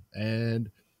team and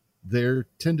their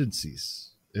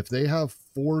tendencies. If they have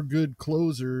 4 good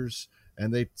closers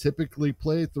and they typically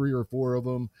play 3 or 4 of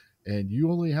them and you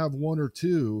only have 1 or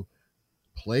 2,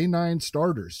 play 9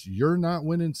 starters. You're not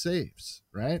winning saves,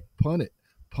 right? Punt it.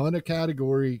 Punt a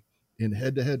category in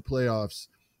head-to-head playoffs.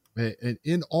 And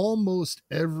in almost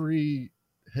every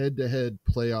head-to-head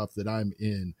playoff that I'm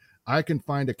in, I can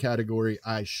find a category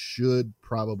I should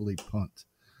probably punt.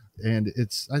 And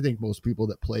I think most people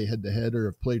that play head to head or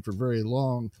have played for very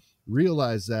long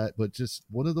realize that, but just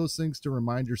one of those things to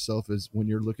remind yourself is when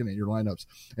you're looking at your lineups.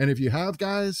 And if you have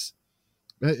guys,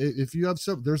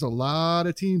 there's a lot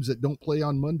of teams that don't play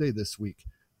on Monday this week.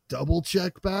 Double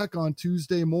check back on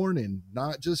Tuesday morning,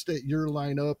 not just at your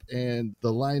lineup and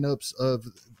the lineups of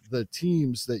the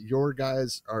teams that your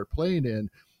guys are playing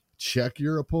in. Check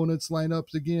your opponent's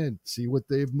lineups again, see what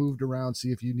they've moved around,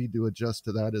 see if you need to adjust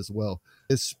to that as well,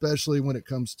 especially when it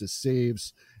comes to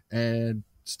saves and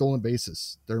stolen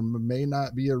bases. There may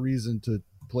not be a reason to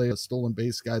play a stolen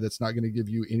base guy that's not going to give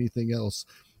you anything else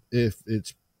if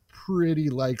it's pretty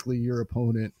likely your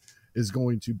opponent is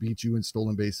going to beat you in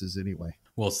stolen bases anyway.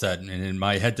 Well said. And in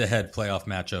my head-to-head playoff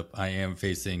matchup, I am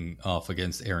facing off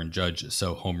against Aaron Judge,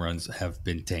 so home runs have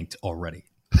been tanked already.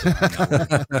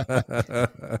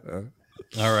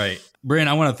 All right, Brian,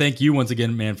 I want to thank you once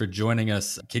again, man, for joining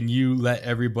us. Can you let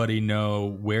everybody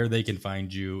know where they can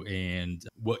find you and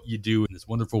what you do in this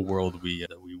wonderful world we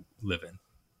live in?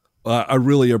 I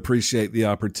really appreciate the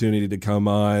opportunity to come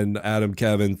on. Adam,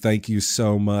 Kevin, thank you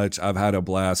so much. I've had a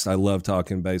blast. I love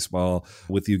talking baseball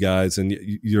with you guys, and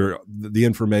the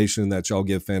information that y'all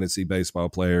give fantasy baseball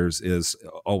players is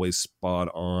always spot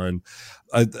on.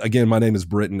 Again, my name is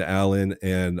Britton, Allan,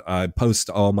 and I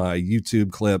post all my YouTube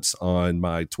clips on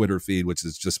my Twitter feed, which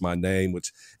is just my name,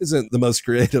 which isn't the most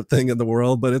creative thing in the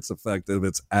world, but it's effective.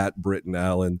 It's at Britton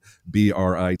Allan,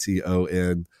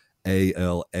 BrittonAllan.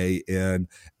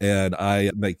 And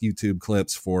I make YouTube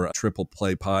clips for Triple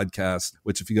Play Podcast,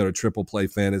 which if you go to Triple Play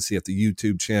Fantasy at the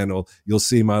YouTube channel, you'll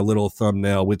see my little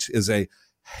thumbnail, which is a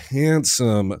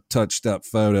handsome touched up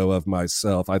photo of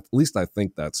myself. At least I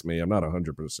think that's me. I'm not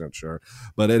 100% sure.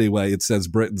 But anyway, it says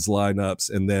Britton's lineups.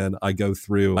 And then I go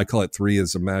through, I call it 3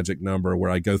 as a magic number, where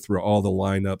I go through all the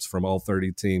lineups from all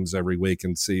 30 teams every week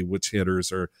and see which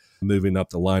hitters are moving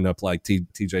up the lineup. Like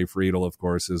TJ Friedel, of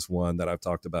course, is one that I've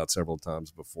talked about several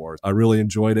times before. I really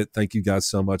enjoyed it. Thank you guys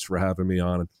so much for having me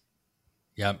on.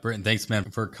 Yeah, Britton, thanks, man,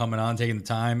 for coming on, taking the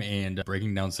time, and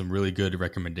breaking down some really good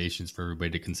recommendations for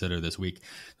everybody to consider this week.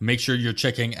 Make sure you're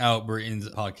checking out Britton's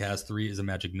podcast, 3 is a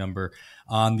Magic Number,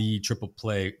 on the Triple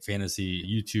Play Fantasy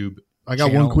YouTube I got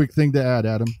channel. one quick thing to add,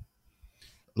 Adam.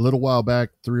 A little while back,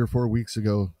 3 or 4 weeks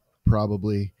ago,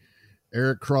 probably,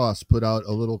 Eric Cross put out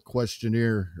a little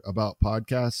questionnaire about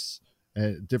podcasts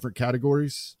and different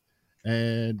categories,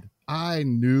 and I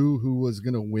knew who was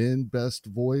going to win Best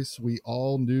Voice. We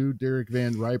all knew Derek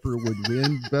Van Riper would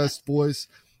win Best Voice,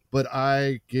 but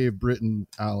I gave Britton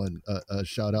Allan a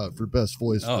shout out for Best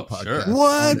Voice for podcast.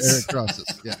 What? Eric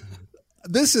Cross's, yeah.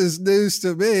 This is news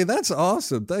to me. That's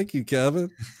awesome. Thank you,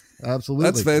 Kevin. Absolutely.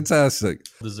 That's fantastic.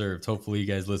 Deserved. Hopefully you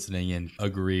guys listening and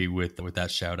agree with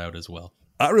that shout out as well.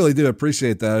 I really do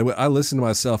appreciate that. I listen to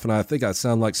myself and I think I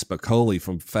sound like Spicoli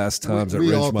from Fast Times at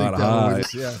Ridgemont High.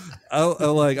 Yeah.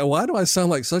 I'm like, why do I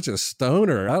sound like such a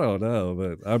stoner? I don't know,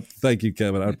 but thank you,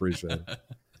 Kevin. I appreciate it.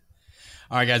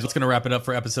 All right, guys, that's going to wrap it up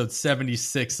for episode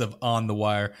 76 of On the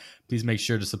Wire. Please make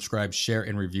sure to subscribe, share,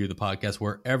 and review the podcast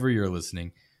wherever you're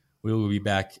listening. We will be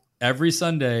back every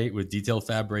Sunday with detailed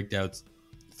fab breakdowns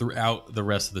throughout the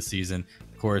rest of the season.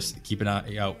 Of course, keep an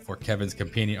eye out for Kevin's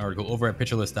companion article over at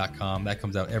pitcherlist.com. That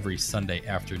comes out every Sunday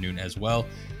afternoon as well.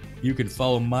 You can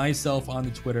follow myself on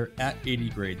the Twitter at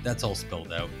 80grade. That's all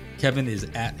spelled out. Kevin is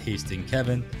at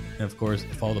HastingKevin. And of course,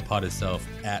 follow the pod itself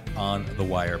at On the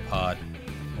Wire Pod.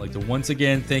 I'd like to once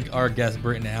again thank our guest,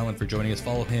 Britton Allan, for joining us.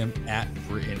 Follow him at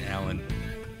Britton Allan.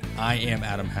 I am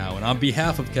Adam Howe, and on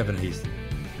behalf of Kevin Hastings,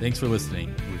 thanks for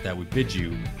listening. With that, we bid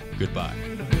you goodbye.